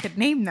know if I could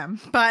name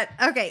them. But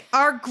okay,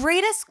 our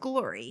greatest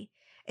glory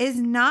is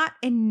not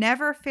in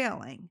never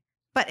failing,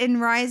 but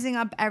in rising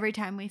up every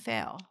time we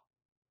fail.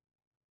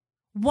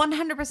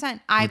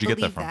 100%. I Where'd you get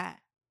believe that from? that.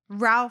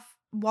 Ralph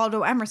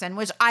Waldo Emerson,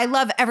 which I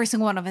love every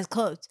single one of his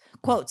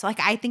quotes. Like,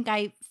 I think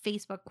I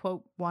Facebook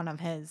quote one of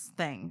his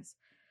things.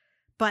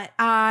 But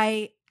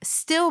I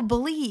still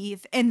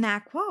believe in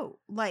that quote.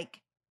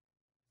 Like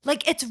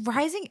it's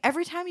rising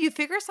every time you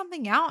figure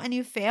something out and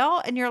you fail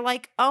and you're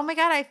like, oh my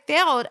God, I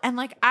failed. And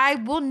like, I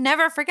will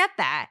never forget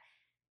that.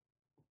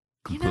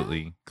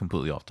 Completely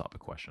off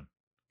topic question.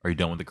 Are you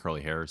done with the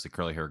curly hair? Is the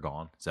curly hair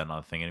gone? Is that not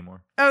a thing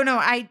anymore? Oh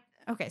no,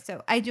 okay.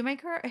 So I do my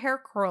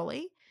hair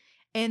curly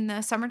in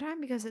the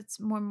summertime because it's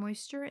more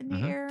moisture in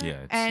the air.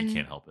 Yeah, and you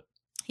can't help it.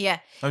 Yeah.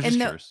 I was just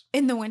curious.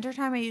 In the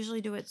wintertime, I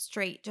usually do it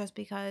straight just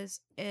because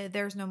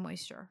there's no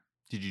moisture.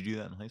 Did you do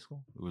that in high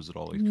school? Or was it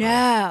always curly?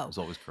 No. It was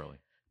always curly.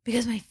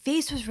 Because my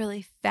face was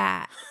really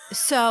fat.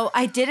 So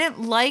I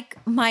didn't like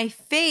my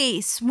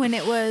face when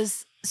it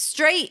was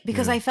straight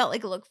because I felt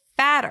like it looked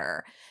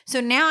fatter.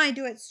 So now I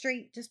do it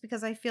straight just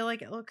because I feel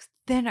like it looks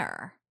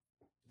thinner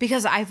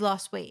because I've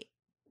lost weight.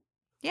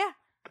 Yeah.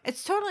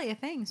 It's totally a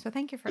thing. So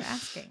thank you for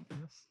asking.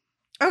 Yes.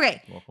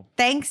 Okay. You're welcome.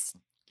 Thanks.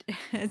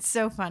 It's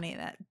so funny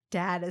that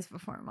dad is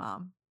before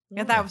mom.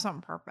 Yeah, that was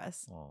on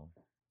purpose.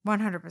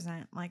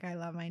 100%. Like, I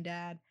love my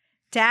dad.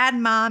 Dad,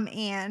 mom,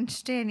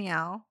 and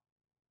Danielle.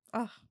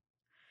 Oh,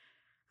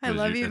 I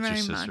love you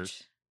very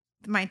much.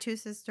 my two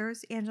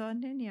sisters, Angela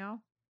and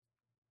Danielle.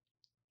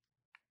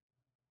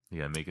 You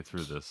gotta make it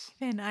through this.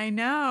 And I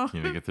know.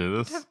 Can you make it through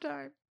this? Tough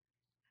time.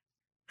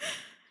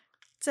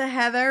 To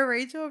Heather,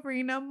 Rachel,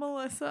 Rena,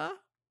 Melissa,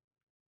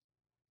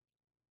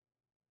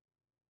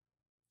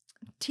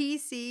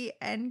 TC,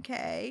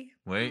 NK.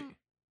 Wait.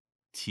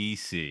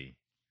 TC.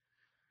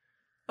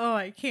 Oh,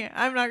 I can't.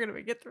 I'm not going to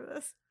make it through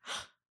this.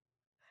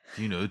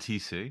 Do you know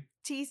TC?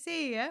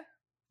 TC, yeah.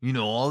 You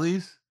know all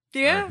these?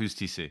 Yeah. All right, who's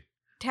TC?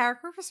 Tara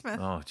Cooper Smith.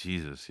 Oh,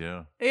 Jesus,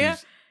 yeah. Yeah.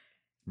 Who's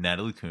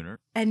Natalie Cooner.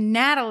 And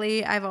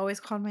Natalie, I've always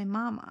called my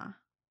mama,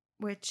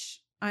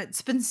 which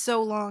it's been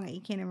so long that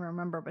you can't even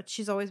remember, but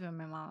she's always been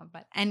my mama.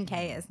 But NK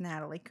is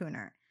Natalie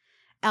Cooner.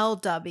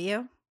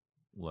 LW.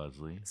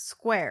 Leslie.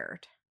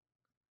 Squared.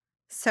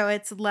 So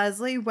it's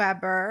Leslie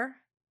Weber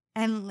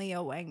and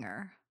Leah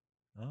Wenger.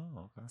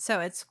 Oh, okay. So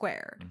it's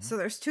squared. Mhm. So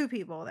there's two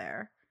people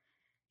there.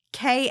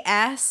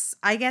 KS,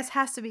 I guess,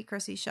 has to be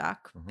Chrissy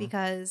Shuck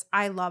because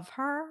I love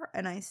her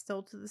and I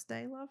still to this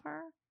day love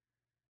her.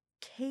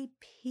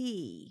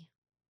 KP.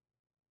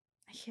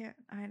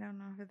 I don't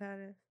know who that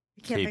is.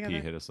 I can't think of KP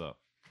it. hit us up.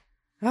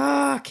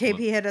 Oh,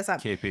 KP hit us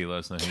up. KP, let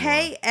us know who you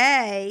are.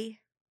 KA.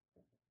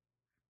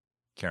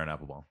 Karen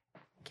Applebaum.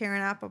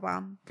 Karen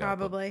Applebaum,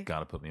 probably.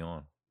 Gotta put me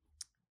on.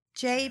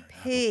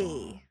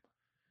 JP.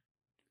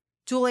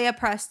 Julia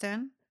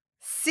Preston.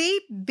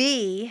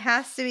 CB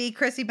has to be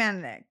Chrissy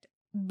Benedict.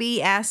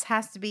 BS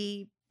has to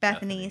be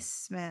Bethany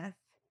Smith.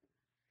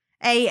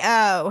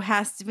 AO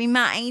has to be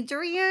my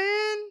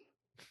Adrian.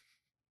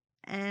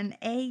 And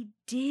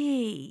AD.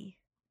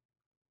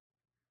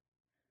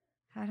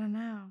 I don't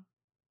know.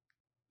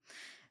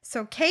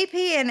 So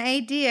KP and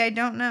AD, I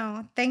don't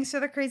know. Thanks for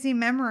the crazy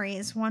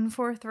memories.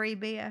 143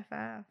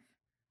 BFF.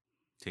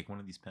 Take one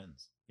of these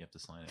pens. You have to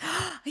sign it.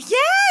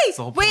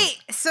 Yay! Wait,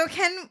 so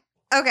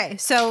okay,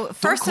 so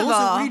first of all,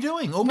 what are you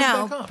doing? Open it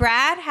back up.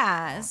 Brad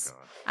has. Oh,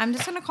 God. I'm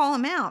just gonna call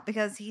him out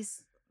because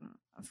he's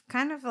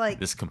kind of like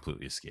This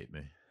completely escaped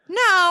me.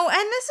 no,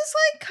 and this is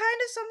like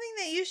kind of something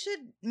that you should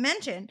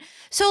mention.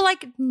 So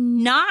like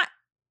not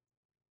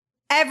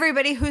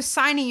everybody who's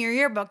signing your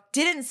yearbook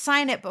didn't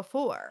sign it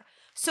before.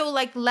 So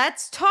like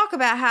let's talk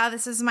about how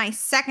this is my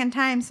second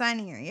time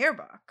signing your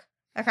yearbook.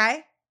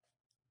 Okay?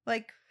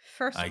 Like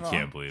first of all. I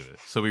can't believe it.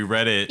 So we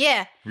read it.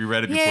 Yeah. We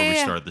read it before we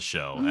started the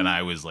show, and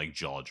I was like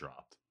jaw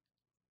dropped.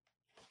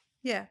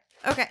 Yeah.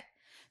 Okay.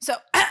 So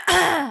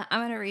I'm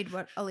gonna read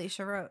what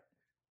Alicia wrote.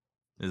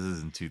 This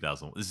is in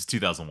 2000. This is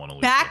 2001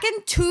 Alicia. Back in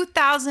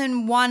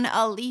 2001,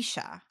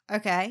 Alicia.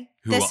 Okay.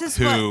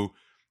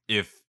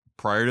 If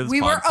prior to this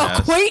we podcast, were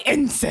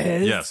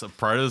acquaintances. Yes,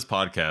 prior to this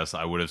podcast,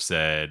 I would have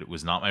said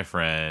was not my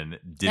friend.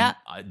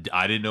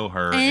 I didn't know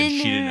her, and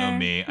she didn't know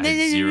me. I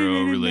had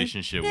zero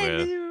relationship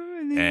with,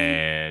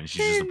 and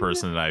she's just a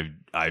person that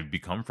I've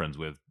become friends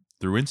with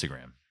through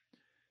Instagram.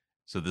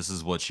 So this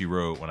is what she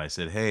wrote when I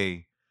said,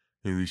 "Hey,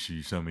 Alicia,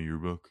 you sent me your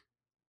book."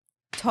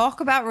 Talk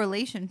about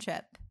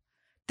relationship.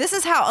 This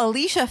is how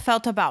Alicia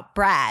felt about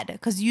Brad,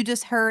 because you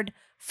just heard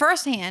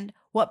firsthand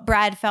what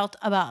Brad felt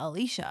about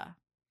Alicia.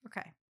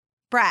 Okay.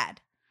 Brad,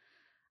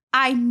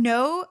 I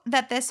know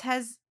that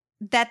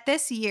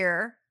this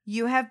year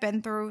you have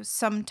been through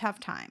some tough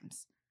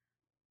times,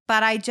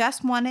 but I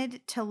just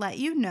wanted to let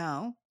you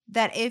know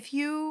that if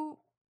you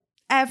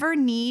ever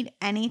need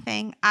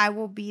anything, I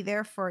will be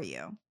there for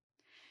you.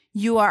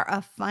 You are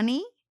a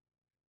funny,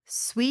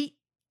 sweet,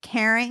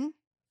 caring,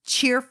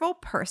 cheerful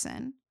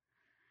person,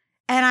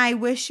 and I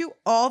wish you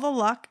all the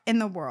luck in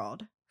the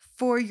world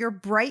for your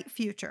bright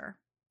future.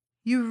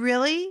 You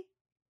really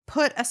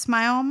put a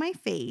smile on my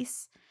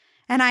face,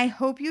 and I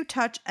hope you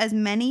touch as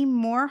many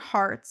more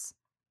hearts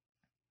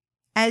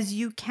as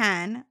you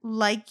can,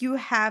 like you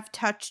have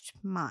touched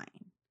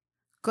mine.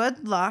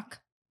 Good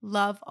luck.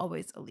 Love,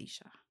 always,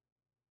 Alicia.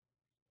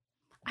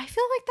 I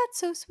feel like that's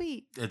so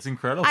sweet. It's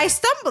incredible. I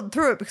stumbled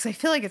through it because I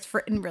feel like it's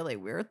written really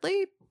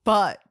weirdly,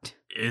 but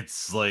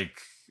it's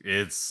like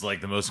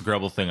the most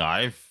incredible thing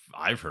I've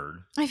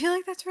heard. I feel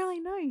like that's really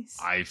nice.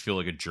 I feel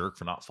like a jerk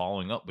for not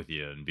following up with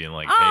you and being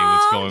like, "Hey,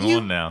 what's going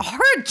on now?" You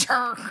are a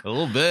jerk. A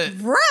little bit,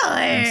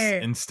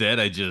 really. Instead,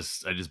 I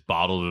just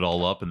bottled it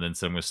all up and then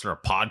said I'm going to start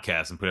a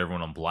podcast and put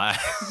everyone on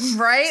blast.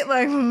 Right?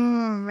 Like,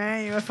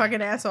 man, you were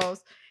fucking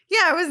assholes.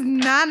 Yeah, I was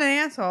not an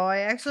asshole. I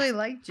actually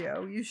liked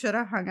you. You should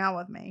have hung out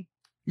with me.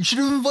 You should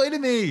have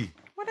invited me.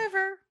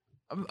 Whatever.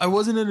 I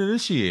wasn't an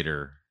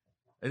initiator.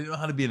 I didn't know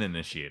how to be an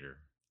initiator.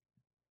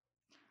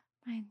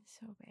 Mine's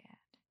so bad.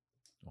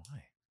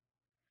 Why?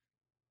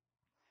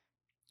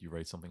 You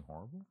write something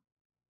horrible?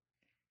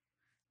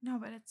 No,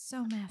 but it's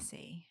so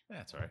messy.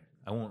 That's all right.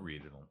 I won't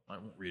read it. I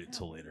won't read it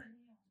till later.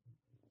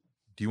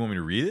 Do you want me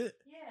to read it?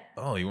 Yeah.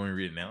 Oh, you want me to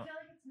read it now? I feel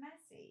like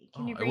it's messy.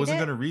 Can you read I wasn't it?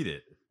 going to read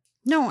it.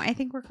 No, I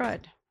think we're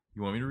good.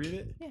 You want me to read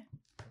it? Yeah.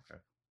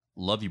 Okay.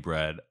 Love you,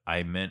 Brad.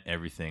 I meant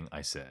everything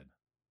I said.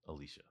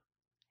 Alicia.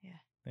 Yeah.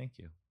 Thank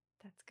you.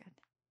 That's good.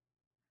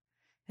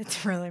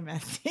 It's really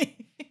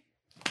messy.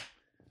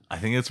 I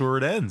think that's where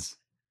it ends.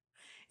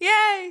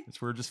 Yay!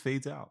 That's where it just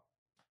fades out.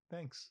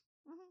 Thanks.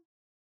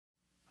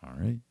 Mm-hmm.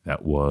 All right.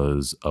 That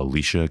was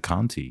Alicia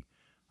Conti.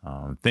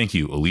 Thank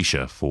you,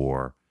 Alicia,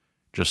 for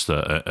just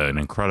an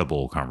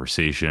incredible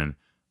conversation.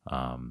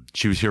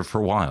 She was here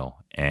for a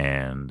while,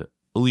 and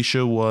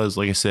Alicia was,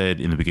 like I said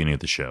in the beginning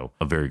of the show,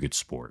 a very good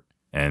sport.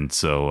 And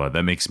so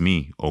that makes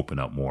me open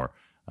up more,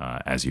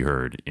 as you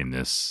heard in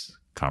this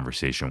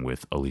conversation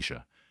with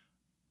Alicia.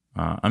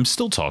 I'm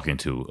still talking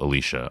to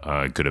Alicia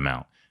a good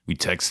amount. We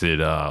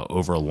texted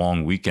over a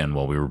long weekend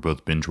while we were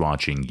both binge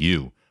watching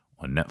You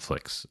on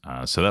Netflix.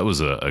 So that was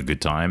a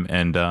good time.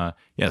 And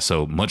yeah,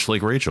 so much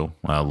like Rachel,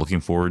 looking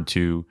forward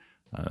to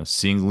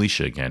seeing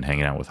Alicia again,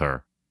 hanging out with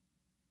her.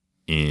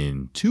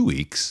 In 2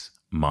 weeks,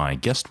 my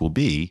guest will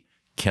be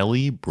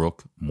Kelly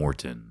Brook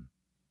Morton.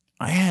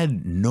 I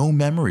had no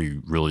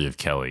memory really of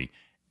Kelly.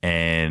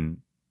 And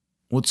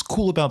what's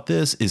cool about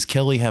this is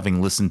Kelly,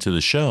 having listened to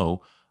the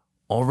show,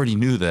 already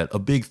knew that a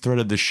big thread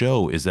of the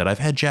show is that I've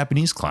had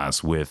Japanese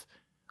class with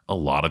a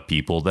lot of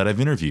people that I've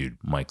interviewed.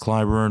 Mike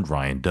Clyburn,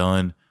 Ryan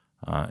Dunn,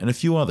 and a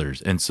few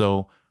others. And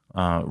so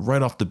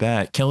right off the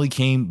bat, Kelly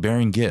came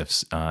bearing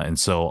gifts. And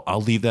so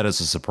I'll leave that as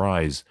a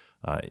surprise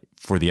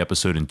for the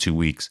episode in 2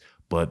 weeks.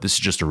 But this is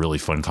just a really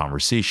fun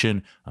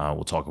conversation.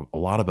 We'll talk a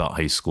lot about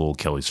high school,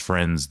 Kelly's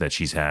friends that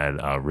she's had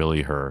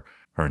really her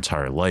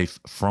entire life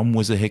from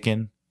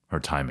Wissahickon, her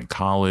time in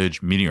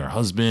college, meeting her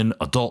husband,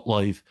 adult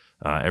life,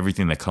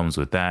 everything that comes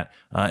with that.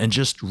 And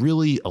just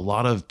really a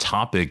lot of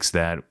topics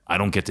that I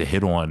don't get to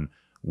hit on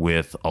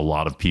with a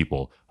lot of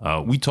people.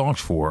 We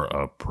talked for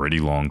a pretty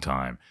long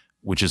time,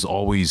 which is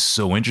always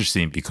so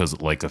interesting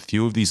because, like a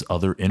few of these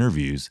other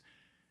interviews,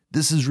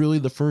 this is really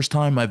the first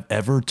time I've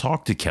ever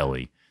talked to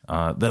Kelly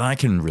that I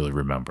can really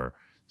remember.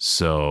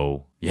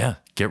 So yeah,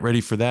 get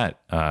ready for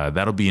that.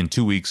 That'll be in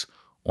 2 weeks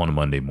on a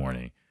Monday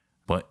morning.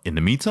 But in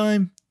the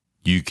meantime,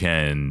 you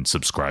can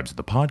subscribe to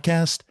the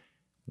podcast.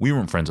 We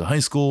Weren't Friends in High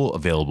School,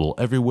 available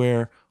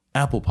everywhere: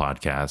 Apple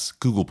Podcasts,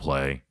 Google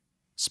Play,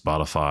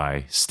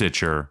 Spotify,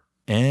 Stitcher,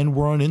 and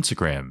we're on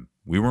Instagram.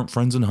 We Weren't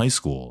Friends in High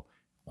School.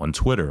 On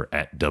Twitter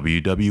at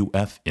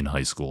WWF in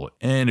High School.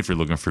 And if you're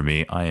looking for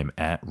me, I am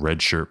at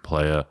Redshirt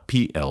Playa,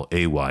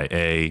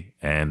 Playa,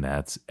 and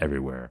that's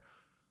everywhere.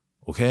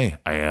 Okay,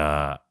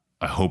 I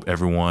hope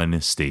everyone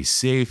stays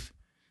safe,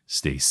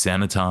 stays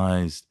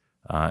sanitized,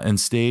 and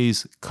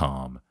stays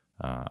calm.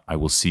 I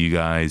will see you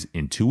guys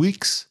in 2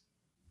 weeks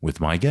with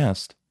my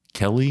guest,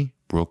 Kelly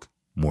Brook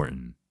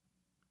Morton.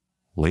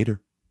 Later.